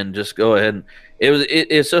liars," and just go ahead. And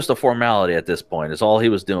it's just a formality at this point. Is all he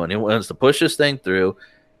was doing. He wants to push this thing through,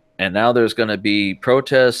 and now there's going to be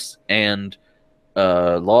protests and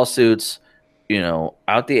lawsuits,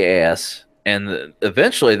 out the ass, and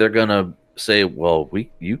eventually they're going to say, "Well,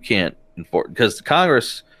 you can't enforce," because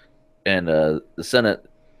Congress and the Senate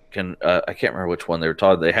can. I can't remember which one they were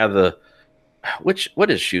talking. They have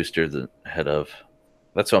what is Schuster the head of?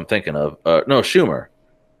 That's what I'm thinking of. No, Schumer,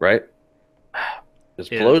 right? Is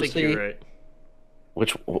Pelosi? I think you're right.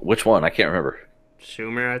 Which one? I can't remember.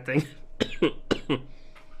 Schumer, I think.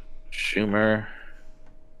 Schumer.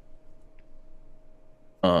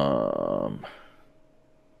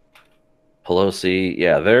 Pelosi.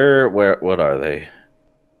 Yeah, they're where? What are they?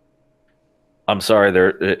 I'm sorry.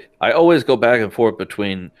 They're. I always go back and forth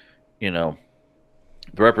between, the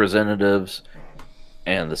representatives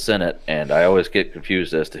and the Senate, and I always get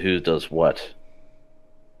confused as to who does what.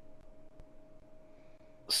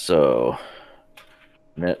 So,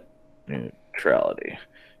 net neutrality.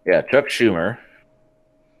 Yeah, Chuck Schumer.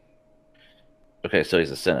 Okay, so he's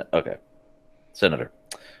a Senate. Okay. Senator.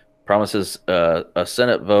 Promises a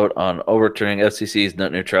Senate vote on overturning FCC's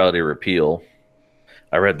net neutrality repeal.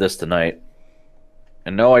 I read this tonight.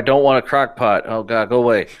 And no, I don't want a crock pot. Oh, God, go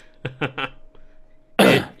away.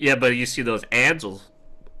 Yeah, but you see those ads will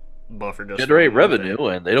buffer just generate revenue,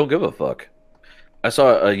 and they don't give a fuck. I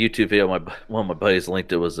saw a YouTube video. One of my buddies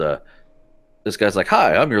linked. It was this guy's like,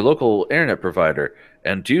 "Hi, I'm your local internet provider,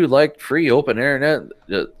 and do you like free open internet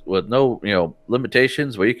with no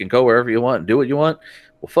limitations, where you can go wherever you want and do what you want?"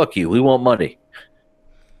 Well, fuck you. We want money.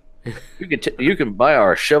 You can buy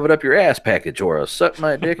our shove it up your ass package, or suck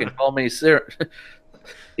my dick and call me Sarah.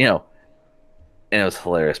 you know, and it was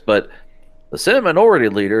hilarious. But the Senate Minority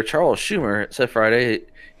Leader, Charles Schumer, said Friday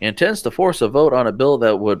he intends to force a vote on a bill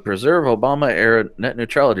that would preserve Obama-era net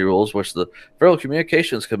neutrality rules, which the Federal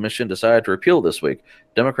Communications Commission decided to repeal this week.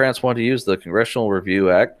 Democrats want to use the Congressional Review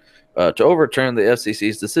Act to overturn the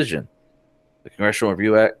FCC's decision. The Congressional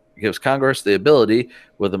Review Act gives Congress the ability,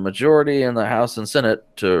 with a majority in the House and Senate,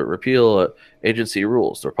 to repeal agency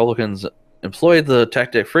rules. The Republicans employed the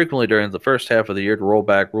tactic frequently during the first half of the year to roll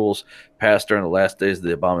back rules passed during the last days of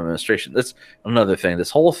the Obama administration. That's another thing. This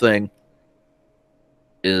whole thing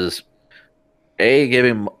is A,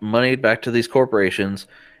 giving money back to these corporations,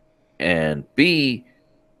 and B,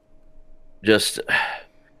 just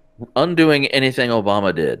undoing anything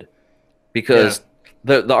Obama did. Because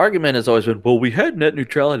the argument has always been, well, we had net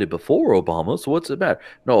neutrality before Obama, so what's it matter?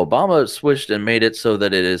 No, Obama switched and made it so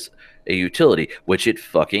that it is a utility, which it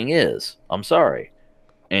fucking is. I'm sorry.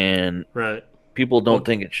 And people don't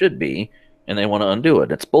think it should be, and they want to undo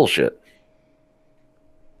it. It's bullshit.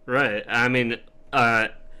 Right. I mean,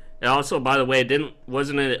 and also, by the way,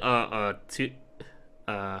 wasn't it a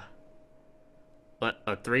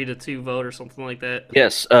 3-2 vote or something like that?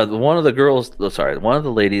 Yes, one of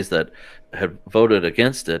the ladies that had voted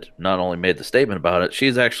against it not only made the statement about it,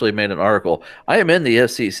 she's actually made an article. I am in the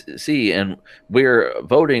FCC and we're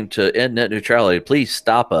voting to end net neutrality. Please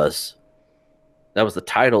stop us. That was the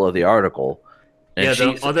title of the article. And yeah,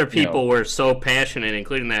 the other people were so passionate,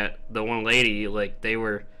 including the one lady, like they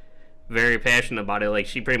were very passionate about it. Like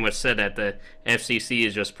she pretty much said that the FCC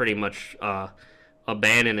is just pretty much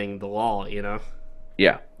abandoning the law,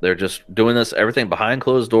 Yeah, they're just doing this, everything behind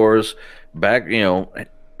closed doors, back,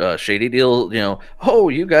 shady deal, oh,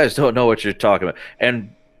 you guys don't know what you're talking about.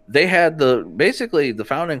 And they had basically the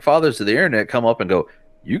founding fathers of the internet come up and go,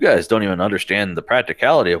 you guys don't even understand the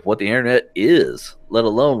practicality of what the internet is, let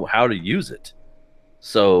alone how to use it.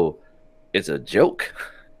 So it's a joke.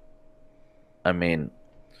 I mean,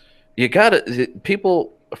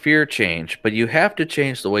 people fear change, but you have to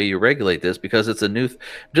change the way you regulate this because it's a new,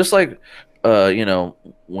 just like,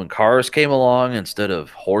 when cars came along instead of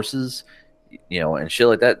horses, and shit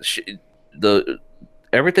like that,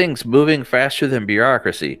 everything's moving faster than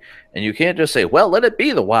bureaucracy. And you can't just say, well, let it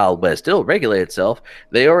be the Wild West. It'll regulate itself.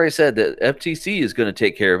 They already said that FTC is going to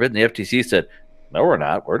take care of it. And the FTC said, no, we're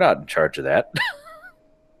not. We're not in charge of that.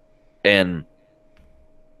 And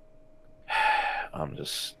I'm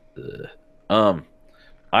just,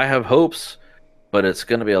 I have hopes, but it's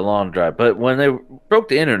going to be a long drive. But when they broke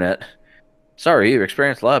the internet, sorry, you've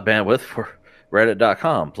experienced a lot of bandwidth for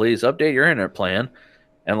Reddit.com. Please update your internet plan.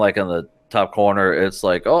 And like on the top corner, it's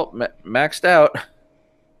like, oh, maxed out.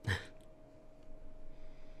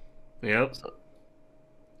 Yep. So,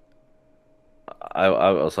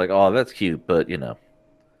 I was like, oh, that's cute, but Yeah,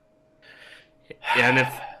 and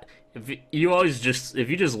if you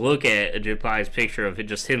just look at Ajipai's picture of it,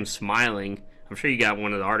 just him smiling, I'm sure you got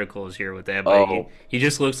one of the articles here with that, but he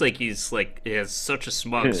just looks like he has such a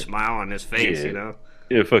smug smile on his face,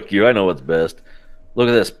 Yeah, fuck you. I know what's best. Look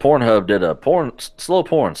at this. Pornhub did slow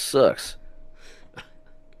porn sucks.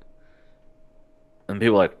 And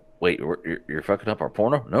people are like, wait, you're fucking up our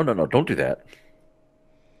porno? No, don't do that.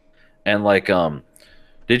 And like,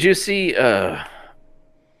 did you see, what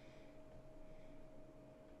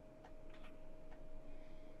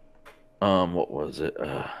was it?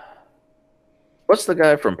 What's the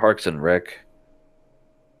guy from Parks and Rec?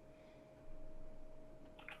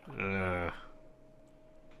 There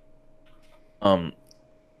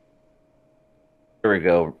we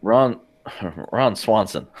go. Ron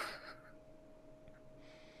Swanson.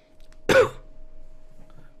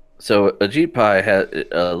 So Ajit Pai had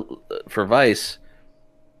for Vice.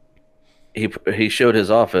 He showed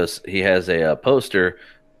his office. He has a poster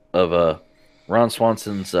of Ron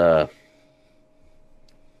Swanson's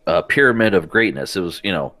pyramid of greatness. It was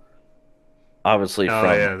obviously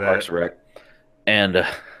from Parks and Rec, and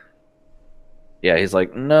yeah, he's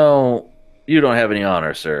like, no, you don't have any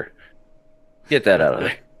honor, sir. Get that out of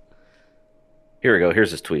there. Here we go.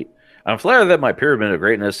 Here's his tweet. I'm flattered that my pyramid of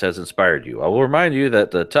greatness has inspired you. I will remind you that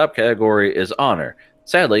the top category is honor.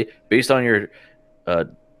 Sadly, based on your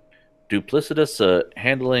duplicitous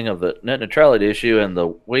handling of the net neutrality issue and the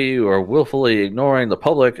way you are willfully ignoring the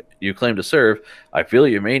public you claim to serve, I feel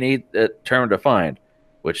you may need that term defined,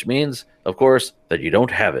 which means, of course, that you don't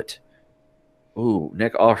have it. Ooh,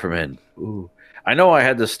 Nick Offerman. Ooh. I know I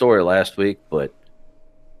had this story last week, but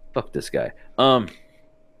fuck this guy. Um,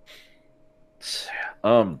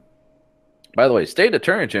 by the way, state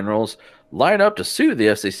attorney generals line up to sue the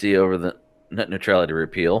FCC over the net neutrality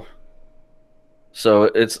repeal. So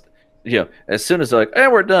it's, as soon as they're like,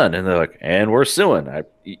 we're done, and they're like, and we're suing.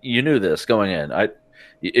 You knew this going in.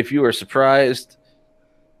 If you were surprised,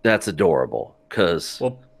 that's adorable.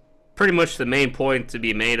 Well, pretty much the main point to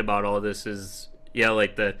be made about all this is,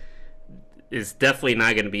 it's definitely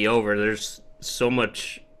not going to be over. There's going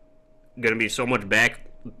to be so much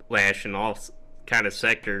backlash in all kind of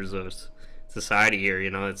sectors of society here.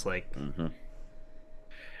 It's like. Mm-hmm.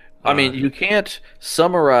 I mean, you can't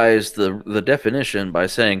summarize the definition by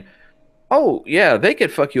saying, oh, yeah, they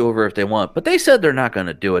could fuck you over if they want, but they said they're not going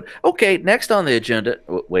to do it. Okay, next on the agenda.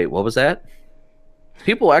 Wait, what was that?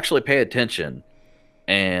 People actually pay attention.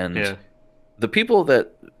 And the people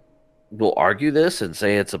that will argue this and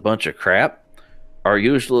say it's a bunch of crap are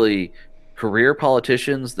usually career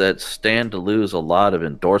politicians that stand to lose a lot of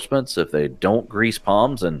endorsements if they don't grease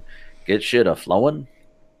palms and get shit a-flowing.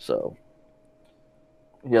 So...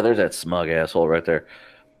 yeah, there's that smug asshole right there.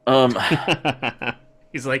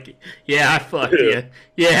 He's like, I fucked you.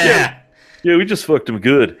 Yeah, we just fucked him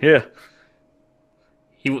good. Yeah.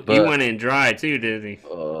 He went in dry too, didn't he?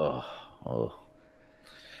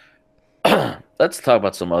 Let's talk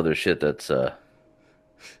about some other shit that's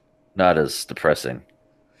not as depressing.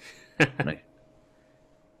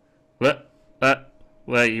 What?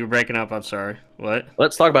 You're breaking up. I'm sorry. What?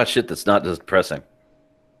 Let's talk about shit that's not as depressing.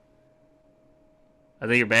 I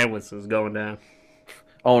think your bandwidth is going down.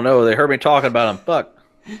 Oh no, they heard me talking about him. Fuck.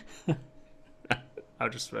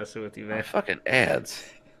 I'm just messing with you, man. Fucking ads.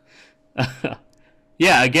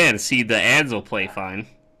 Yeah, again, see, the ads will play fine.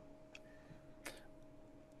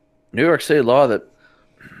 New York City law that...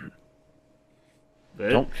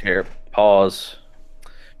 don't care. Pause.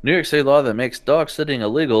 New York City law that makes dog sitting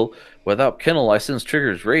illegal without kennel license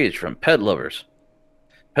triggers rage from pet lovers.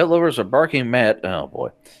 Pet lovers are barking mad... oh boy.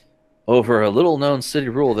 Over a little-known city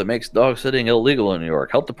rule that makes dog sitting illegal in New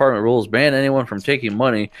York. Health department rules ban anyone from taking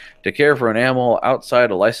money to care for an animal outside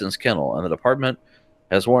a licensed kennel, and the department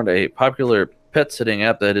has warned a popular pet-sitting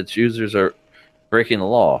app that its users are breaking the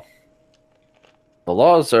law. The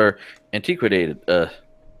laws are antiquated,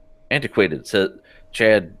 said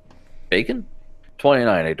Chad Bacon,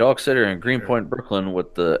 29, a dog sitter in Greenpoint, Brooklyn,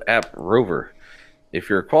 with the app Rover. If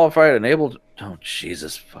you're qualified and able to... oh,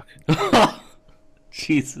 Jesus fucking...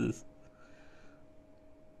 Jesus.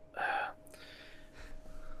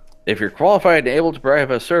 If you're qualified and able to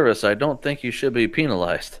provide a service, I don't think you should be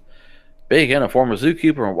penalized. Bacon, a former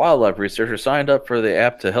zookeeper and wildlife researcher, signed up for the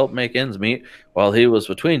app to help make ends meet while he was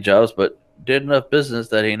between jobs, but did enough business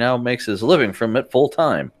that he now makes his living from it full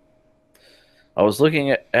time. I was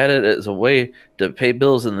looking at it as a way to pay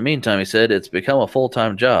bills in the meantime, he said. It's become a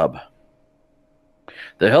full-time job.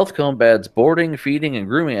 The health code bans boarding, feeding, and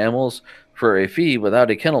grooming animals for a fee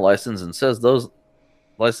without a kennel license and says those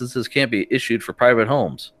licenses can't be issued for private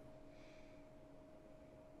homes.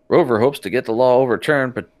 Rover hopes to get the law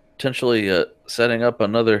overturned, potentially setting up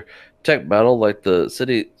another tech battle like the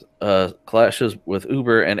city clashes with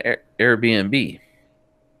Uber and Airbnb.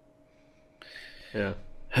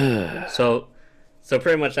 Yeah. So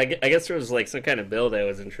pretty much, I guess there was like some kind of bill that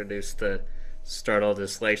was introduced to start all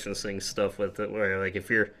this licensing stuff with it, where like if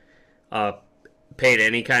you're paid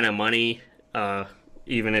any kind of money,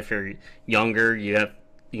 even if you're younger, you have,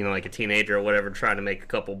 like a teenager or whatever, trying to make a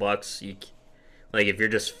couple bucks. Like if you're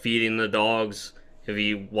just feeding the dogs, if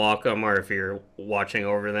you walk them, or if you're watching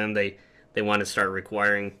over them, they want to start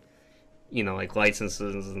requiring, like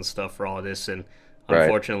licenses and stuff for all this. And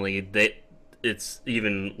unfortunately, it's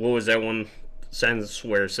even, what was that one sentence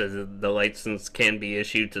where it says that the license can be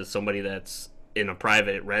issued to somebody that's in a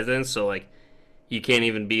private residence? So like, you can't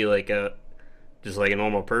even be like just like a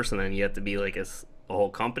normal person, and you have to be like a whole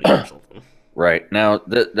company or something. Right. Now,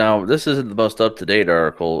 this isn't the most up-to-date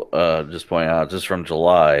article, just pointing out, just from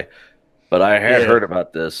July, but I had heard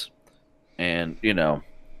about this, and, the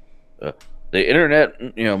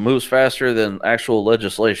internet, moves faster than actual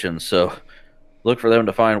legislation, so look for them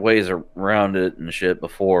to find ways around it and shit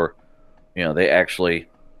before, they actually...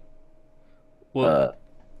 well,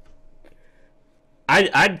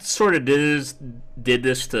 I sort of did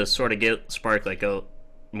this to sort of spark like a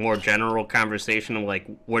more general conversation of like,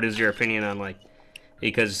 what is your opinion on, like,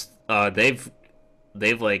 because they've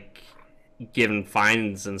like given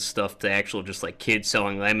fines and stuff to actual just like kids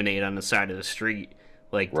selling lemonade on the side of the street.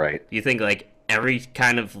 Like, do you think like every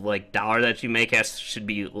kind of like dollar that you make should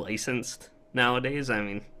be licensed nowadays? I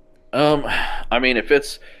mean, if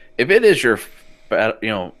it is your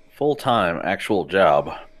full-time actual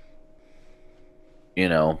job, you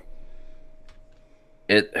know,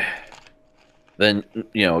 it then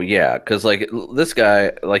yeah, because like this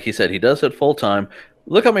guy, like he said, he does it full-time.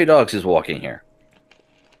 Look how many dogs he's walking here.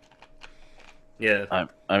 Yeah.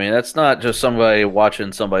 I mean, that's not just somebody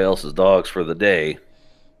watching somebody else's dogs for the day.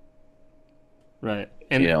 Right.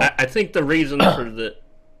 And You know. I think the reason for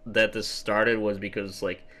that this started was because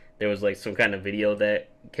like there was like some kind of video that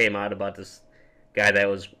came out about this guy that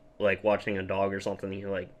was like watching a dog or something. He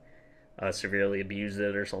like severely abused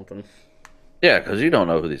it or something. Yeah, because you don't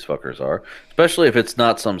know who these fuckers are, especially if it's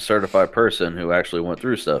not some certified person who actually went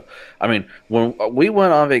through stuff. I mean, when we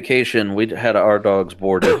went on vacation, we had our dogs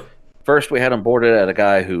boarded. First, we had them boarded at a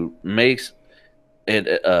guy who makes it.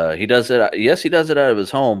 He does it. Yes, he does it out of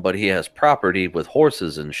his home, but he has property with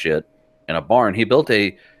horses and shit in a barn. He built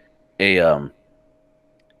a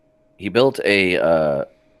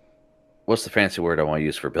what's the fancy word I want to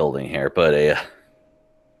use for building here? But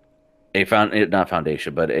not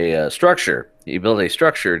foundation, but a structure. He built a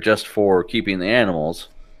structure just for keeping the animals,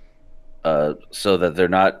 so that they're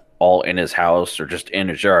not all in his house or just in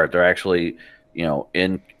his yard. They're actually,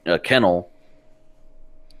 in a kennel,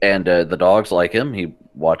 and the dogs like him. He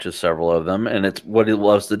watches several of them, and it's what he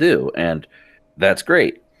loves to do, and that's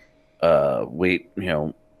great. We,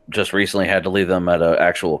 just recently had to leave them at an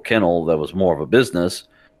actual kennel that was more of a business,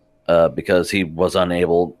 because he was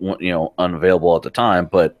unavailable at the time,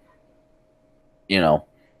 but. In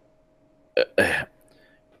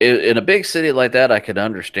a big city like that, I could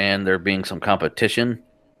understand there being some competition.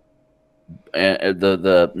 And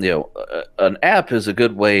an app is a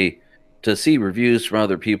good way to see reviews from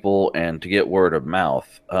other people and to get word of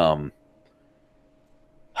mouth. But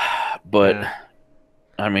Yeah.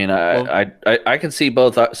 I mean, I can see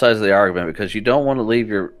both sides of the argument, because you don't want to leave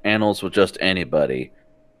your animals with just anybody.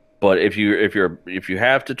 But if you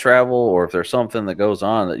have to travel, or if there's something that goes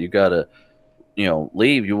on that you gotta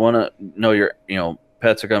leave, you want to know your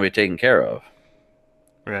pets are going to be taken care of.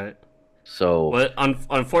 Right. So, Well,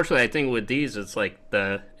 unfortunately, I think with these, it's like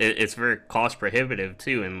it's very cost prohibitive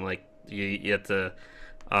too, and like you have to,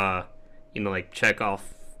 like check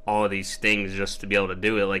off all of these things just to be able to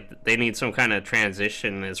do it. Like they need some kind of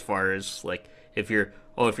transition as far as like if you're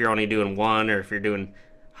only doing one, or if you're doing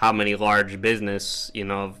how many large business, you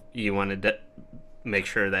want to make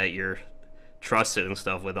sure that you're trusted and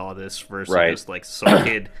stuff with all this versus Right. just like some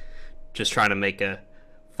kid just trying to make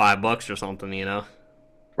 $5 or something.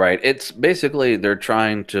 right. It's basically they're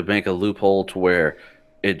trying to make a loophole to where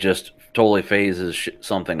it just totally phases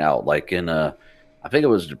something out. Like in I think it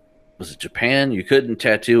was it Japan? You couldn't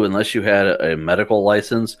tattoo unless you had a medical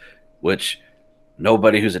license, which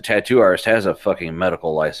nobody who's a tattoo artist has a fucking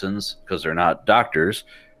medical license because they're not doctors.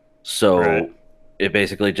 So Right. it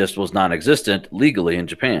basically just was non-existent legally in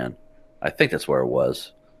Japan. I think that's where it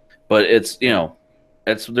was. But it's,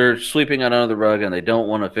 they're sweeping it under the rug, and they don't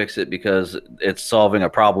want to fix it because it's solving a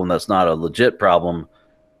problem that's not a legit problem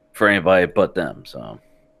for anybody but them. So,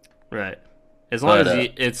 Right. As long But, as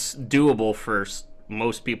it's doable for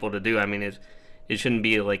most people to do. I mean, it shouldn't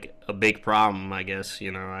be like a big problem. I guess I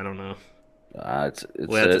don't know. it's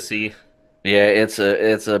We'll have to see. yeah, it's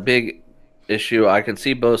a big issue. I can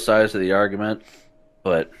see both sides of the argument,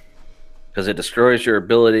 but because it destroys your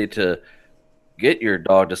ability to get your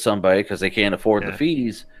dog to somebody because they can't afford the Yeah.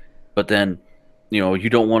 fees, but then you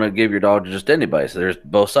don't want to give your dog to just anybody. So there's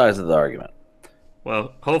both sides of the argument.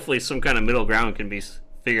 Well, hopefully some kind of middle ground can be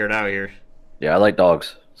figured out here. Yeah, I like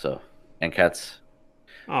dogs, and cats.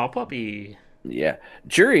 Oh, puppy. Yeah,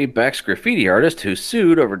 jury backs graffiti artist who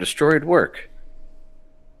sued over destroyed work.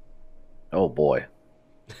 Oh boy.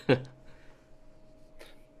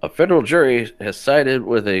 A federal jury has sided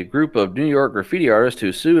with a group of New York graffiti artists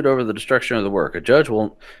who sued over the destruction of the work. A judge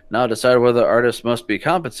will now decide whether artists must be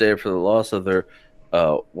compensated for the loss of their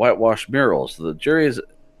whitewashed murals. The jury's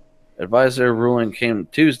advisory ruling came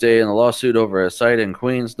Tuesday in the lawsuit over a site in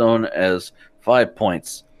Queens known as 5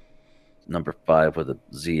 Points. Number 5 with a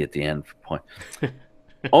Z at the end for point.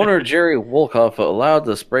 Owner Jerry Wolkoff allowed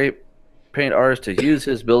the spray paint artist to use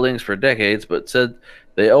his buildings for decades, but said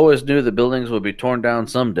they always knew the buildings would be torn down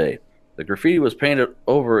someday. The graffiti was painted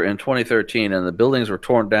over in 2013, and the buildings were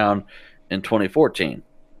torn down in 2014.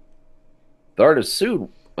 The artist sued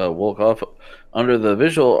Wolkoff under the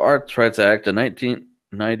Visual Arts Rights Act, a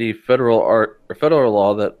 1990 federal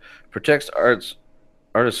law that protects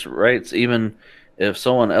artists' rights even if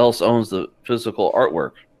someone else owns the physical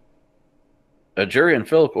artwork. A jury in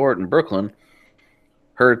federal court in Brooklyn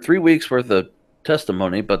heard 3 weeks worth of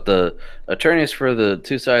testimony, but the attorneys for the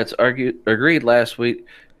two sides agreed last week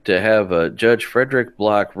to have Judge Frederick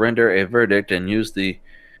Block render a verdict and use the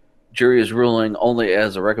jury's ruling only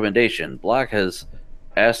as a recommendation. Block has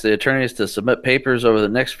asked the attorneys to submit papers over the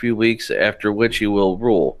next few weeks, after which he will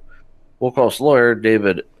rule. Wolkoff's lawyer,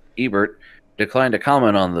 David Ebert, declined to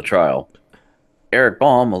comment on the trial. Eric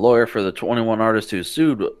Baum, a lawyer for the 21 artists who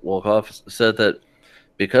sued Wolkoff, said that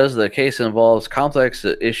because the case involves complex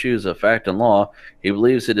issues of fact and law, he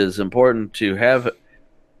believes it is important to have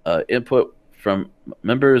input from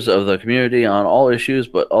members of the community on all issues,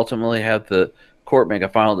 but ultimately have the court make a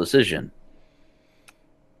final decision.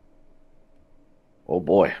 Oh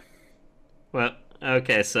boy. Well,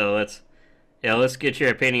 okay, so let's get your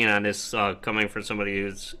opinion on this coming from somebody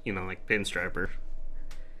who's, like pinstriper.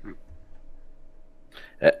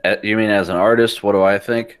 You mean as an artist? What do I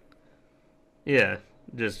think? Yeah,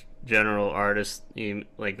 just general artist. You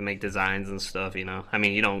like to make designs and stuff, I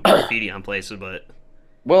mean, you don't graffiti on places, but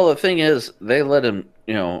Well, the thing is, they let him,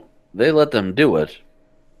 they let them do it,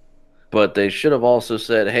 but they should have also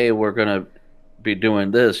said, "Hey, we're gonna be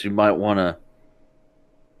doing this. You might want to,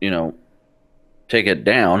 take it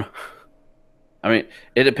down." I mean,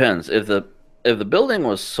 it depends. If the building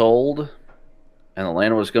was sold and the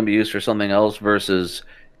land was going to be used for something else, versus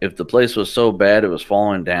if the place was so bad it was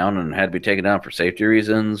falling down and had to be taken down for safety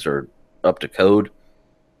reasons or up to code,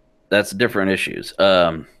 that's different issues.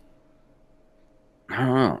 I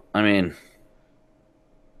don't know. I mean,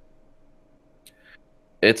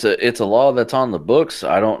 it's a law that's on the books.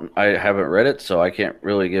 I haven't read it, so I can't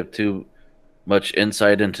really give too much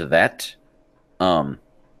insight into that.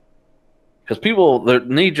 Because the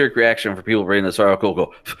knee-jerk reaction for people reading this article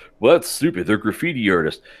go, "Well, that's stupid. They're graffiti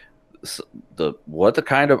artists." The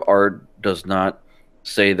kind of art does not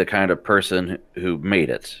say the kind of person who made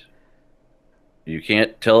it. You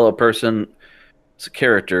can't tell a person's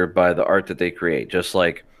character by the art that they create. Just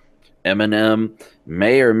like Eminem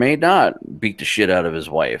may or may not beat the shit out of his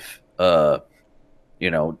wife.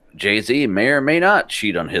 Jay-Z may or may not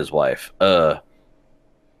cheat on his wife.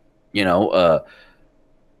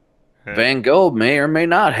 Van Gogh may or may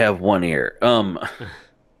not have one ear.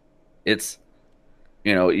 It's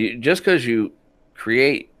just because you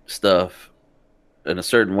create stuff in a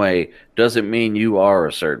certain way doesn't mean you are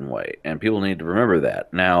a certain way, and people need to remember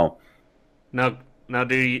that. Now,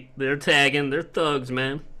 dude, they're tagging, they're thugs,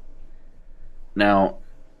 man. Now,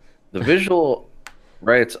 the Visual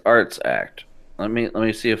Rights Arts Act. Let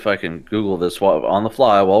me see if I can Google this on the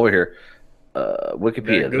fly while we're here.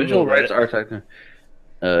 Wikipedia. The Visual Rights Arts Act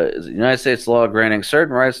is the United States law granting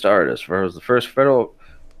certain rights to artists. It was the first federal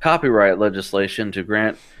copyright legislation to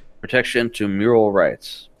grant protection to mural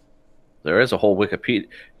rights. There is a whole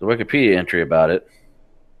Wikipedia entry about it.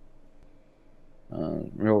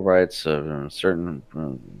 Mural rights of certain,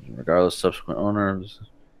 regardless of subsequent owners,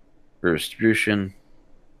 for distribution,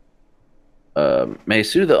 may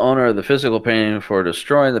sue the owner of the physical painting for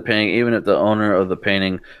destroying the painting, even if the owner of the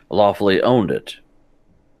painting lawfully owned it.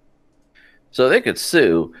 So they could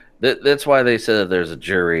sue. That's why they said that there's a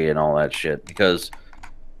jury and all that shit, because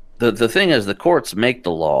the thing is, the courts make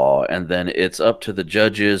the law, and then it's up to the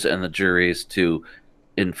judges and the juries to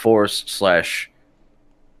enforce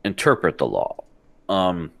 / interpret the law.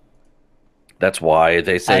 That's why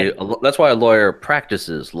they say that's why a lawyer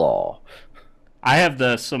practices law. I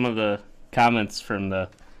have some of the comments from the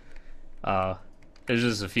there's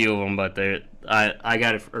just a few of them, but I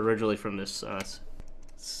got it originally from this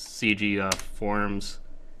CG forums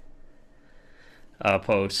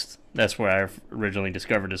post. That's where I originally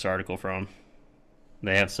discovered this article from.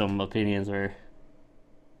 They have some opinions where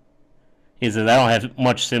he says, "I don't have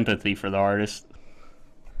much sympathy for the artist."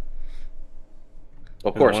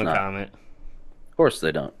 Of course not. Comment. Of course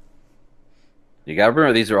they don't. You gotta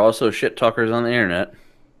remember, these are also shit talkers on the internet.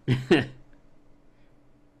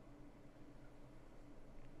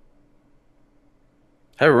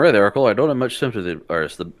 Haven't read the article. I don't have much sympathy for the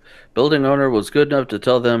artist. The building owner was good enough to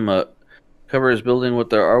tell them cover his building with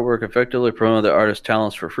their artwork, effectively promote the artist's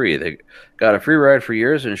talents for free. They got a free ride for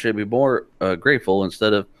years and should be more grateful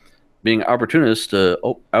instead of being opportunists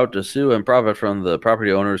out to sue and profit from the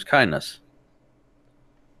property owner's kindness.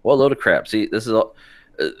 What a load of crap. See, this is all...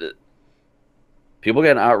 people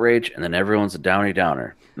get an outrage, and then everyone's a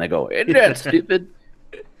downer. And they go, "Isn't that stupid?"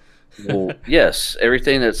 Well, yes,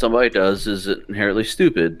 everything that somebody does is inherently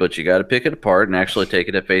stupid, but you got to pick it apart and actually take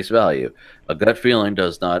it at face value. A gut feeling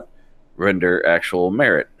does not render actual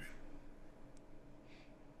merit.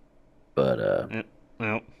 But,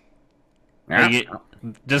 well,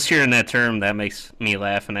 just hearing that term, that makes me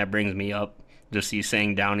laugh, and that brings me up. Just you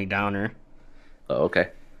saying downer. Oh, okay.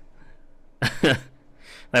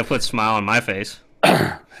 That puts a smile on my face.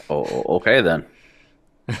 Oh, okay then.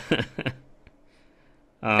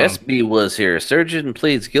 SB was here. Surgeon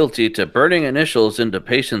pleads guilty to burning initials into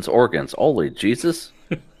patient's organs. Holy Jesus.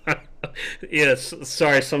 Yes,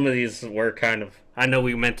 sorry, some of these were kind of. I know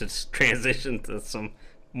we meant to transition to some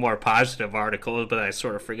more positive articles, but I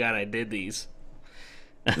sort of forgot I did these.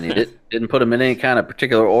 And you didn't put them in any kind of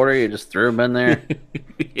particular order. You just threw them in there.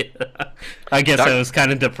 Yeah. I guess I was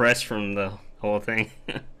kind of depressed from the whole thing.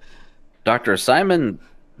 Dr. Simon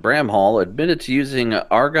Bramhall admitted to using an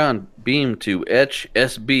argon beam to etch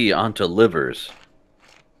SB onto livers.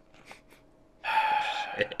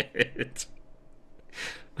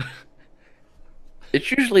 It's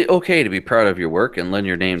usually okay to be proud of your work and lend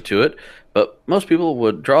your name to it, but most people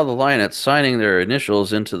would draw the line at signing their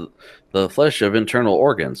initials into the flesh of internal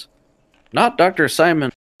organs. Not Dr.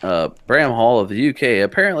 Simon Bramhall of the UK.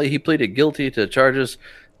 Apparently, he pleaded guilty to charges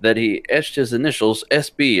that he etched his initials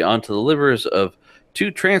SB onto the livers of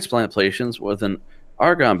 2 transplant patients with an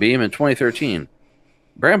argon beam in 2013.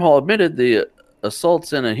 Bramhall admitted the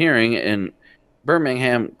assaults in a hearing in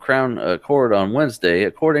Birmingham Crown Court on Wednesday,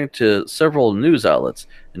 according to several news outlets.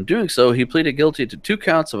 In doing so, he pleaded guilty to 2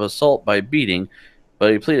 counts of assault by beating,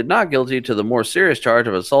 but he pleaded not guilty to the more serious charge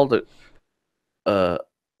of assault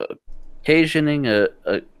occasioning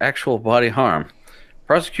actual body harm.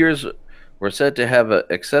 Prosecutors were said to have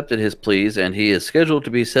accepted his pleas, and he is scheduled to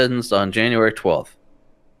be sentenced on January 12th.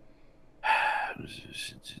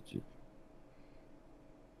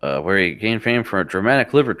 Where he gained fame for a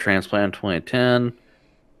dramatic liver transplant in 2010.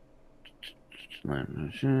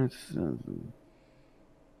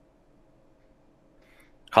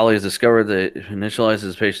 Colleagues discovered that he initialized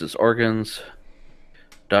his patient's organs.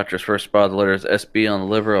 Doctors first spotted the letters SB on the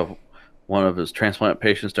liver of one of his transplant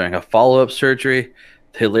patients during a follow-up surgery.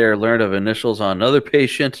 They later learned of initials on another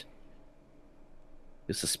patient. He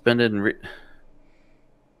was suspended and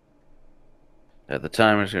at the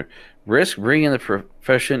time, risk bringing the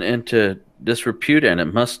profession into disrepute, and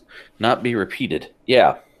it must not be repeated.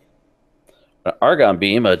 Yeah. An argon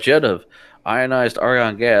beam, a jet of ionized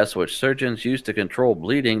argon gas, which surgeons use to control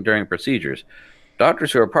bleeding during procedures.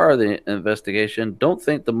 Doctors who are part of the investigation don't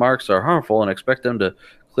think the marks are harmful and expect them to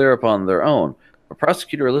clear up on their own. But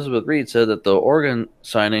prosecutor Elizabeth Reed said that the organ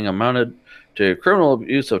signing amounted to criminal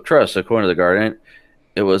abuse of trust, according to the Guardian.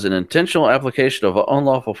 It was an intentional application of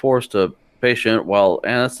unlawful force to a patient while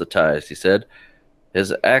anesthetized, he said.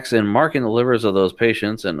 His acts in marking the livers of those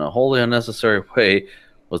patients in a wholly unnecessary way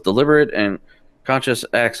was deliberate and conscious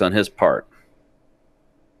acts on his part.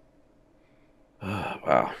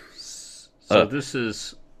 Wow. So this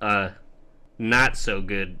is not so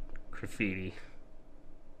good graffiti.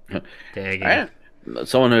 Tagging.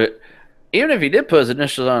 Someone who, even if he did put his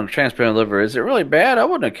initials on a transplanted liver, is it really bad? I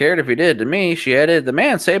wouldn't have cared if he did. To me, she added, the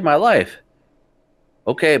man saved my life.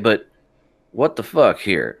 Okay, but what the fuck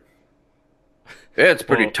here? It's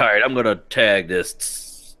pretty tight. I'm gonna tag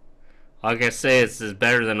this. Like I say, it's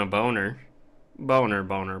better than a boner. Boner.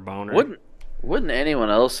 Wouldn't anyone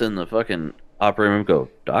else in the fucking operating room go,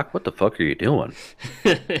 Doc, what the fuck are you doing?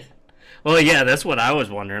 Well, yeah, that's what I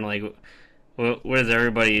was wondering. Like, what is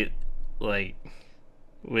everybody like?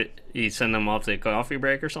 You send them off to a coffee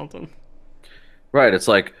break or something? Right. It's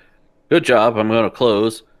like, good job. I'm gonna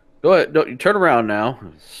close. Go ahead. No, you turn around now.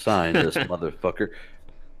 Sign this, motherfucker.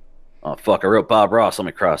 Oh, fuck. I wrote Bob Ross. Let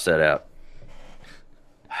me cross that out.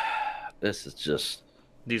 This is just...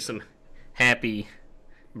 Do some happy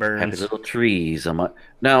burns. Happy little trees.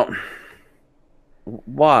 Now,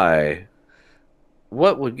 why?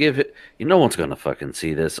 What would give it... No one's going to fucking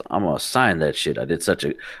see this. I'm going to sign that shit. I did such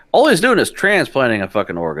a... All he's doing is transplanting a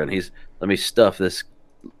fucking organ. Let me stuff this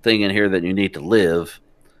thing in here that you need to live.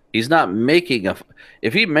 He's not making a...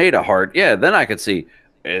 If he made a heart, yeah, then I could see,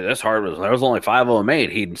 hey, this heart there was only 5 of them made.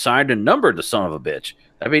 He'd signed and numbered the son of a bitch.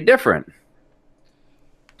 That'd be different.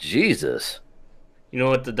 Jesus. You know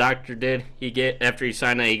what the doctor did? After he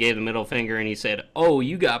signed that, he gave the middle finger and he said, "Oh,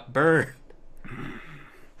 you got burned."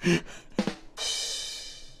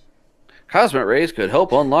 Cosmic rays could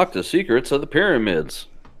help unlock the secrets of the pyramids.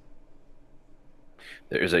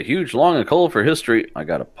 There's a huge, long, and colorful history. I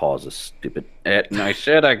gotta pause this stupid ad. And I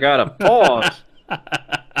said I gotta pause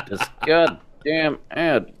this goddamn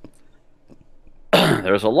ad.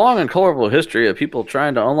 There's a long and colorful history of people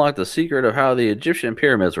trying to unlock the secret of how the Egyptian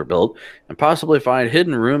pyramids were built and possibly find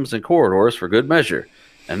hidden rooms and corridors for good measure.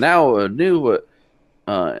 And now a new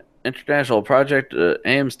international project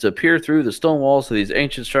aims to peer through the stone walls of these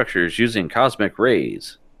ancient structures using cosmic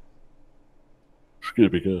rays.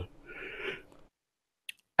 Excuse me, God.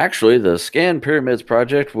 Actually, the Scan Pyramids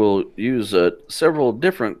project will use several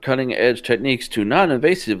different cutting-edge techniques to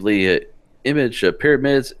non-invasively image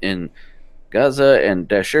pyramids in Gaza and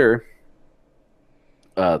Dashur.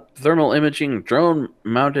 thermal imaging,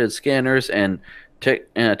 drone-mounted scanners, and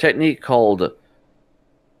a technique called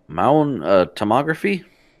Maun tomography.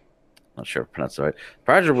 Not sure if I pronounced it right. The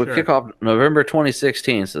project will Sure. kick off November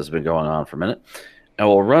 2016, so it's been going on for a minute, and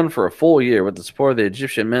will run for a full year with the support of the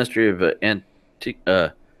Egyptian Ministry of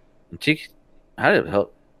how did it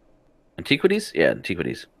help? Antiquities? Yeah,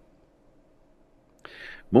 antiquities.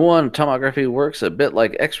 Muon tomography works a bit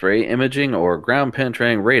like X-ray imaging or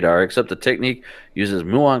ground-penetrating radar, except the technique uses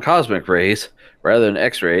muon cosmic rays rather than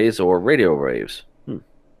X-rays or radio waves.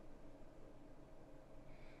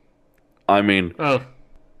 I mean, Oh,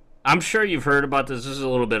 I'm sure you've heard about this. This is a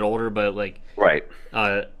little bit older, but like, right.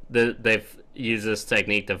 they've used this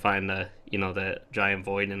technique to find the giant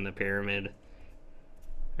void in the pyramid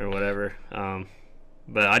or whatever.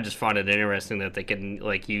 But I just find it interesting that they can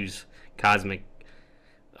like use cosmic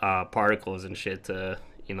particles and shit to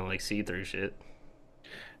like see through shit.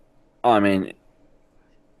 I mean,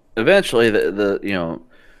 eventually the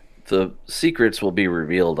secrets will be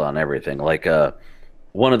revealed on everything. Like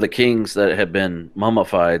one of the kings that had been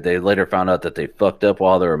mummified, they later found out that they fucked up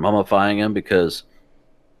while they were mummifying him because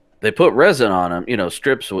they put resin on him,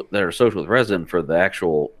 strips that are soaked with resin for the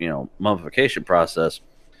actual, mummification process,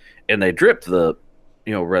 and they dripped the,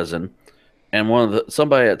 resin. And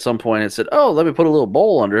somebody at some point had said, "Oh, let me put a little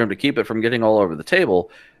bowl under him to keep it from getting all over the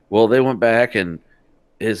table." Well, they went back and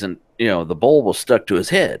the bowl was stuck to his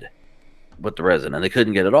head with the resin, and they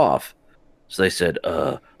couldn't get it off. So they said,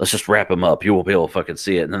 let's just wrap him up. You won't be able to fucking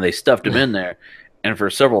see it. And then they stuffed him in there. And for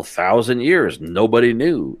several thousand years, nobody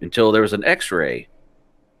knew until there was an X-ray.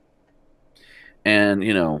 And,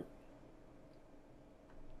 it'll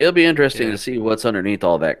be interesting to see what's underneath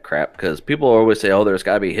all that crap. Because people always say, oh, there's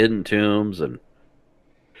got to be hidden tombs and,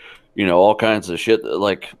 all kinds of shit.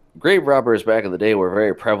 Like, grave robbers back in the day were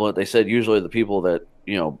very prevalent. They said usually the people that,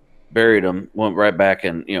 buried them, went right back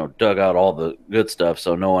and dug out all the good stuff,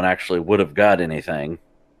 so no one actually would have got anything.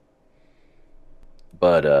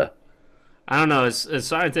 But I don't know. As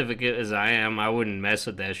scientific as I am, I wouldn't mess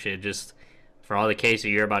with that shit. Just for all the cases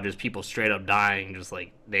you hear about, just people straight up dying, just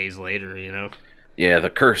like days later. Yeah, the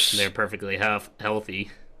curse. They're perfectly healthy.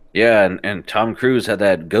 Yeah, and Tom Cruise had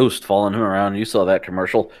that ghost following him around. You saw that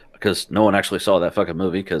commercial because no one actually saw that fucking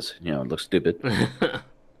movie because it looks stupid.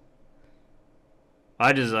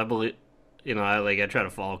 I believe, I try to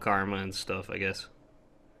follow karma and stuff, I guess.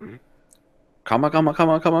 Comma,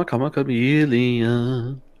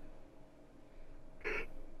 chameleon.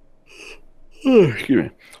 Excuse me.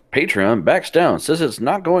 Patreon backs down, says it's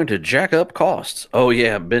not going to jack up costs. Oh,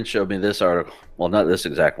 yeah, Ben showed me this article. Well, not this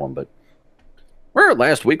exact one, but remember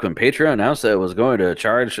last week when Patreon announced that it was going to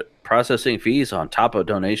charge processing fees on top of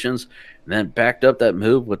donations, and then backed up that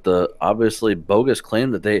move with the obviously bogus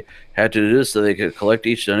claim that they had to do this so they could collect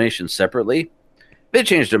each donation separately? They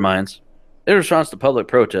changed their minds. In response to public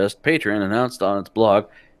protest, Patreon announced on its blog,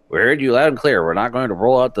 "We heard you loud and clear. We're not going to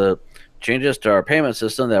roll out the changes to our payment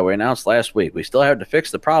system that we announced last week. We still have to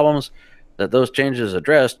fix the problems that those changes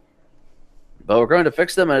addressed, but we're going to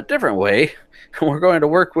fix them in a different way, and we're going to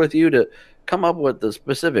work with you to come up with the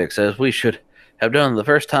specifics as we should have done the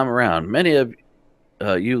first time around. Many of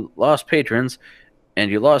you lost patrons, and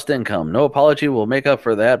you lost income. No apology will make up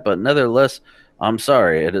for that, but nevertheless, I'm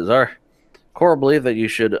sorry. It is our core belief that you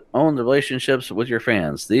should own the relationships with your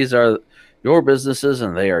fans. These are your businesses,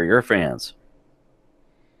 and they are your fans."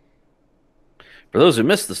 For those who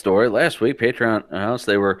missed the story, last week Patreon announced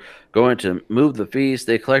they were going to move the fees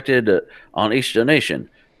they collected on each donation.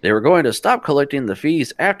 They were going to stop collecting the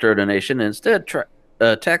fees after a donation and instead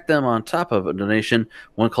tack them on top of a donation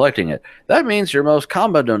when collecting it. That means your most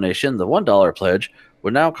common donation, the $1 pledge,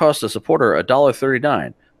 would now cost a supporter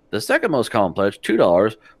 $1.39. The second most common pledge,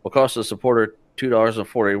 $2, will cost a supporter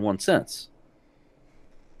 $2.41.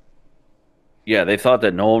 Yeah, they thought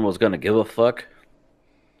that no one was going to give a fuck.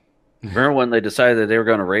 Remember when they decided that they were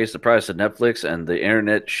going to raise the price of Netflix and the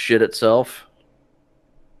internet shit itself?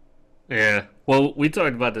 Yeah. Well, we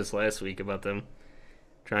talked about this last week about them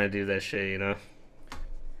trying to do that shit,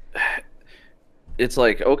 It's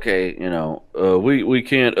like, okay, we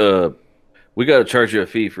can't, we got to charge you a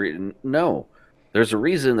fee for it. No, there's a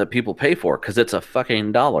reason that people pay for it, because it's a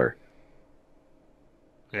fucking dollar.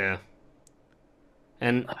 Yeah.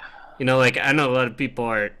 And, I know a lot of people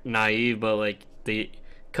are naive, but, the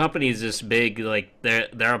company's this big,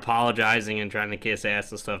 they're apologizing and trying to kiss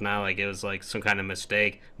ass and stuff now, it was, some kind of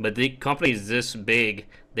mistake. But the company's this big,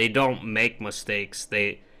 they don't make mistakes.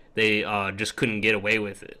 They just couldn't get away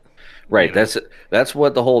with it. Right. That's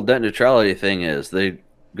what the whole net neutrality thing is. They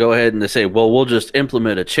go ahead and they say, well, we'll just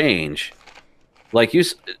implement a change. Like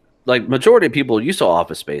majority of people, you saw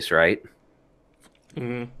Office Space, right?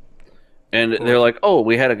 Mm-hmm. And Cool. they're like, "Oh,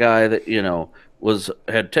 we had a guy that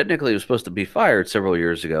had technically was supposed to be fired several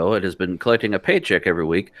years ago. It has been collecting a paycheck every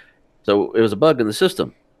week, so it was a bug in the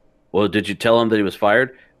system." Well, did you tell him that he was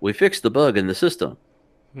fired? We fixed the bug in the system.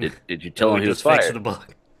 Did you So tell we him he was just fixed fired? the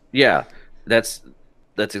bug. Yeah, that's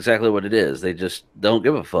exactly what it is. They just don't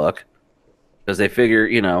give a fuck because they figure,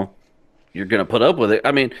 you're gonna put up with it.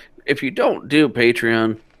 I mean, if you don't do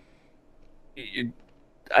Patreon, you,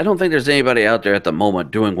 I don't think there's anybody out there at the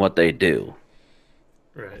moment doing what they do.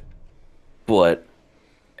 Right. But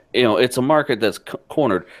it's a market that's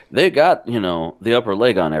cornered. They got the upper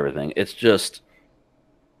leg on everything. It's just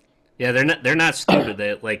Yeah, they're not stupid.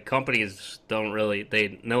 They like companies don't really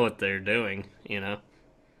they know what they're doing.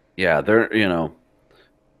 yeah, they're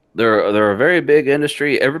a very big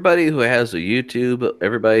industry. Everybody who has a YouTube,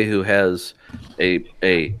 everybody who has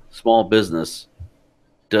a small business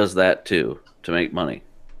does that too to make money.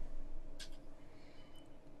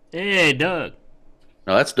 Hey, Doug.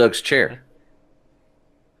 No, that's Doug's chair.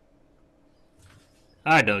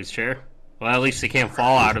 Hi, Doug's chair. Well, at least it can't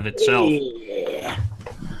fall out of itself. Yeah.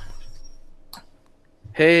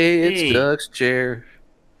 Hey, it's Hey. Doug's chair.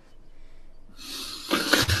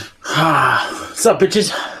 What's up,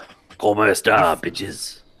 bitches? ¿Cómo está,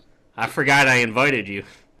 bitches? I forgot I invited you.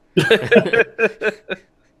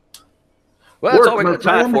 Well, that's Work, all we my got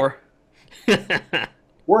time friend. for.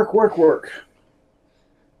 Work.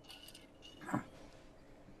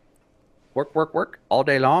 Work all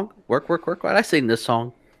day long. Work. Why I sing this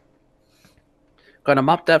song? Gonna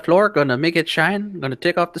mop that floor. Gonna make it shine. Gonna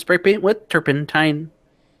take off the spray paint with turpentine.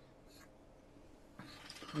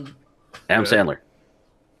 Adam Sandler.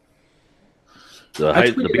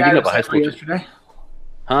 The beginning of a high school. yesterday.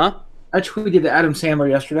 Huh? I tweeted to Adam Sandler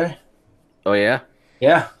yesterday. Oh yeah.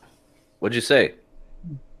 Yeah. What'd you say?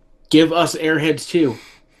 Give us Airheads too.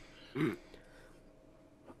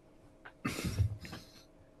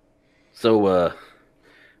 So,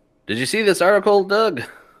 did you see this article, Doug?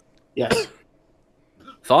 Yes.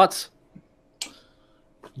 Thoughts?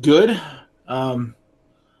 Good.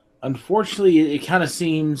 Unfortunately, it kind of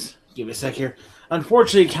seems. Give me a sec here.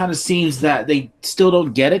 Unfortunately, it kind of seems that they still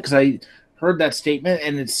don't get it because I heard that statement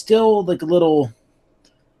and it's still like a little.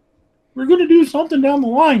 We're gonna do something down the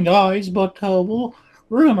line, guys, but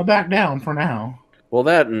we're gonna back down for now. Well,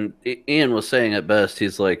 that and Ian was saying it best.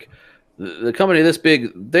 He's like, the company this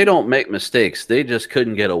big, they don't make mistakes. They just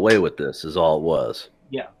couldn't get away with this. Is all it was.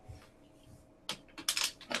 Yeah.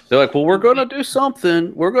 They're like, well, we're going to do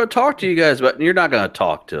something. We're going to talk to you guys, but you're not going to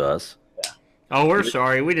talk to us. Oh, we're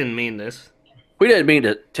sorry. We didn't mean this. We didn't mean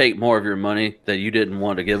to take more of your money that you didn't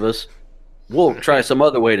want to give us. We'll try some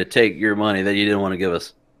other way to take your money that you didn't want to give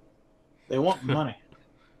us. They want money.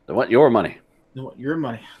 They want your money. They want your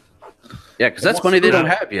money. Yeah, because that's money they don't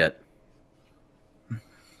have yet.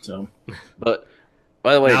 So. But,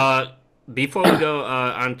 by the way, Now, before we go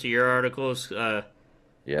onto your articles,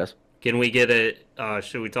 yes, can we get a?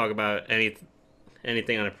 Should we talk about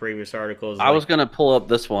anything on the previous articles? I was going to pull up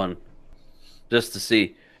this one just to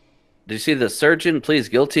see. Did you see the surgeon pleads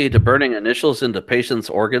guilty to burning initials into patients'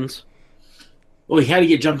 organs? Well, he had to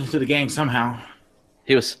get jumped into the gang somehow.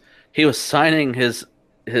 He was signing his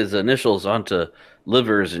initials onto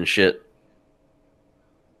livers and shit.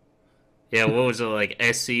 Yeah, what was it like?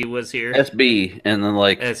 SC was here. SB, and then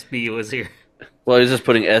like SB was here. well, he's just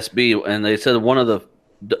putting SB, and they said one of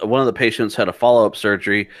the patients had a follow-up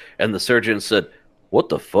surgery, and the surgeon said, "What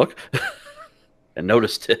the fuck?" and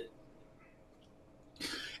noticed it.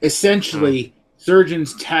 Essentially,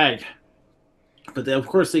 surgeons tag, but of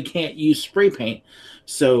course they can't use spray paint.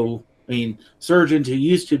 So, I mean, surgeons who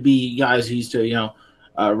used to be guys who used to,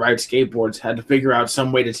 ride skateboards had to figure out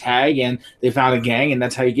some way to tag, and they found a gang, and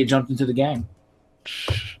that's how you get jumped into the gang.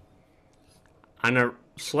 On a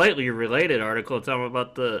slightly related article, tell me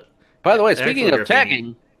about the. By the way, speaking Actual of graffiti.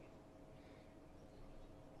 tagging,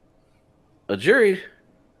 a jury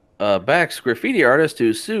backs graffiti artist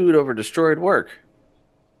who sued over destroyed work.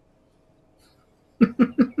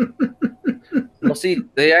 Well, see,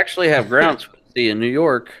 they actually have grounds. See, in New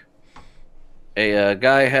York, a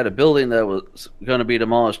guy had a building that was going to be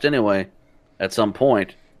demolished anyway at some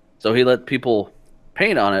point, so he let people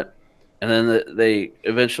paint on it, and then they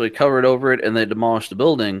eventually covered over it and they demolished the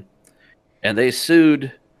building, and they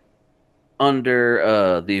sued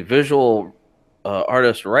under the Visual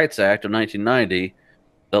Artist Rights Act of 1990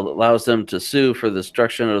 that allows them to sue for the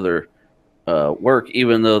destruction of their work,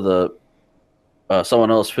 even though the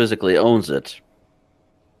someone else physically owns it.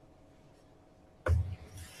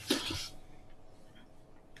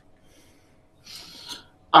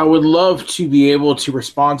 I would love to be able to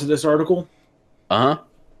respond to this article. Uh huh.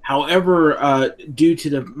 However, due to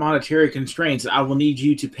the monetary constraints, I will need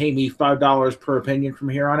you to pay me $5 per opinion from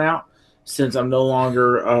here on out, since I'm no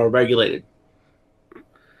longer regulated.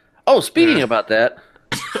 Oh, speaking about that.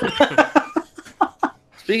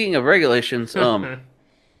 Speaking of regulations,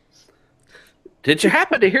 did you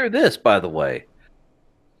happen to hear this? By the way,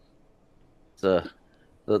 the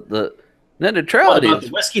net neutrality. What about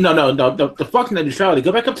the whiskey? No. The fucking net neutrality.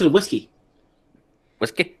 Go back up to the whiskey.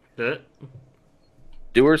 Whiskey.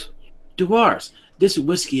 Doers. This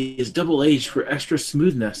whiskey is double aged for extra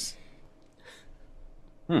smoothness.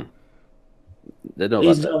 Didn't know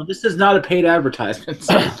about that. This is not a paid advertisement.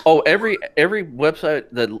 Oh, every website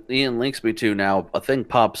that Ian links me to now, a thing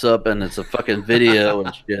pops up and it's a fucking video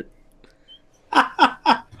and shit.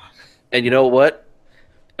 And you know what?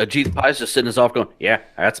 Ajit Pai's just sitting us off going, "Yeah,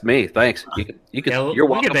 that's me. Thanks. You can. You're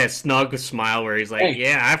welcome." Look at that snug smile where he's like, Hey.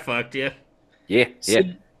 "Yeah, I fucked you." Yeah.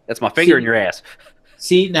 That's my finger in your ass.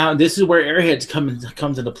 See, now this is where Airheads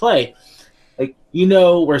comes into play. Like, you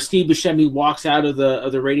know, where Steve Buscemi walks out of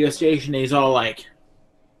the radio station and he's all like,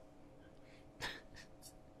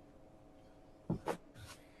 "Can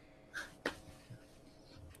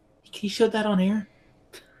you show that on air?"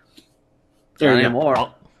 There Not you go.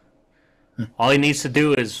 anymore. All he needs to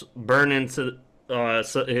do is burn into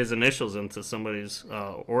his initials into somebody's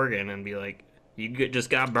organ and be like, just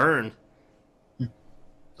got burned."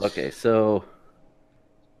 Okay, so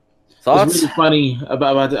It's thoughts? really funny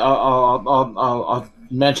about the, I'll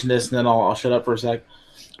mention this and then I'll shut up for a sec.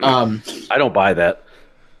 I don't buy that.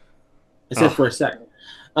 I said for a sec.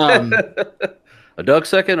 A Doug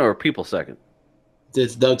second or a people second?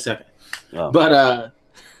 It's Doug second. Oh. But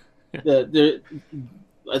the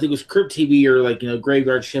I think it was Crypt TV or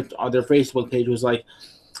Graveyard Shift on their Facebook page was like,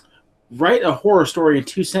 write a horror story in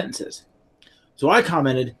 2 sentences. So I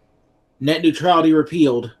commented, net neutrality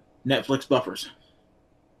repealed, Netflix buffers.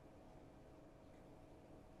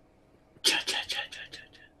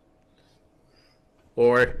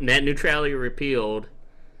 Or net neutrality repealed,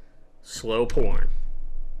 slow porn.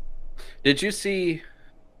 Did you see?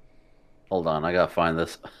 Hold on, I gotta find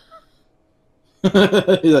this. He's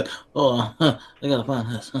like, "Oh, I gotta find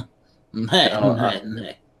this."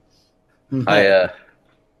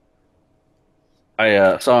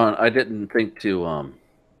 I saw. I didn't think to.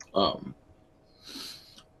 Baba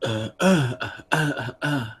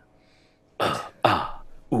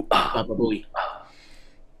Booey.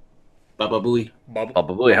 Baba Booey.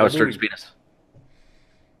 Baba Booey, Howard Sterk's penis.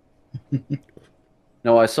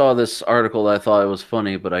 No, I saw this article that I thought it was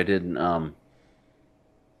funny, but I didn't.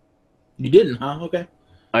 You didn't, huh? Okay.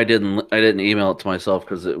 I didn't email it to myself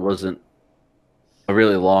because it wasn't a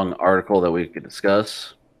really long article that we could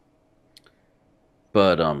discuss.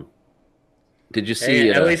 But did you see?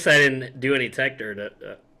 Hey, at least I didn't do any tech dirt.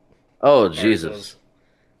 Oh Jesus!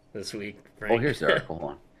 This week. Oh, here's the article.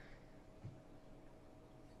 Hold on.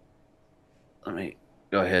 Let me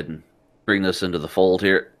go ahead and bring this into the fold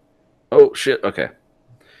here. Oh shit! Okay.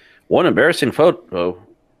 One embarrassing photo.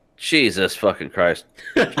 Jesus fucking Christ!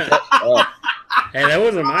 Oh. Hey, that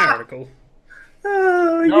wasn't my article.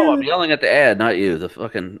 No, I'm yelling at the ad, not you. The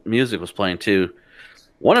fucking music was playing too.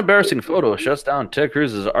 One embarrassing photo shuts down Ted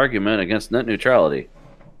Cruz's argument against net neutrality.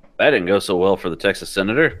 That didn't go so well for the Texas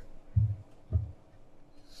senator.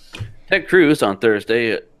 Ted Cruz on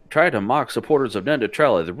Thursday tried to mock supporters of net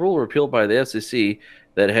neutrality, the rule repealed by the FCC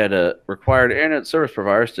that had required internet service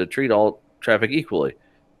providers to treat all traffic equally.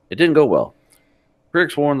 It didn't go well.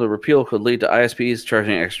 Critics warned the repeal could lead to ISPs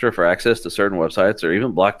charging extra for access to certain websites or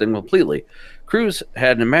even block them completely. Cruz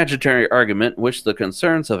had an imaginary argument in which the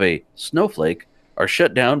concerns of a snowflake are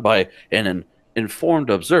shut down by an informed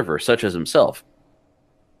observer such as himself.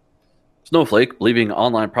 Snowflake, believing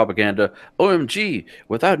online propaganda, OMG,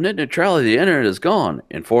 without net neutrality, the internet is gone.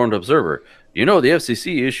 Informed observer. You know, the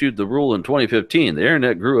FCC issued the rule in 2015. The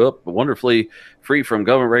internet grew up wonderfully free from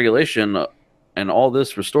government regulation, and all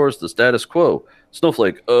this restores the status quo.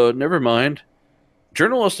 Snowflake, never mind.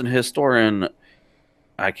 Journalist and historian,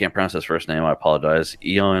 I can't pronounce his first name, I apologize,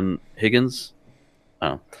 Eon Higgins,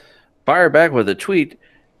 fired back with a tweet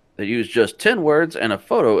that used just 10 words and a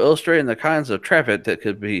photo illustrating the kinds of traffic that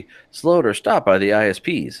could be slowed or stopped by the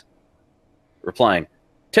ISPs. Replying,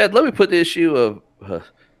 Ted, let me put the issue of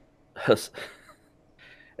as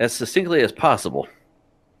succinctly as possible.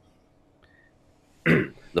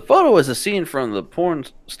 The photo is a scene from the porn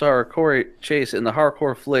star Corey Chase in the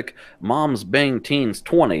hardcore flick Moms Bang Teens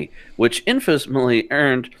 20, which infamously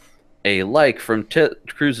earned a like from Ted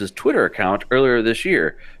Cruz's Twitter account earlier this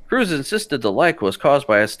year. Cruz insisted the like was caused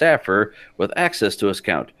by a staffer with access to his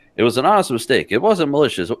account. It was an honest mistake. It wasn't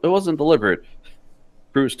malicious. It wasn't deliberate.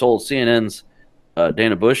 Cruz told CNN's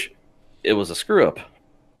Dana Bush, it was a screw up.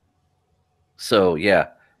 So yeah,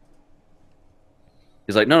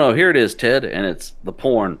 he's like, no, here it is, Ted, and it's the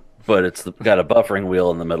porn, but it's got a buffering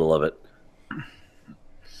wheel in the middle of it.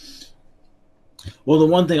 Well, the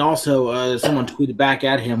one thing also someone tweeted back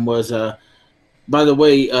at him was, by the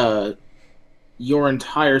way, your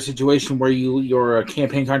entire situation where your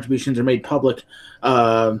campaign contributions are made public.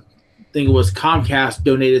 I think it was Comcast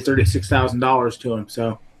donated $36,000 to him.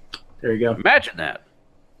 So there you go. Imagine that.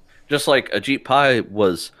 Just like Ajit Pai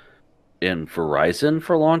was in Verizon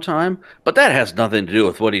for a long time, but that has nothing to do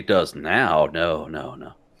with what he does now.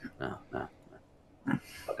 No.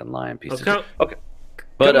 Fucking lying piece of shit. Okay.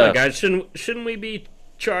 But come on, guys, shouldn't we be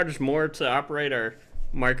charged more to operate our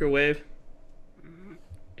microwave?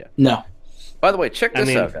 Yeah. No. By the way, check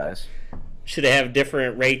this out, guys. Should they have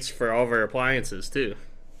different rates for all of our appliances too?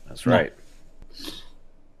 That's right.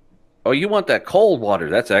 Oh, you want that cold water?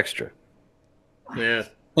 That's extra. Yeah.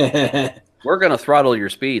 We're gonna throttle your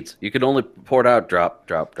speeds. You can only pour it out drop.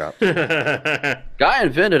 Guy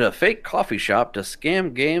invented a fake coffee shop to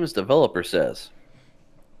scam games developer says.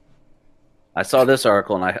 I saw this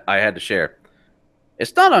article and I had to share.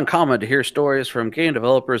 It's not uncommon to hear stories from game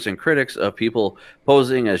developers and critics of people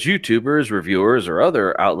posing as YouTubers, reviewers, or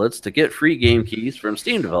other outlets to get free game keys from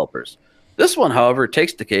Steam developers. This one, however,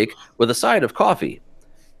 takes the cake with a side of coffee.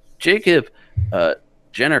 Jacob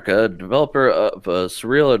Jenerka, developer of a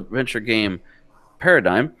surreal adventure game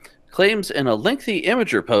Paradigm, claims in a lengthy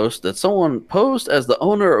Imager post that someone posed as the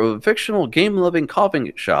owner of a fictional game-loving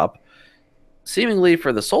coffee shop, seemingly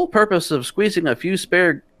for the sole purpose of squeezing a few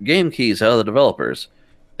spare game keys out of the developers.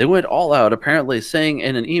 They went all out, apparently saying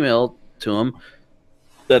in an email to him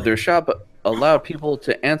that their shop allowed people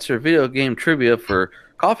to answer video game trivia for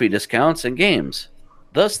coffee discounts and games.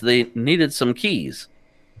 Thus, they needed some keys.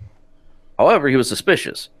 However, he was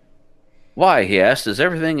suspicious. Why, he asked, is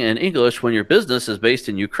everything in English when your business is based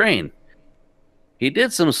in Ukraine? He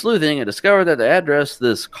did some sleuthing and discovered that the address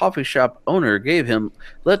this coffee shop owner gave him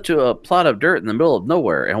led to a plot of dirt in the middle of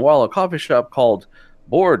nowhere, and while a coffee shop called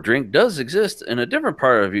Board Drink does exist in a different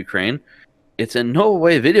part of Ukraine, it's in no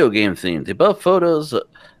way video game themed. The above photos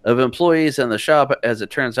of employees and the shop, as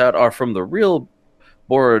it turns out, are from the real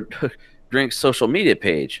Board Drink social media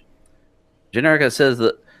page. Generica says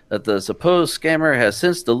that the supposed scammer has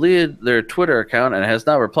since deleted their Twitter account and has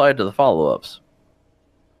not replied to the follow-ups.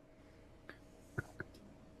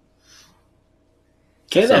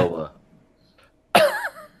 Okay, so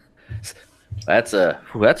that's a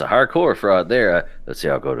hardcore fraud there. Let's see.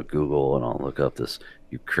 I'll go to Google and I'll look up this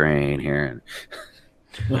Ukraine here.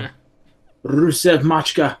 Rusev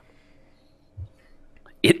Machka.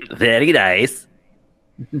 It's very nice.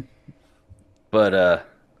 But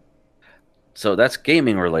so that's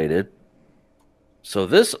gaming related. So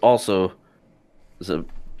this also is a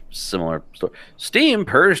similar story. Steam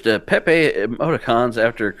purged Pepe emoticons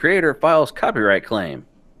after creator files copyright claim.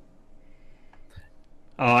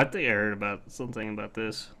 Oh, I think I heard about something about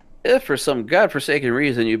this. If for some godforsaken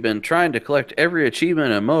reason you've been trying to collect every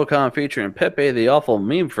achievement and emoticon featuring Pepe the awful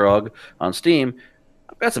meme frog on Steam,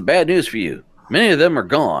 I've got some bad news for you. Many of them are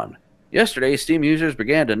gone. Yesterday, Steam users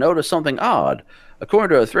began to notice something odd.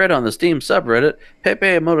 According to a thread on the Steam subreddit, Pepe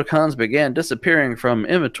emoticons began disappearing from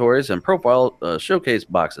inventories and profile showcase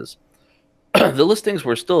boxes. The listings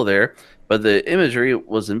were still there, but the imagery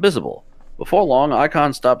was invisible. Before long,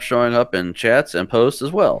 icons stopped showing up in chats and posts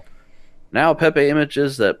as well. Now, Pepe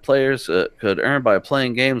images that players could earn by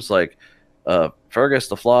playing games like Fergus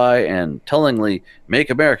the Fly and tellingly Make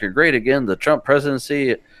America Great Again, the Trump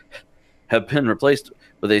presidency, have been replaced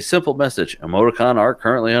with a simple message. Emoticon art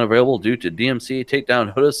currently unavailable due to DMC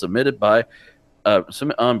takedown notice submitted by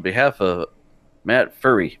on behalf of Matt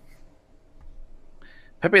Furry.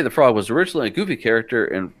 Pepe the Frog was originally a goofy character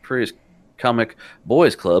in Furry's comic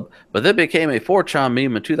Boys Club, but then became a 4chan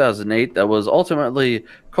meme in 2008 that was ultimately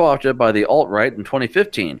co-opted by the alt-right in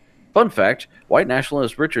 2015. Fun fact, white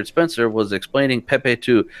nationalist Richard Spencer was explaining Pepe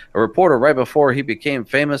to a reporter right before he became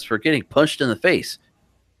famous for getting punched in the face.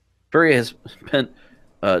 Furry has been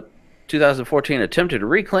 2014 attempted to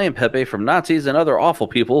reclaim Pepe from Nazis and other awful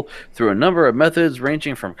people through a number of methods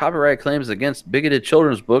ranging from copyright claims against bigoted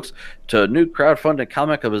children's books to a new crowdfunded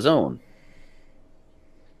comic of his own.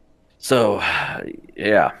 So,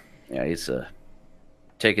 yeah, he's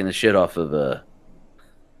taking the shit off of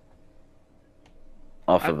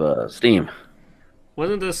Steam.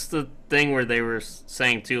 Wasn't this the thing where they were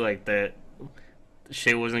saying too, like that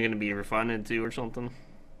shit wasn't going to be refunded too, or something?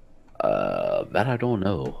 That I don't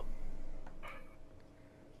know.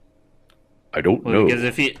 I don't know. Because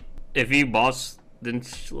if you bought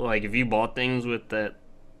things with that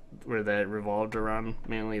where that revolved around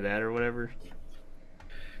mainly that or whatever.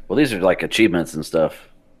 Well, these are like achievements and stuff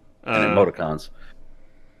and Uh, emoticons.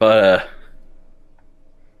 But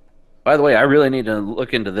by the way, I really need to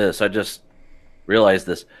look into this. I just realized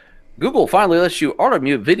this. Google finally lets you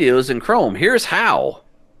auto-mute videos in Chrome. Here's how.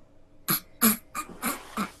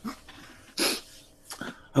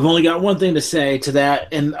 I've only got one thing to say to that,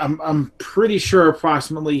 and I'm pretty sure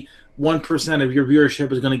approximately 1% of your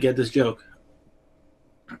viewership is going to get this joke.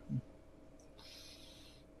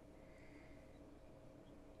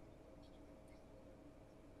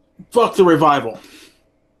 Fuck the revival.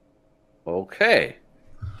 Okay.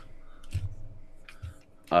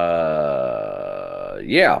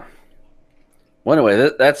 Yeah. Well, anyway,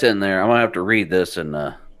 that's in there. I'm gonna have to read this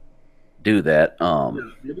and do that. Blah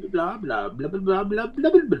blah blah blah blah blah blah blah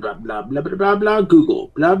blah blah blah blah blah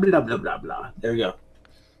Google blah blah blah blah blah. There you go.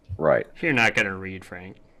 Right. you're not gonna read,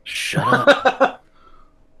 Frank. Shut up.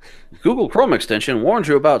 Google Chrome extension warns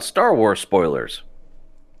you about Star Wars spoilers.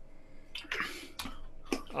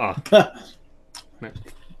 Oh, Are you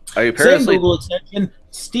Same apparently Google extension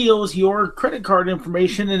steals your credit card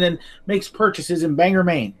information and then makes purchases in Bangor,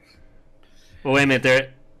 Maine. well, wait a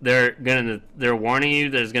minute. They're warning you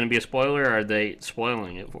there's gonna be a spoiler. Or are they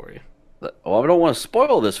spoiling it for you? Well, I don't want to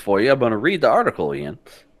spoil this for you. I'm going to read the article, Ian.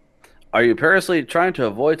 Are you purposely trying to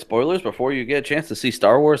avoid spoilers before you get a chance to see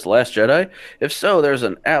Star Wars: The Last Jedi? If so, there's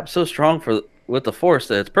an app so strong with the Force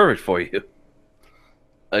that it's perfect for you.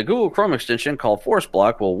 A Google Chrome extension called Force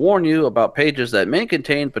Block will warn you about pages that may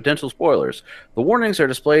contain potential spoilers. The warnings are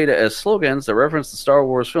displayed as slogans that reference the Star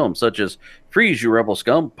Wars films, such as "Freeze, you rebel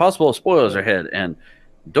scum! Possible spoilers ahead!" and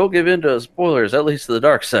 "Don't give in to spoilers, at least to the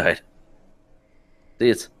dark side." See,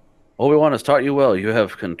 it's Obi-Wan has taught you well. You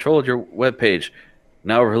have controlled your web page.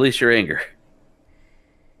 Now release your anger.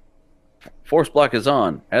 Force Block is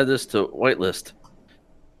on. Add this to whitelist.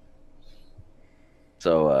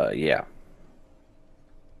 So, yeah.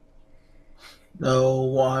 No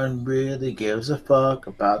one really gives a fuck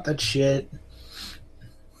about that shit.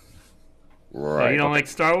 Right. You don't like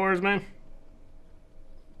Star Wars, man?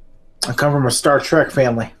 I come from a Star Trek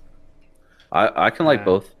family. I can like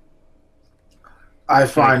both. I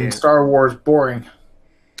find Okay. Star Wars boring.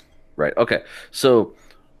 Right. Okay. So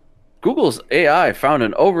Google's AI found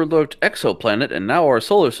an overlooked exoplanet, and now our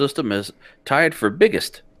solar system is tied for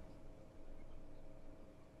biggest.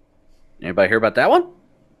 Anybody hear about that one?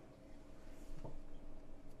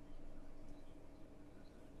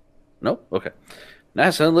 Nope. Okay.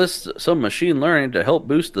 NASA enlists some machine learning to help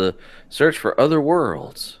boost the search for other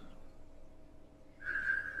worlds.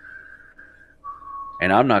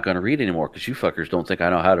 And I'm not going to read anymore because you fuckers don't think I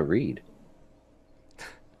know how to read.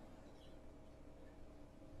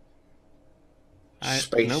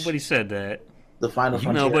 Space. Nobody said that. The final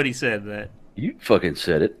frontier. Nobody said that. You fucking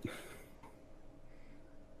said it.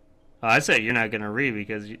 Oh, I said you're not gonna read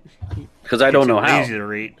because Because I don't know how. lazy to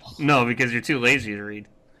read. No, because you're too lazy to read.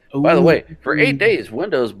 By the Ooh. way, for 8 days,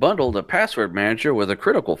 Windows bundled a password manager with a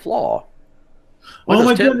critical flaw. Oh my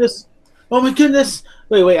Windows 10 goodness! Oh my goodness!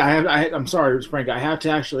 Wait! I'm sorry, Frank. I have to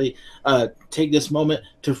actually take this moment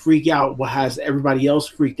to freak out. What has everybody else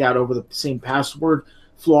freaked out over the same password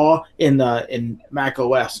flaw in Mac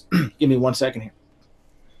OS? Give me 1 second here.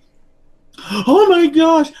 Oh my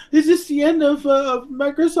gosh! Is this the end of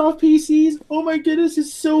Microsoft PCs? Oh my goodness!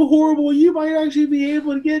 It's so horrible. You might actually be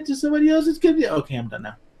able to get to somebody else. It's gonna be okay. I'm done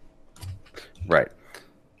now. Right.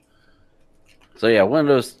 So yeah,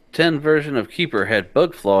 Windows 10 version of Keeper had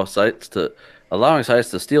bug flaw allowing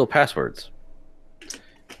sites to steal passwords.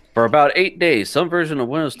 For about 8 days, some version of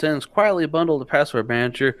Windows 10's quietly bundled a password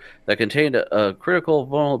manager that contained a critical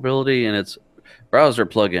vulnerability in its browser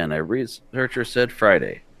plugin, a researcher said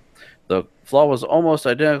Friday. The flaw was almost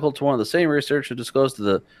identical to one of the same researchers disclosed to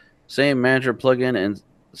the same manager plugin in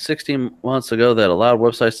 16 months ago that allowed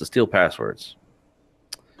websites to steal passwords.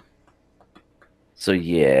 So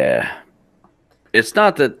yeah, it's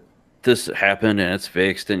not that this happened and it's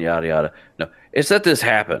fixed and yada yada. No, it's that this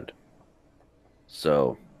happened.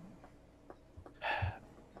 So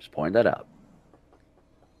just point that out.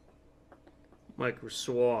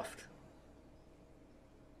 Microsoft.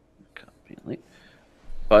 Copy and link.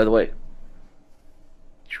 By the way,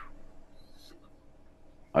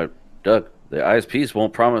 Doug, the ISPs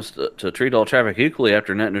won't promise to treat all traffic equally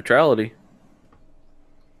after net neutrality.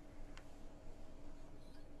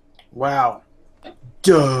 Wow.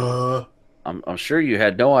 Duh. I'm sure you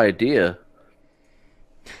had no idea.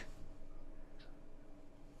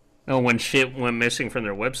 Oh, when shit went missing from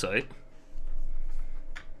their website.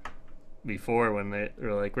 Before, when they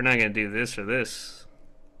were like, "We're not gonna do this or this."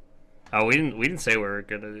 Oh, we didn't say we were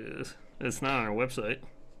gonna do this. It's not on our website.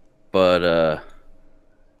 But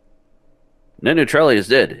net neutrality is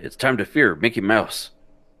dead. It's time to fear Mickey Mouse.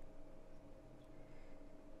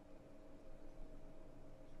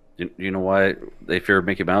 Do you know why they fear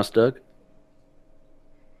Mickey Mouse, Doug?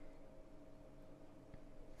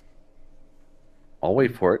 I'll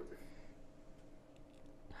wait for it.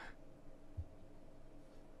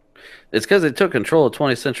 It's because they took control of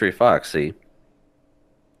 20th Century Fox, see?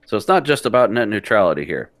 So it's not just about net neutrality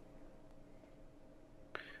here.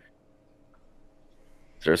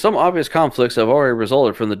 There are some obvious conflicts that have already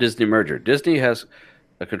resulted from the Disney merger. Disney has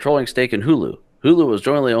a controlling stake in Hulu. Hulu was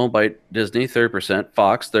jointly owned by Disney 30%,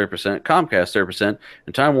 Fox 30%, Comcast 30%,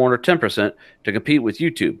 and Time Warner 10% to compete with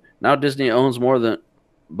YouTube. Now Disney owns more than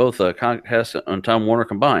both Comcast and Time Warner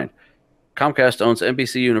combined. Comcast owns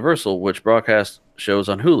NBC Universal, which broadcasts shows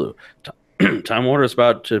on Hulu. Time Warner is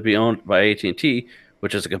about to be owned by AT&T,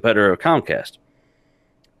 which is a competitor of Comcast.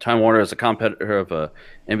 Time Warner is a competitor of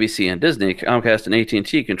NBC and Disney. Comcast and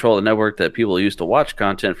AT&T control the network that people use to watch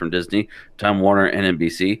content from Disney, Time Warner, and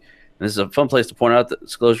NBC. And this is a fun place to point out that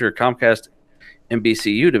disclosure Comcast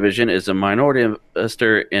NBCU division is a minority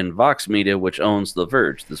investor in Vox Media, which owns The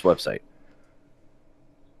Verge, this website.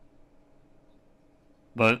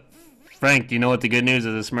 But, Frank, do you know what the good news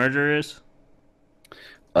of this merger is?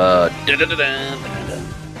 Yeah!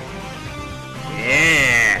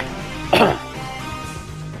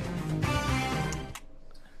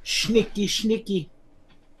 Schnicky.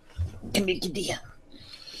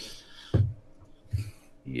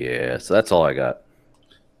 Yeah, so that's all I got.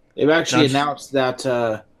 They've actually announced that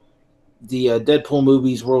the Deadpool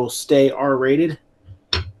movies will stay R-rated,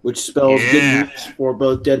 which spells good news for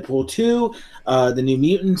both Deadpool 2, the New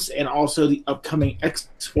Mutants, and also the upcoming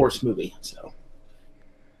X-Force movie. So,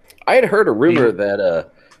 I had heard a rumor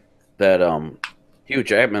that Hugh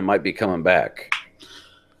Jackman might be coming back.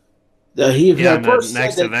 The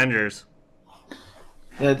next Avengers.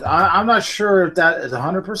 I'm not sure if that is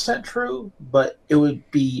 100% true, but it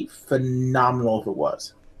would be phenomenal if it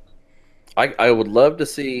was. I would love to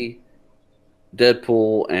see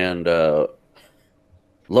Deadpool and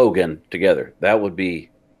Logan together. That would be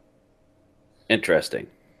interesting.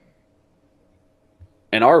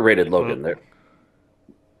 An R-rated Logan there.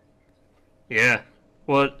 Yeah.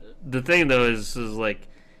 Well, the thing though is like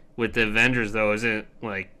with the Avengers though, isn't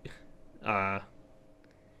like isn't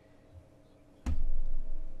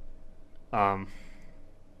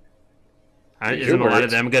a lot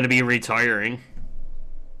of them going to be retiring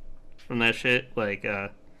from that shit? Like,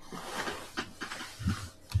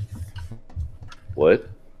 what?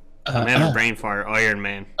 I'm having a brain fart. Iron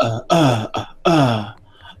Man. Baba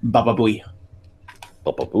Booey.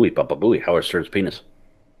 Baba Booey. Howard Stern's penis.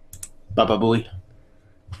 Baba Booey.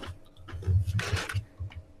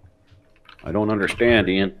 I don't understand,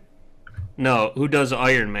 Ian. No, who does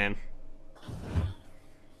Iron Man?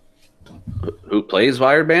 Who plays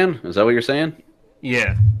Iron Man? Is that what you're saying?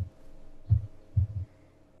 Yeah.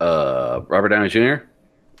 Robert Downey Jr.?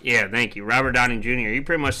 Yeah, thank you. Robert Downey Jr. He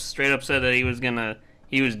pretty much straight up said that he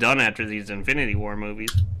was done after these Infinity War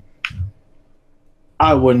movies.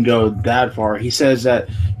 I wouldn't go that far. He says that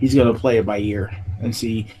he's going to play it by ear and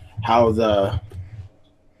see how it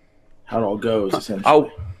all goes,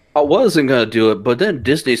 essentially. I wasn't going to do it, but then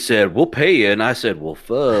Disney said, we'll pay you. And I said, well,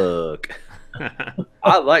 fuck.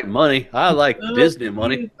 I like money. I like Disney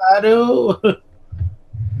money. I do.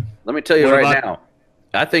 Let me tell you now.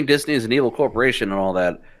 I think Disney is an evil corporation and all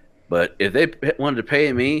that. But if they wanted to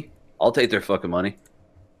pay me, I'll take their fucking money.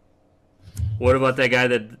 What about that guy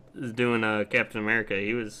that is doing Captain America?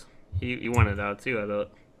 He wanted out too, I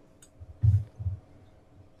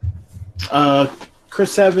thought.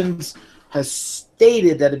 Chris Evans has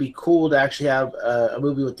stated that it'd be cool to actually have a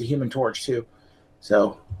movie with the Human Torch too.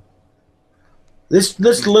 So this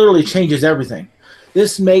literally changes everything.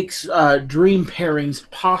 This makes dream pairings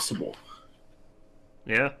possible.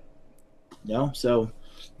 Yeah. So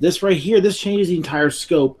this right here, this changes the entire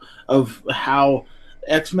scope of how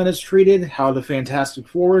X-Men is treated, how the Fantastic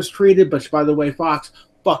Four is treated. But by the way, Fox,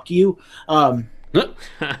 fuck you.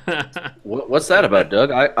 What's that about,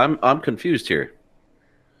 Doug? I'm confused here.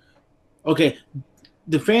 Okay,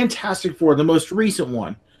 the Fantastic Four, the most recent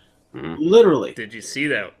one, literally. Did you see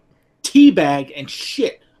that? Teabag and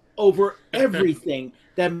shit over everything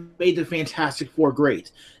that made the Fantastic Four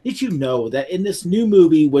great. Did you know that in this new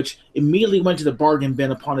movie, which immediately went to the bargain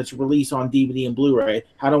bin upon its release on DVD and Blu-ray,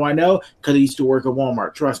 how do I know? Because I used to work at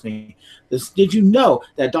Walmart, trust me. Did you know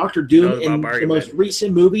that Dr. Doom in the most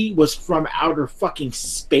recent movie was from outer fucking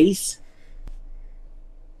space?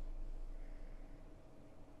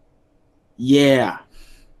 Yeah.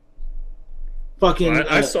 Fucking Well,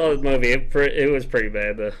 I saw the movie. It was pretty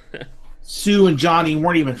bad though. Sue and Johnny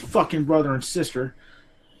weren't even fucking brother and sister.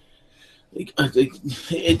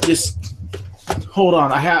 It just. Hold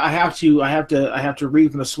on, I have to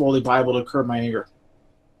read from the Swoley Bible to curb my anger.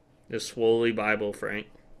 The Swoley Bible, Frank.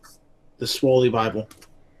 The Swoley Bible.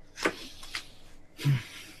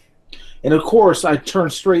 And of course, I turn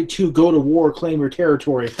straight to go to war, claim your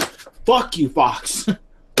territory. Fuck you, Fox.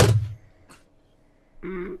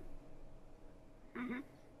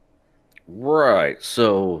 Right.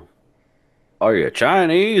 So, are you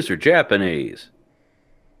Chinese or Japanese?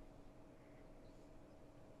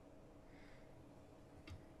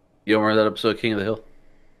 You don't remember that episode of King of the Hill?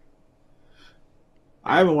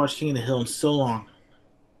 I haven't watched King of the Hill in so long.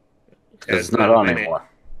 Because it's not on anymore.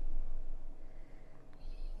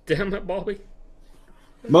 Damn it, Bobby.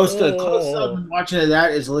 Most of the closest I've been watching to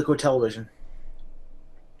that is Liquid Television.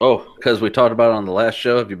 Oh, because we talked about it on the last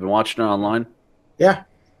show. Have you been watching it online? Yeah.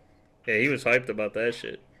 Yeah, he was hyped about that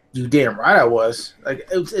shit. You damn right I was. Like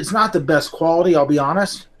it's not the best quality, I'll be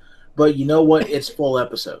honest. But you know what? It's full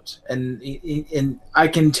episodes, and I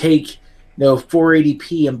can take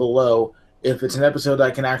 480p and below if it's an episode I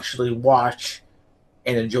can actually watch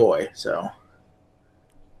and enjoy. So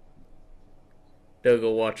They'll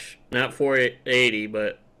go watch not 480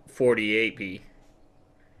 but 48p.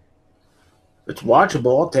 it's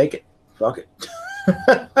watchable. I'll take it. Fuck it.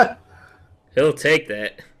 He'll take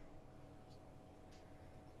that.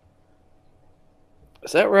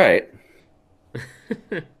 Is that right?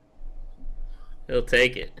 He'll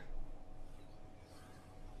take it.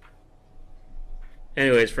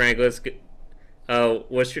 Anyways, Frank, let's get.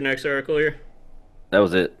 What's your next article here? That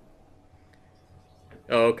was it.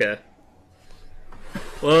 Oh, okay.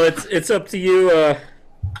 Well, it's up to you,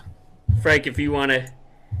 Frank, if you want to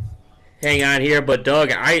hang on here. But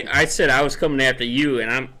Doug, I said I was coming after you,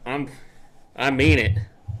 and I mean it.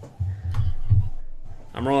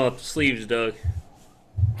 I'm rolling up the sleeves, Doug.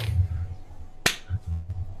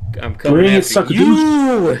 I'm coming after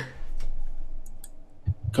you.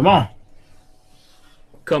 Come on.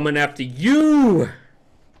 Coming after you.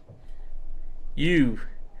 You.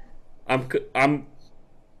 I'm.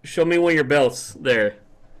 Show me one of your belts there.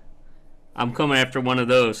 I'm coming after one of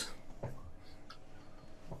those.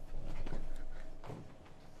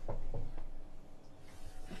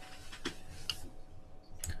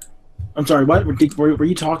 I'm sorry, what? Were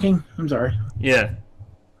you talking? I'm sorry. Yeah.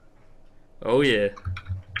 Oh, yeah.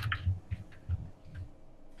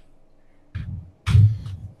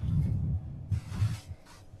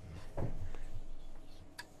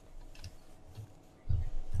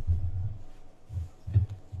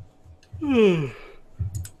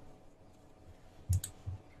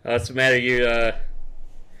 What's the matter? You're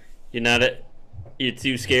not you're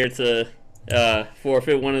too scared to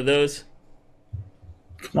forfeit one of those?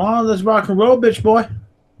 Come on, let's rock and roll, bitch boy.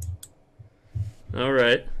 All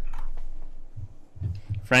right.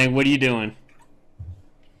 Frank, what are you doing?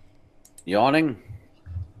 Yawning?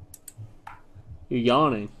 You're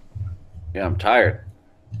yawning. Yeah, I'm tired.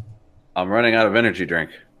 I'm running out of energy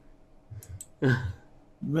drink.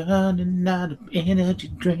 Running out of energy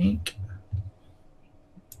drink.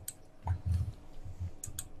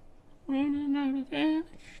 Running out of energy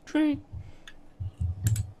drink.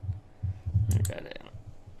 I got it.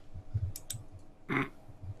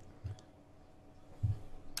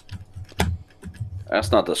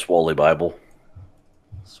 That's not the Swoley Bible.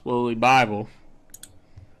 Swoley Bible.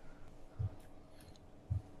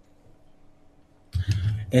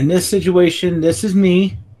 In this situation, this is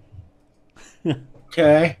me.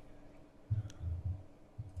 Okay.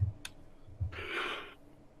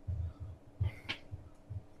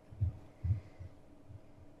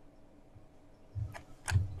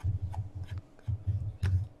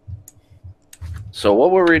 So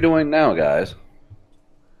what were we doing now, guys?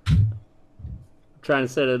 Trying to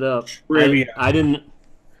set it up. Trivia. I didn't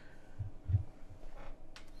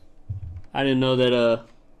know that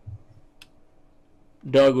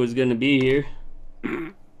Doug was gonna be here.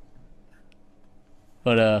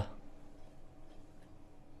 But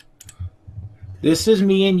This is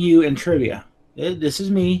me and you in trivia. This is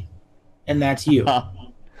me, and that's you.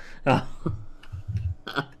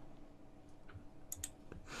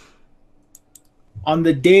 On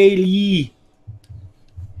the daily.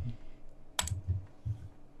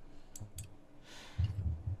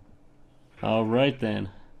 all right then.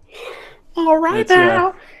 All right Let's,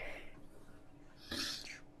 now.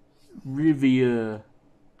 Rivia.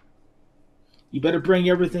 You better bring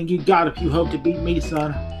everything you got if you hope to beat me,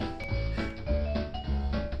 son.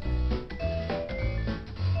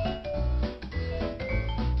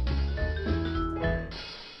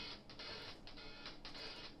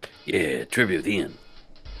 Yeah, trivia at the end.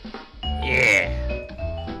 Yeah.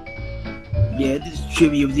 Yeah, this is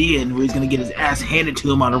trivia of the end where he's gonna get his ass handed to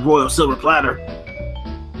him on a royal silver platter.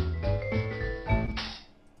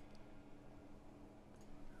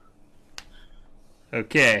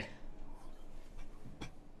 Okay.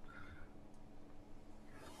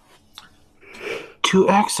 To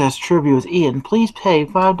access trivia with Ian, please pay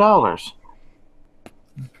 $5.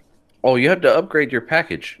 Oh, you have to upgrade your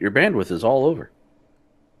package. Your bandwidth is all over.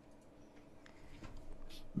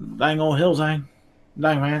 Dang old hills, dang.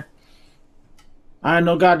 Dang, man. I ain't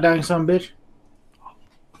no goddamn son bitch.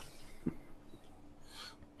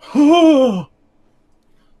 Oh,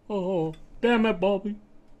 Oh, damn it, Bobby.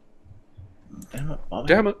 damn it, Bobby.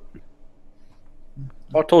 Damn it.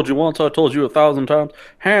 I told you once, I told you 1,000 times.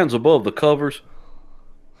 Hands above the covers.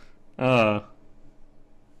 Are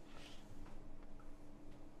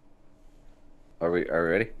we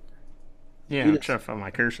ready? Yeah, I'm trying to find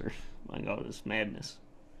my cursor. Like all this madness.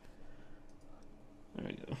 There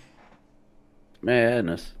we go.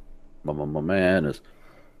 Madness. Madness.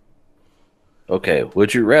 Okay,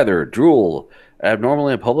 would you rather drool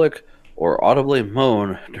abnormally in public or audibly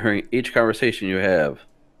moan during each conversation you have?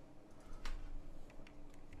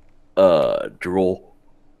 Drool.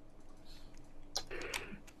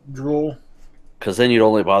 Drool. Because then you'd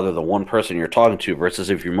only bother the one person you're talking to versus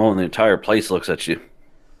if you moan, the entire place looks at you.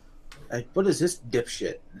 Like, what is this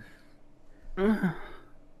dipshit? Yeah,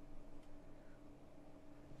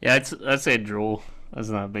 I'd say drool. That's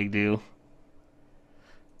not a big deal.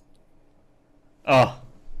 Oh.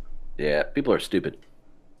 Yeah, people are stupid.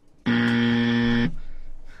 Going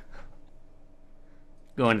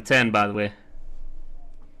to 10, by the way.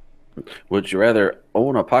 Would you rather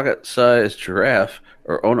own a pocket-sized giraffe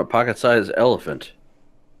or own a pocket-sized elephant?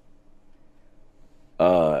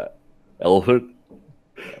 Elephant?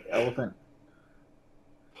 Elephant.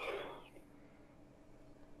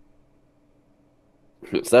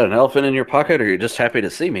 Is that an elephant in your pocket, or you're just happy to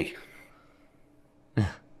see me?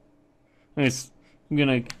 I'm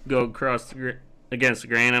gonna go across against the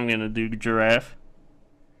grain. I'm gonna do giraffe.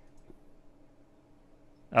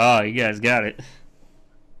 Oh, you guys got it.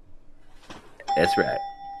 That's right.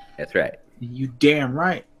 That's right. You damn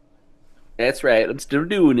right. That's right. I'm still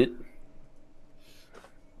doing it.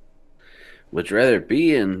 Would you rather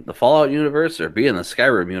be in the Fallout universe or be in the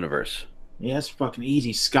Skyrim universe? Yeah, that's fucking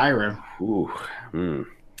easy. Skyrim. Ooh.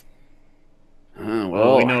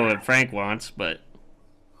 Well, we know what Frank wants, but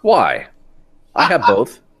Why? I have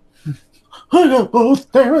both. I got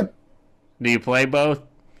both, damn it. do you play both?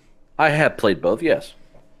 I have played both, yes.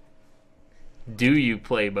 Do you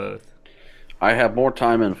play both? I have more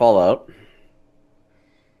time in Fallout.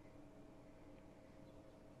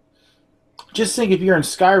 Just think if you're in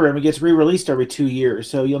Skyrim, it gets re-released every 2 years,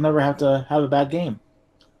 so you'll never have to have a bad game.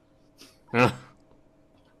 Huh.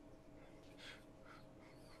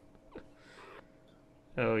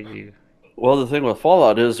 Oh, you. Well, the thing with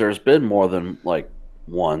Fallout is there's been more than, like,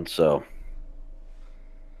 one, so...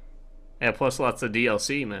 Yeah, plus lots of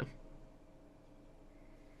DLC, man.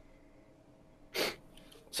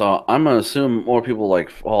 So I'm going to assume more people like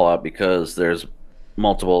Fallout because there's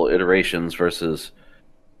multiple iterations versus...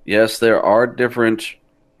 Yes, there are different...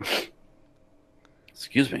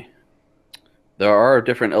 Excuse me. There are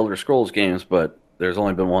different Elder Scrolls games, but there's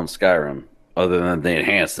only been one Skyrim, other than the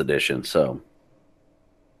Enhanced Edition, so...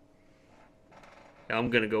 I'm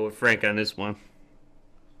gonna go with Frank on this one.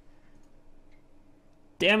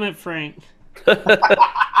 Damn it, Frank.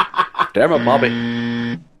 Damn it, Bobby.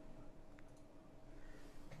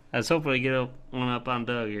 I was hoping to get one up on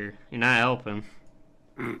Doug here. You're not helping.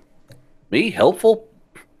 Me? Helpful?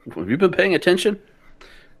 Have you been paying attention?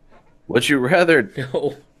 Would you rather...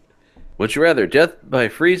 No. Would you rather death by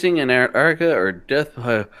freezing in Antarctica or death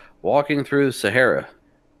by walking through Sahara?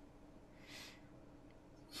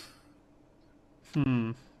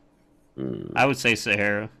 I would say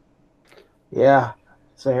Sahara. Yeah,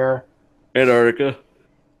 Sahara. Antarctica.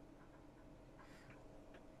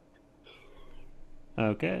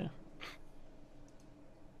 Okay.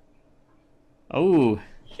 Oh, you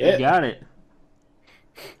Shit. got it.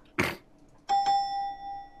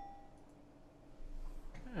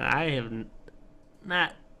 I have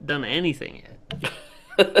not done anything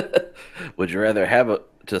yet. Would you rather have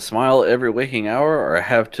to smile every waking hour or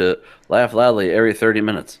have to laugh loudly every 30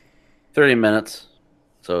 minutes? 30 minutes,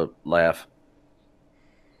 so laugh.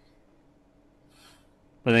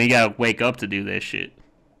 But then you gotta wake up to do this shit.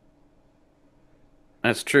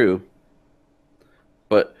 That's true.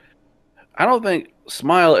 But I don't think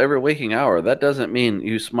smile every waking hour, that doesn't mean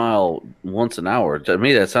you smile once an hour. To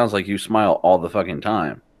me, that sounds like you smile all the fucking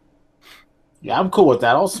time. Yeah, I'm cool with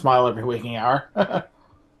that. I'll smile every waking hour. How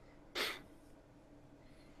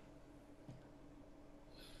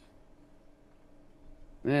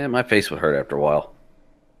My face would hurt after a while.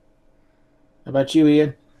 about you,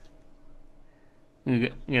 Ian? You're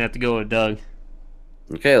gonna have to go with Doug.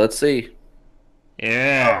 Okay, let's see.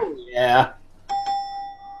 Yeah. Yeah.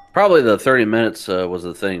 Probably the 30 minutes was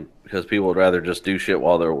the thing because people would rather just do shit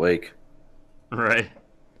while they're awake. Right.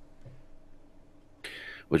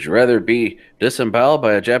 Would you rather be disemboweled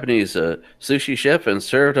by a Japanese sushi chef and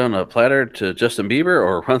served on a platter to Justin Bieber,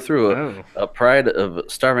 or run through a pride of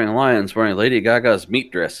starving lions wearing Lady Gaga's meat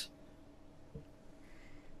dress?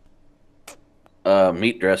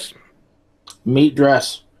 Meat dress. Meat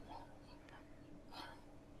dress.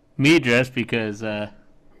 Me dress because there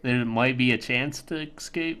might be a chance to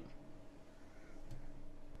escape.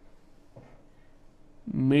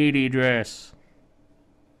 Meaty dress.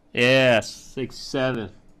 Yeah, 6-7.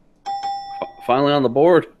 Finally on the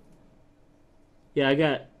board. Yeah, I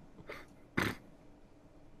got.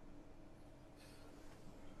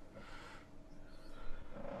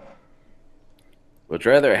 Would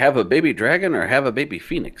you rather have a baby dragon or have a baby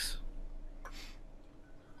phoenix?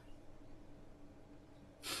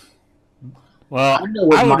 Well, I know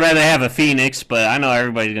what I would my- rather have a phoenix, but I know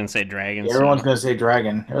everybody's gonna say dragon. so- Everyone's gonna say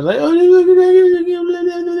dragon. They're like,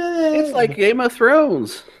 It's like Game of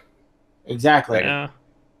Thrones. exactly. Yeah.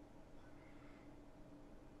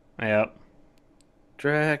 Yep.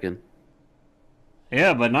 Dragon.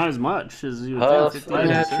 Yeah, but not as much as you would Huff think.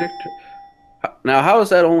 that chick- Now, how is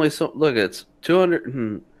that only so? Look, it's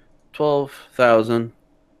 212,000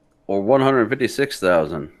 or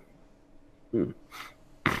 156,000.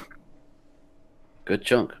 Good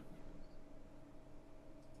chunk.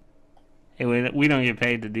 Hey, we don't get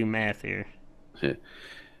paid to do math here.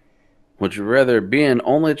 Would you rather be an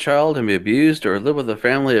only child and be abused, or live with a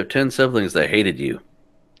family of 10 siblings that hated you?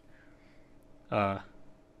 Hated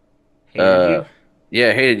you?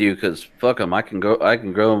 Yeah, hated you because fuck them. I can grow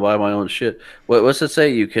and buy my own shit. What's it say?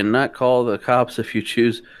 You cannot call the cops if you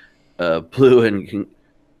choose blue, and can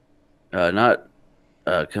not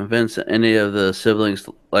convince any of the siblings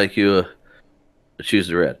like you to choose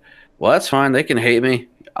the red. Well, that's fine. They can hate me.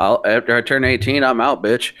 After I turn 18, I'm out,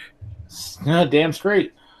 bitch. Damn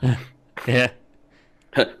straight. Yeah.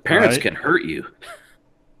 Parents Right. can hurt you.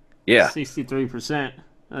 Yeah. 63%.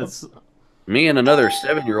 That's Me and another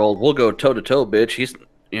 7-year-old, we'll go toe to toe, bitch.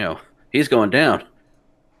 He's going down.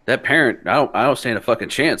 That parent, I don't stand a fucking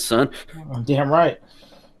chance, son. Damn right.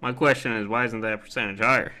 my question is, why isn't that percentage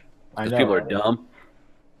higher? I Because know. people are dumb.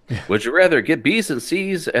 Would you rather get B's and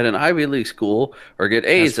C's at an Ivy League school, or get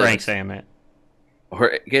That's A's Frank saying that.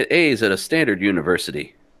 at a standard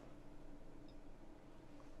university?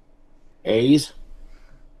 A's.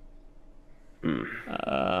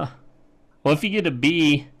 Well, if you get a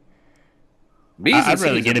B, B's and I'd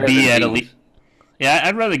rather C's get are a B better at than a B's. league. Yeah,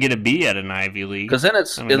 I'd rather get a B at an Ivy League. Because then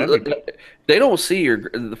it's I mean, that'd be they don't see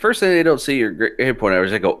the first thing they don't see your grade point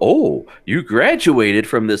average. They go, "Oh, you graduated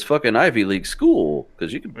from this fucking Ivy League school,"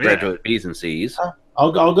 because you can graduate with B's and C's.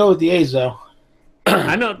 I'll go with the A's though.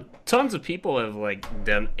 I know tons of people have like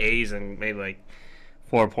done A's and made like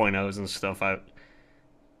 4.0s and stuff.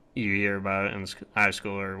 You hear about it in high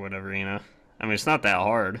school or whatever, you know. I mean, it's not that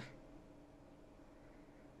hard.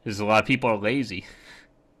 Because a lot of people are lazy.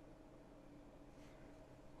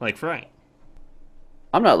 Like Frank.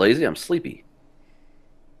 I'm not lazy. I'm sleepy.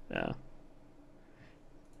 Yeah.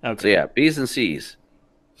 So Okay. yeah, B's and C's.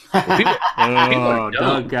 People Oh,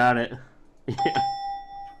 dumb. Doug got it.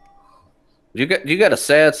 You got a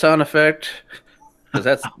sad sound effect?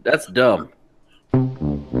 Because that's dumb.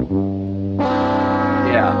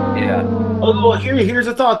 Yeah. Oh, well, here's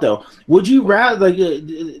a thought though. Would you rather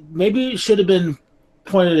maybe it should have been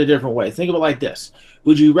pointed a different way? Think of it like this: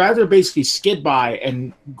 would you rather basically skid by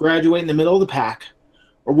and graduate in the middle of the pack,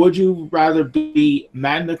 or would you rather be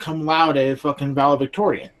magna cum laude fucking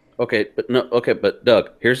valedictorian? But Doug,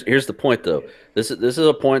 here's the point though. This is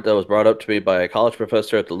a point that was brought up to me by a college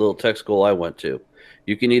professor at the little tech school I went to.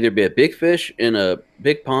 You can either be a big fish in a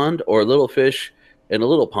big pond or a little fish in a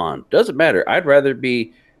little pond. Doesn't matter. I'd rather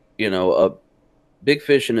be, a big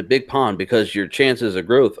fish in a big pond because your chances of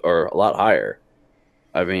growth are a lot higher.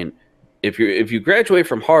 I mean, if you graduate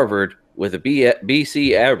from Harvard with a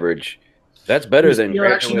BC average, that's better than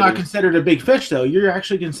You're actually not graduating- considered a big fish though. You're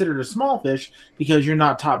actually considered a small fish because you're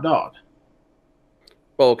not top dog.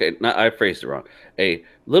 Well, okay, I phrased it wrong. A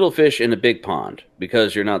little fish in a big pond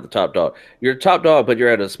because you're not the top dog. You're a top dog, but you're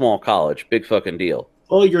at a small college. Big fucking deal.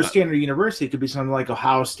 Well, your standard university could be something like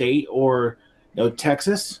Ohio State or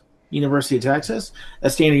Texas. University of Texas, a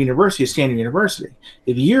standard university is standard university.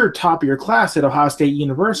 If you're top of your class at Ohio State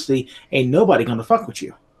University, ain't nobody gonna fuck with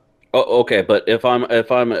you. Oh, okay, but if I'm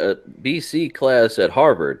a BC class at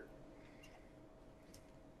Harvard,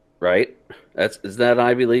 right? Is that an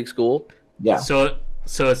Ivy League school? Yeah. So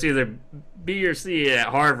it's either B or C at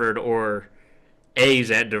Harvard or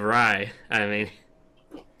A's at DeVry. I mean,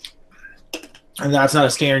 And that's not a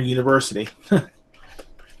standard university.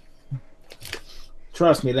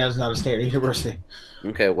 Trust me, that is not a standard university.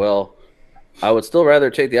 Okay, well, I would still rather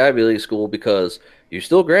take the Ivy League school because you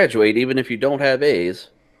still graduate even if you don't have A's.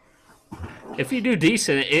 if you do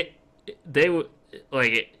decent, they would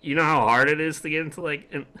like. You know how hard it is to get into like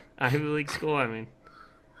an Ivy League school. I mean,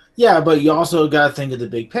 Yeah, but you also got to think of the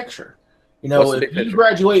big picture. You know, What's the if big you picture?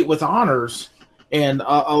 graduate with honors and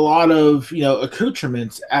a lot of,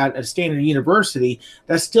 accoutrements at a standard university,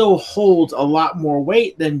 that still holds a lot more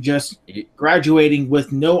weight than just graduating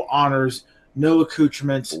with no honors, no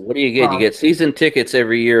accoutrements. What do you get? You get season tickets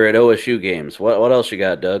every year at OSU games. What else you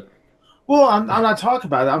got, Doug? Well, I'm not talking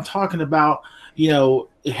about that. I'm talking about,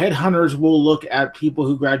 headhunters will look at people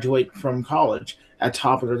who graduate from college at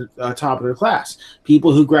top of their class.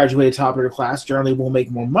 People who graduate at top of their class generally will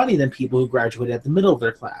make more money than people who graduate at the middle of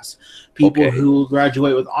their class. People Okay. who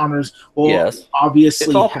graduate with honors will Yes. obviously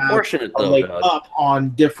It's all have proportionate, a though, leg Doug. up on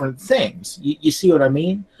different things. You see what I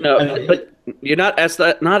mean? No, I mean, but you're not. That's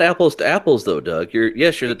not apples to apples, though, Doug. You're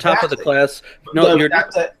the top of the Exactly. class. No, But you're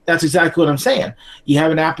that's exactly what I'm saying. You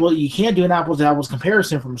have an apple. You can't do an apples to apples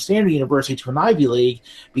comparison from a standard university to an Ivy League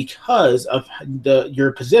because of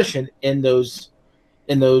your position in those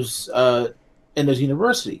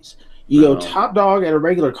universities. You go No. top dog at a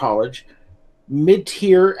regular college, mid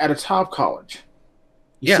tier at a top college.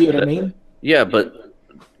 You Yeah, see what I that- mean? Yeah, but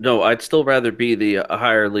no, I'd still rather be the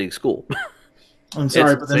higher league school. I'm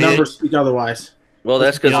sorry, it's- but the numbers speak otherwise. Well,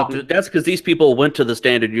 that's because these people went to the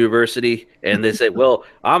standard university and they say, "Well,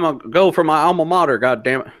 I'm gonna go for my alma mater." God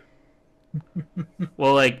damn it!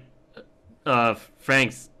 well, like,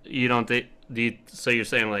 Frank's, you don't think? So you're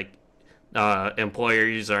saying like,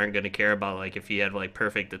 employers aren't going to care about like if you had like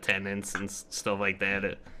perfect attendance and stuff like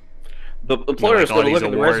that? The employer's like all going to look these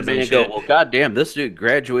at the awards resume and and go, shit. "Well, goddamn, this dude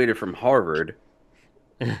graduated from Harvard."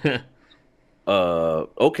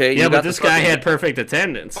 Okay. Yeah, you but got this the guy fucking- had perfect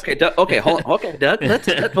attendance. Okay, Doug, hold on. Okay, Doug. Let's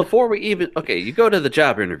before we even. Okay, you go to the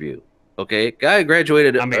job interview. Okay, guy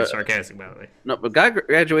graduated. I'm being sarcastic, by the way. No, but guy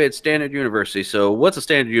graduated Standard University. So what's a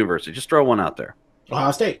Standard University? Just throw one out there.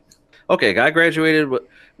 Ohio State. Okay, guy graduated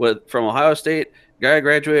from Ohio State. Guy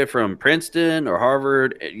graduated from Princeton or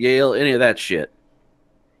Harvard, Yale, any of that shit.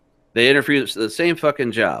 They interviewed for the same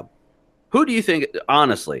fucking job. Who do you think?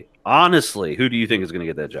 Honestly, who do you think is going to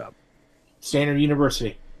get that job? Standard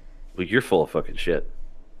University. Well, you're full of fucking shit.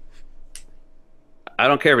 I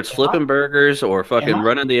don't care if it's flipping burgers or fucking Am I?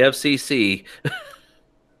 running the FCC.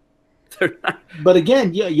 They're not. But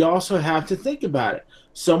again, you also have to think about it.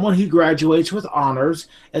 Someone who graduates with honors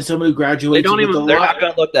and someone who graduates They don't with even. a They're lot, not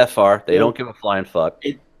going to look that far. They Yeah. don't give a flying fuck.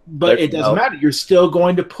 but it doesn't No. matter. You're still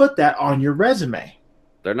going to put that on your resume.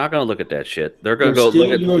 They're not going to look at that shit. They're going to go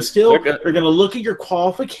look at. They're going to look at your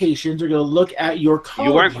qualifications. They're going to look at your college.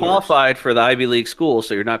 You weren't years. qualified for the Ivy League school,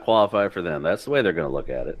 so you're not qualified for them. That's the way they're going to look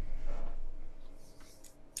at it.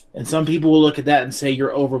 And some people will look at that and say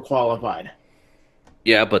you're overqualified.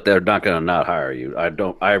 Yeah, but they're not going to not hire you.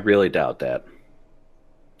 I really doubt that.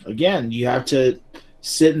 Again, you have to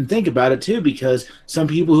sit and think about it too, because some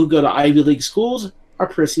people who go to Ivy League schools are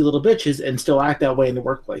prissy little bitches and still act that way in the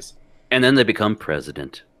workplace. And then they become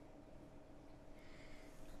president.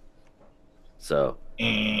 So,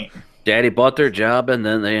 daddy bought their job, and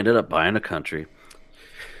then they ended up buying a country.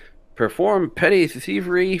 Perform petty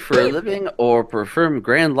thievery for a living, or perform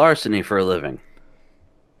grand larceny for a living?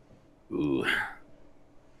 Ooh.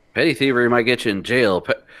 Petty thievery might get you in jail.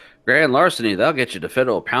 Grand larceny, that'll get you to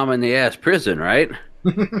federal pound in the ass prison, right?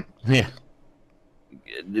 Yeah.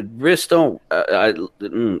 Risks don't.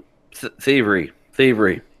 Thievery.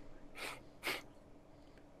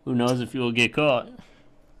 Who knows if you will get caught?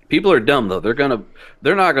 People are dumb though. They're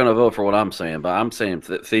not gonna vote for what I'm saying, but I'm saying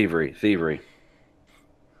thievery.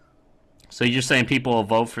 So you're saying people will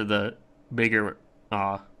vote for the bigger?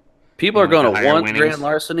 People are Like the gonna higher want winnings? grand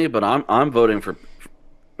larceny, but I'm voting for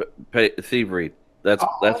thievery. That's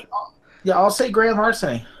I'll say grand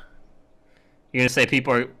larceny. You're gonna say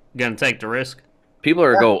people are gonna take the risk? people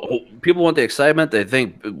are people want the excitement. They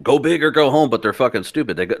think go big or go home, but they're fucking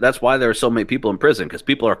stupid. That's why there are so many people in prison, because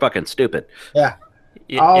people are fucking stupid. Yeah.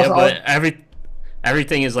 Yeah, but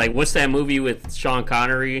everything is like, what's that movie with Sean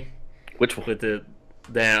Connery? Which one? With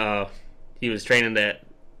that he was training that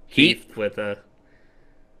Heat? with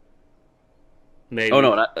Maybe. Oh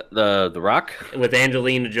no, not, the Rock. With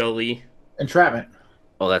Angelina Jolie. Entrapment.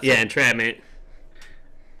 Oh, that's Yeah, it. Entrapment.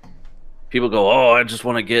 People go, oh, I just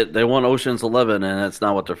want to get. They want Ocean's 11, and that's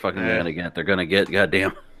not what they're fucking Nah. gonna get. They're gonna get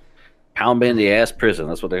goddamn pound bandy ass prison.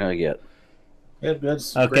 That's what they're gonna get. Yep,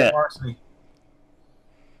 that's Okay. grand larceny.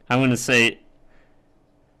 I'm going to say.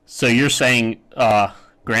 So you're saying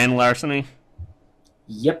grand larceny?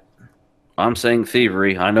 Yep. I'm saying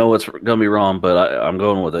thievery. I know it's gonna be wrong, but I'm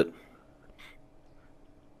going with it.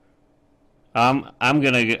 I'm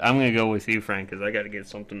gonna go with you, Frank, because I got to get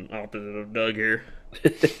something opposite of Doug here.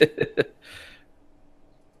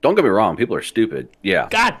 Don't get me wrong. People are stupid. Yeah,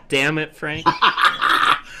 God damn it, Frank.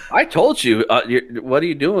 I told you. What are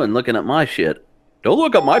you doing looking at my shit? Don't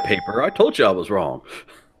look at my paper. I told you I was wrong.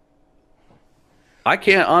 I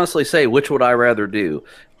can't honestly say which would I rather do.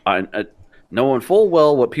 Knowing full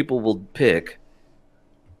well what people will pick,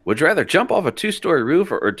 would you rather jump off a 2-story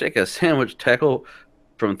roof or take a sandwich tackle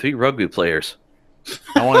from 3 rugby players?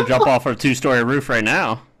 I want to jump off a 2-story roof right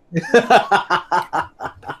now.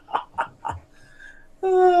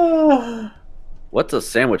 What's a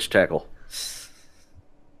sandwich tackle?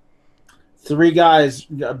 3 guys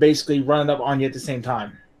basically running up on you at the same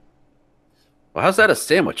time. Well, how's that a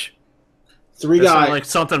sandwich? 3 That sounds guys. like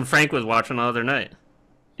something Frank was watching the other night.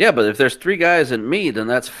 Yeah, but if there's 3 guys and me, then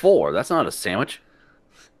that's 4. That's not a sandwich.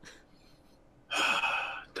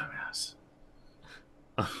 Dumbass.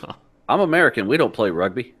 I'm American. We don't play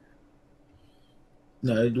rugby.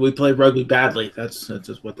 No, we play rugby badly. That's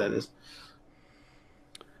just what that is.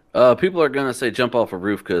 People are gonna say jump off a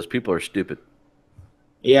roof because people are stupid.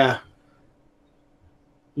 Yeah.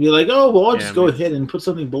 You're like, oh, well, I'll Yeah, just go man. ahead and put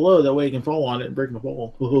something below. That way you can fall on it and break the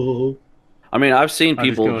fall. I mean, I've seen I'll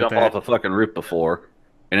just people go with jump that. off a fucking roof before,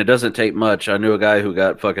 and it doesn't take much. I knew a guy who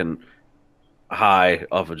got fucking high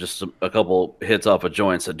off of just a couple hits off a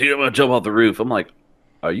joint. Said, "Dude, I'm gonna jump off the roof." I'm like,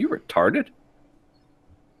 "Are you retarded?"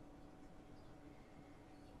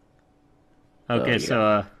 Okay, yeah.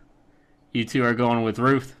 so you two are going with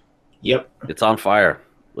Ruth. Yep. It's on fire.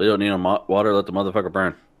 We don't need no water. Let the motherfucker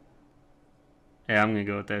burn. Yeah, I'm gonna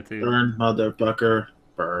go with that too. Burn, motherfucker,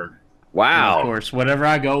 burn. And Wow. of course, whatever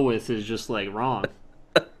I go with is just like wrong.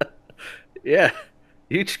 Yeah.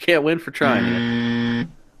 You just can't win for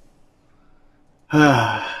trying.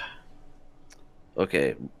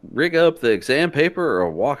 Okay. Rig up the exam paper or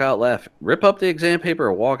walk out laughing. Rip up the exam paper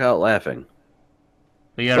or walk out laughing.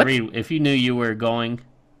 But you gotta What? read. If you knew you were going to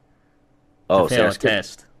Oh, fail a so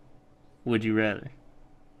test, would you rather?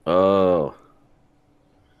 Oh.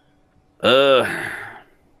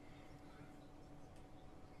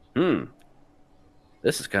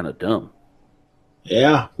 This is kind of dumb.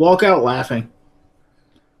 Yeah, walk out laughing.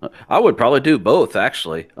 I would probably do both,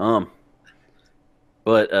 actually.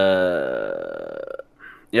 But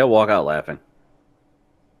yeah, walk out laughing.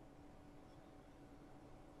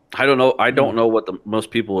 I don't know. I don't know what the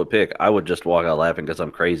most people would pick. I would just walk out laughing because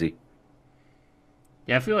I'm crazy.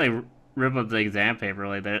 Yeah, I feel like rip up the exam paper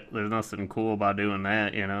like that. There's nothing cool about doing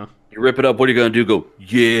that, you know. You rip it up. What are you gonna do? Go,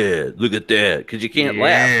 yeah, look at that, because you can't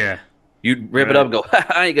laugh. Yeah. You rip it up and go,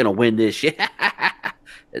 I ain't gonna win this shit.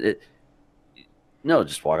 No,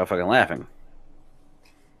 just walk out fucking laughing.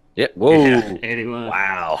 Yeah. Whoa. Yeah, 81.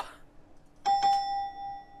 Wow.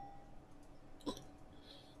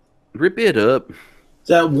 Rip it up. Is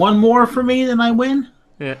that one more for me than I win?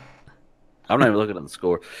 Yeah. I'm not even looking at the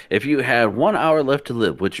score. If you had 1 hour left to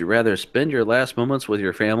live, would you rather spend your last moments with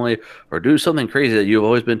your family or do something crazy that you've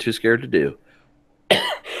always been too scared to do?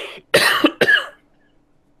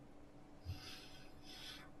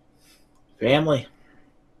 Family.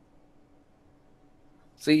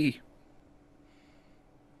 See?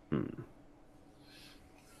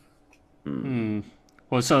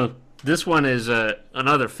 Well, so this one is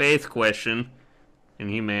another faith question in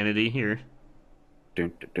humanity here.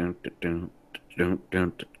 Dun, dun, dun, dun, dun, dun,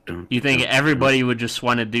 dun, dun, You think dun. everybody would just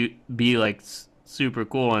want to be like super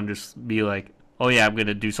cool and just be like, oh yeah, I'm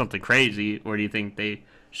gonna do something crazy, or do you think they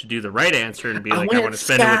should do the right answer and be like, I want to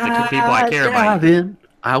spend it with the people I care about? skydiving.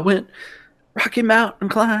 I went Rocky Mountain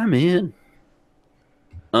climbing.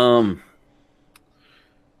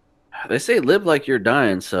 They say live like you're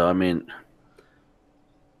dying, so I mean,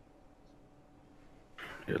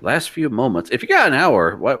 your last few moments. If you got an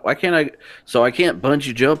hour, why can't I? So I can't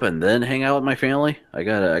bungee jump and then hang out with my family. I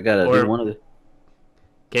gotta Or- do one of the.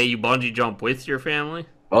 Okay, you bungee jump with your family?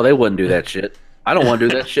 Oh, they wouldn't do that shit. I don't want to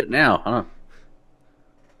do that shit now. Huh?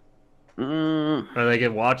 Or they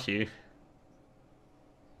could watch you?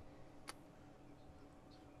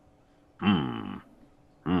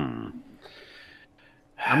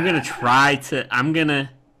 I'm gonna try to. I'm gonna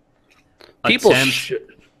People attempt. should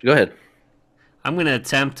go ahead. I'm gonna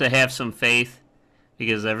attempt to have some faith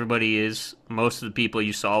because everybody is. Most of the people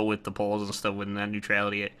you saw with the polls and stuff with net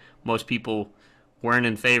neutrality, most people weren't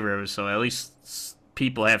in favor of it. So at least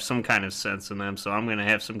people have some kind of sense in them. So I'm gonna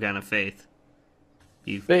have some kind of faith.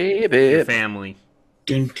 Baby. Your family.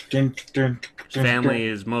 Dun, dun, dun, dun, Family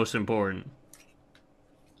is most important.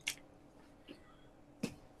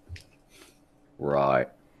 Right.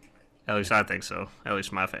 At least I think so. At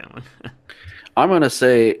least my family. I'm going to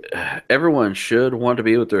say everyone should want to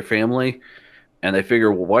be with their family, and they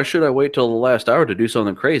figure, well, why should I wait till the last hour to do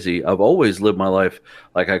something crazy? I've always lived my life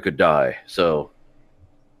like I could die. So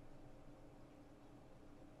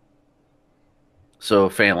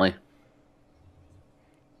family.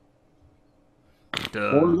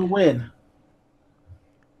 For the win.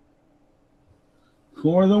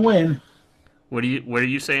 For the win. What are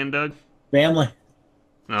you saying, Doug? Family.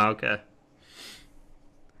 Oh, okay.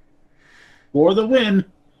 For the win.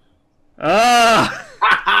 Ah!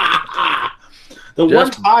 The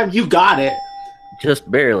one time you got it. Just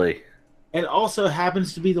barely. And also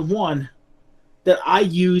happens to be the one that I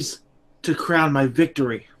use to crown my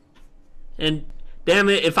victory. And damn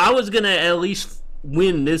it, if I was gonna at least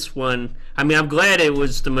win this one, I mean, I'm glad it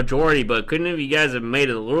was the majority, but couldn't have you guys have made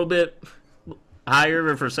it a little bit higher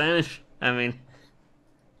of a percentage? I mean,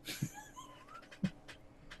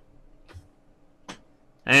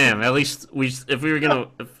 damn. At least if it was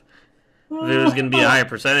gonna be a higher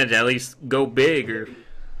percentage, at least go big, or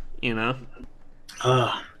you know.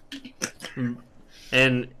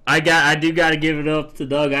 And I do got to give it up to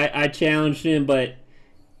Doug. I challenged him, but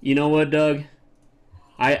you know what, Doug?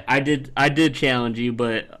 I did challenge you,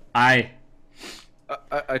 but I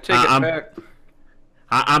take it back.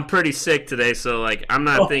 I'm pretty sick today, so like I'm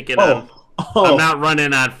not thinking I'm not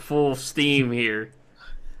running on full steam here.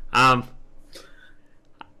 I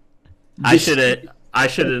should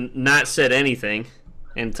have not said anything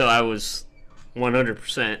until I was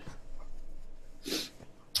 100%.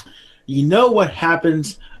 You know what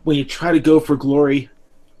happens when you try to go for glory?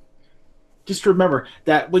 Just remember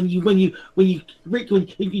that when you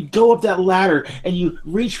go up that ladder and you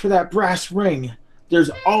reach for that brass ring, there's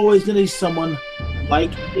always going to be someone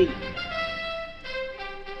like me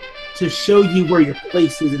to show you where your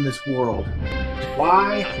place is in this world.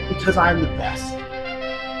 Why? Because I'm the best.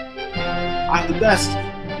 I'm the best.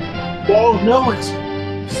 You all know it.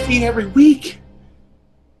 You see it every week.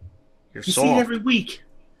 You're you see it every week.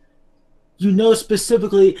 You know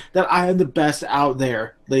specifically that I am the best out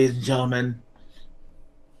there, ladies and gentlemen.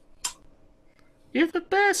 You're the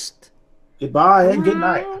best. Goodbye and good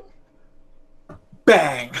night.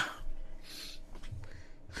 Bang.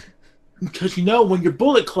 Because you know when you're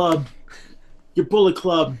Bullet Club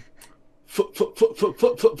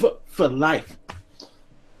for life.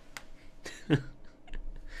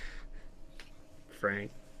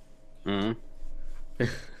 Frank. Mm-hmm.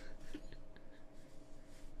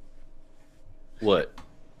 What?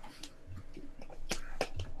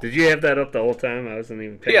 Did you have that up the whole time? I wasn't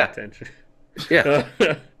even paying attention. Yeah.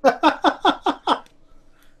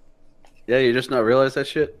 Yeah, you just not realize that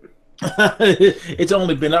shit? It's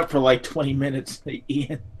only been up for like 20 minutes,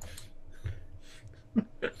 Ian.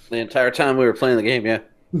 The entire time we were playing the game, yeah.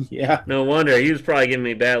 Yeah. No wonder. He was probably giving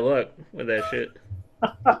me bad luck with that shit.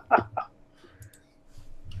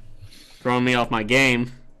 Throwing me off my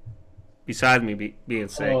game. Besides me being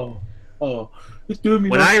sick. Oh. Me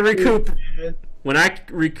when I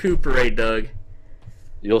recuperate, Doug,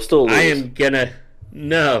 you'll still lose. I am gonna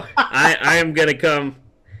I am gonna come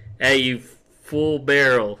at you full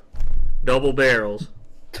barrel, double barrels.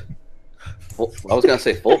 I was gonna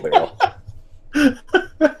say full barrel.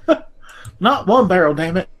 Not one barrel,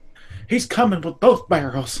 damn it. He's coming with both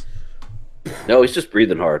barrels. No, he's just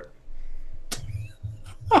breathing hard.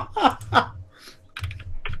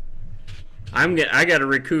 I gotta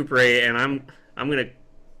recuperate, and I'm gonna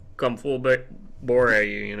come full bore at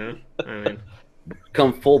you. You know, I mean,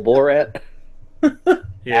 come full bore at.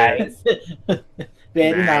 Yeah, nice.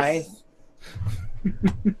 Very nice.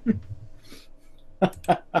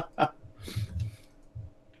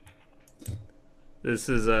 This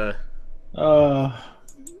is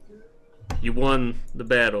you won the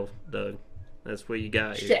battle, Doug. That's what you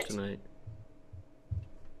got here tonight.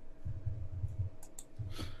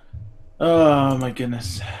 Oh my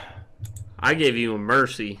goodness. I gave you a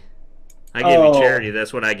mercy. I gave you charity.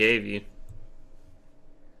 That's what I gave you.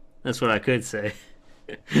 That's what I could say.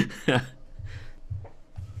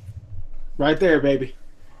 Right there, baby.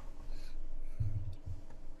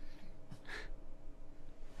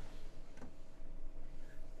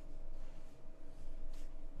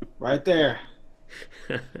 Right there.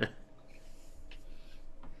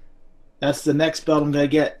 That's the next belt I'm gonna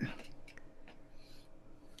get.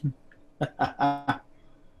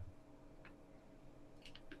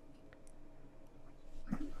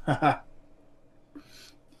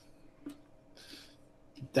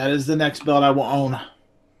 That is the next belt I will own.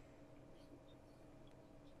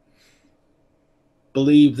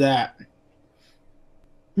 Believe that.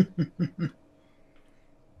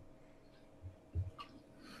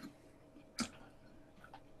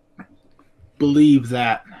 Believe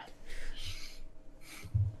that.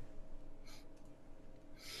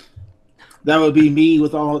 That would be me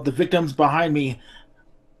with all the victims behind me,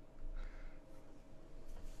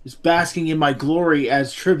 just basking in my glory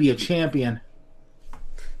as trivia champion.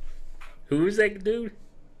 Who's that dude?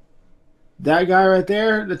 That guy right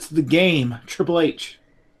there, that's the game, Triple H.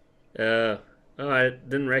 Oh, I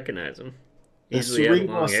didn't recognize him. The Usually had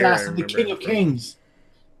cerebral long hair, I assassin, the remember king him of from. kings.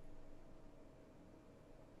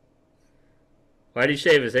 Why'd he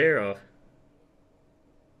shave his hair off?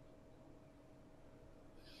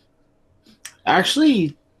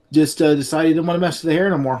 Actually, just decided he didn't want to mess with the hair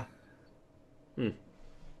no more.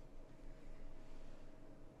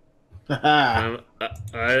 I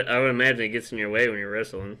would imagine it gets in your way when you're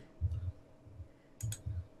wrestling.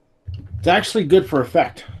 It's actually good for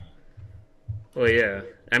effect. Well, yeah.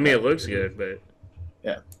 I mean, it looks good, but...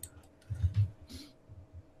 Yeah.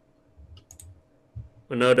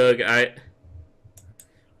 Well, no, Doug, I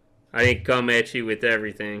didn't come at you with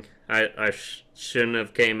everything. I shouldn't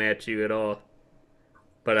have came at you at all.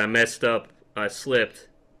 But I messed up. I slipped.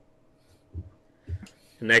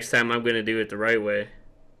 The next time I'm going to do it the right way.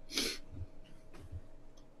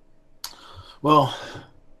 Well,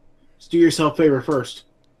 let's do yourself a favor first.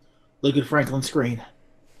 Look at Franklin's screen.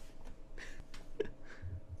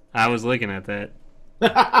 I was looking at that.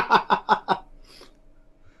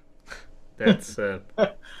 That's,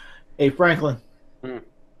 Hey, Franklin. Hmm.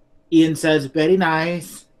 Ian says, very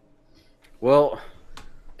nice. Well,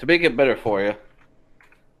 to make it better for you.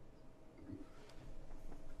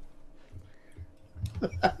 Is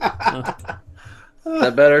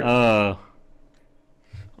that better? oh,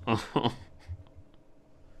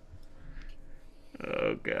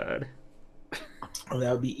 God. Oh,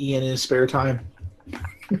 that would be Ian in his spare time.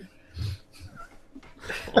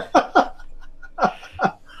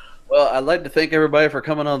 Well, I'd like to thank everybody for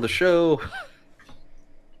coming on the show.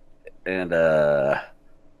 And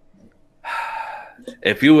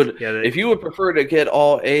if you would prefer to get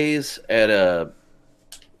all A's at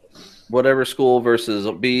whatever school versus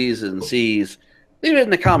B's and C's, leave it in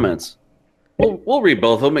the comments. We'll read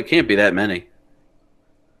both of them. It can't be that many.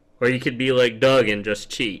 Or you could be like Doug and just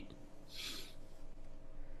cheat.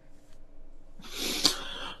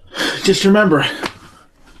 Just remember,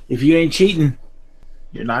 if you ain't cheating,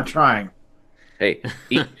 you're not trying. Hey,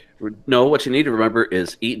 no, what you need to remember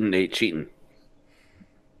is eating ain't cheating.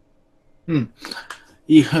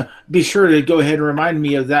 You be sure to go ahead and remind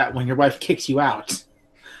me of that when your wife kicks you out.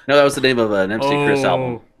 No, that was the name of an MC Chris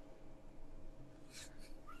album.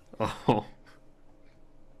 Oh.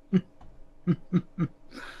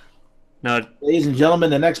 No, Ladies and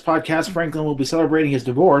gentlemen, the next podcast, Franklin will be celebrating his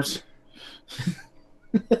divorce.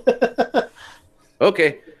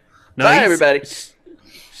 Okay. no, Bye, he's- everybody.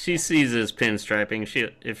 She sees his pinstriping.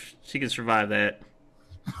 If she can survive that.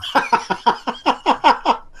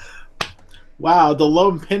 Wow, the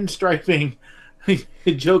lone pinstriping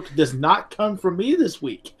joke does not come from me this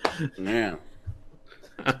week. Yeah.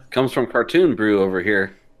 Comes from Cartoon Brew over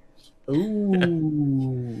here.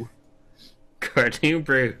 Ooh. Cartoon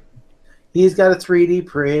brew. He's got a 3D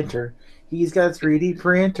printer. He's got a 3D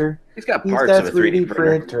printer. He's got He's parts got of a 3D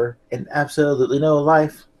printer. and absolutely no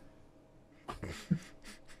life.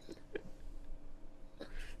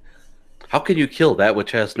 How can you kill that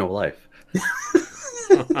which has no life?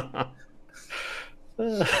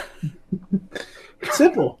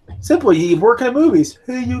 Simple. Simple. You work in movies.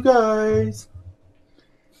 Hey, you guys.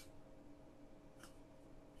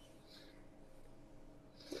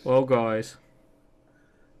 Well, guys.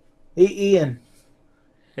 Hey, Ian.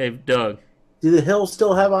 Hey, Doug. Do the hills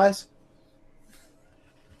still have eyes?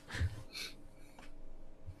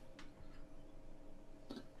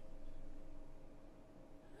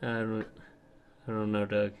 I don't know,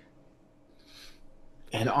 Doug.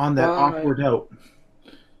 And on that Bye. awkward note,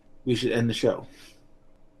 we should end the show.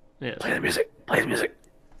 Yeah. Play the music. Play the music.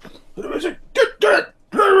 Play the music. Play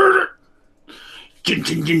the music. Jin,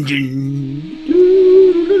 jin, jin, jin.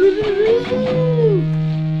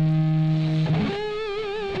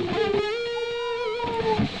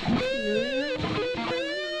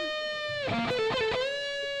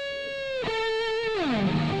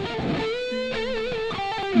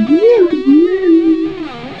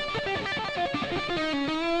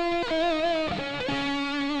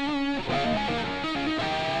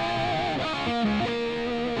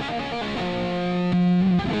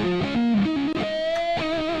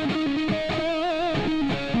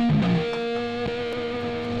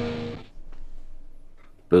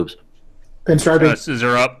 Boobs. Pinstriping.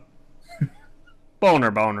 Scissor up.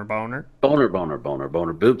 Boner, boner, boner. Boner, boner, boner,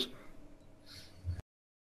 boner, boobs.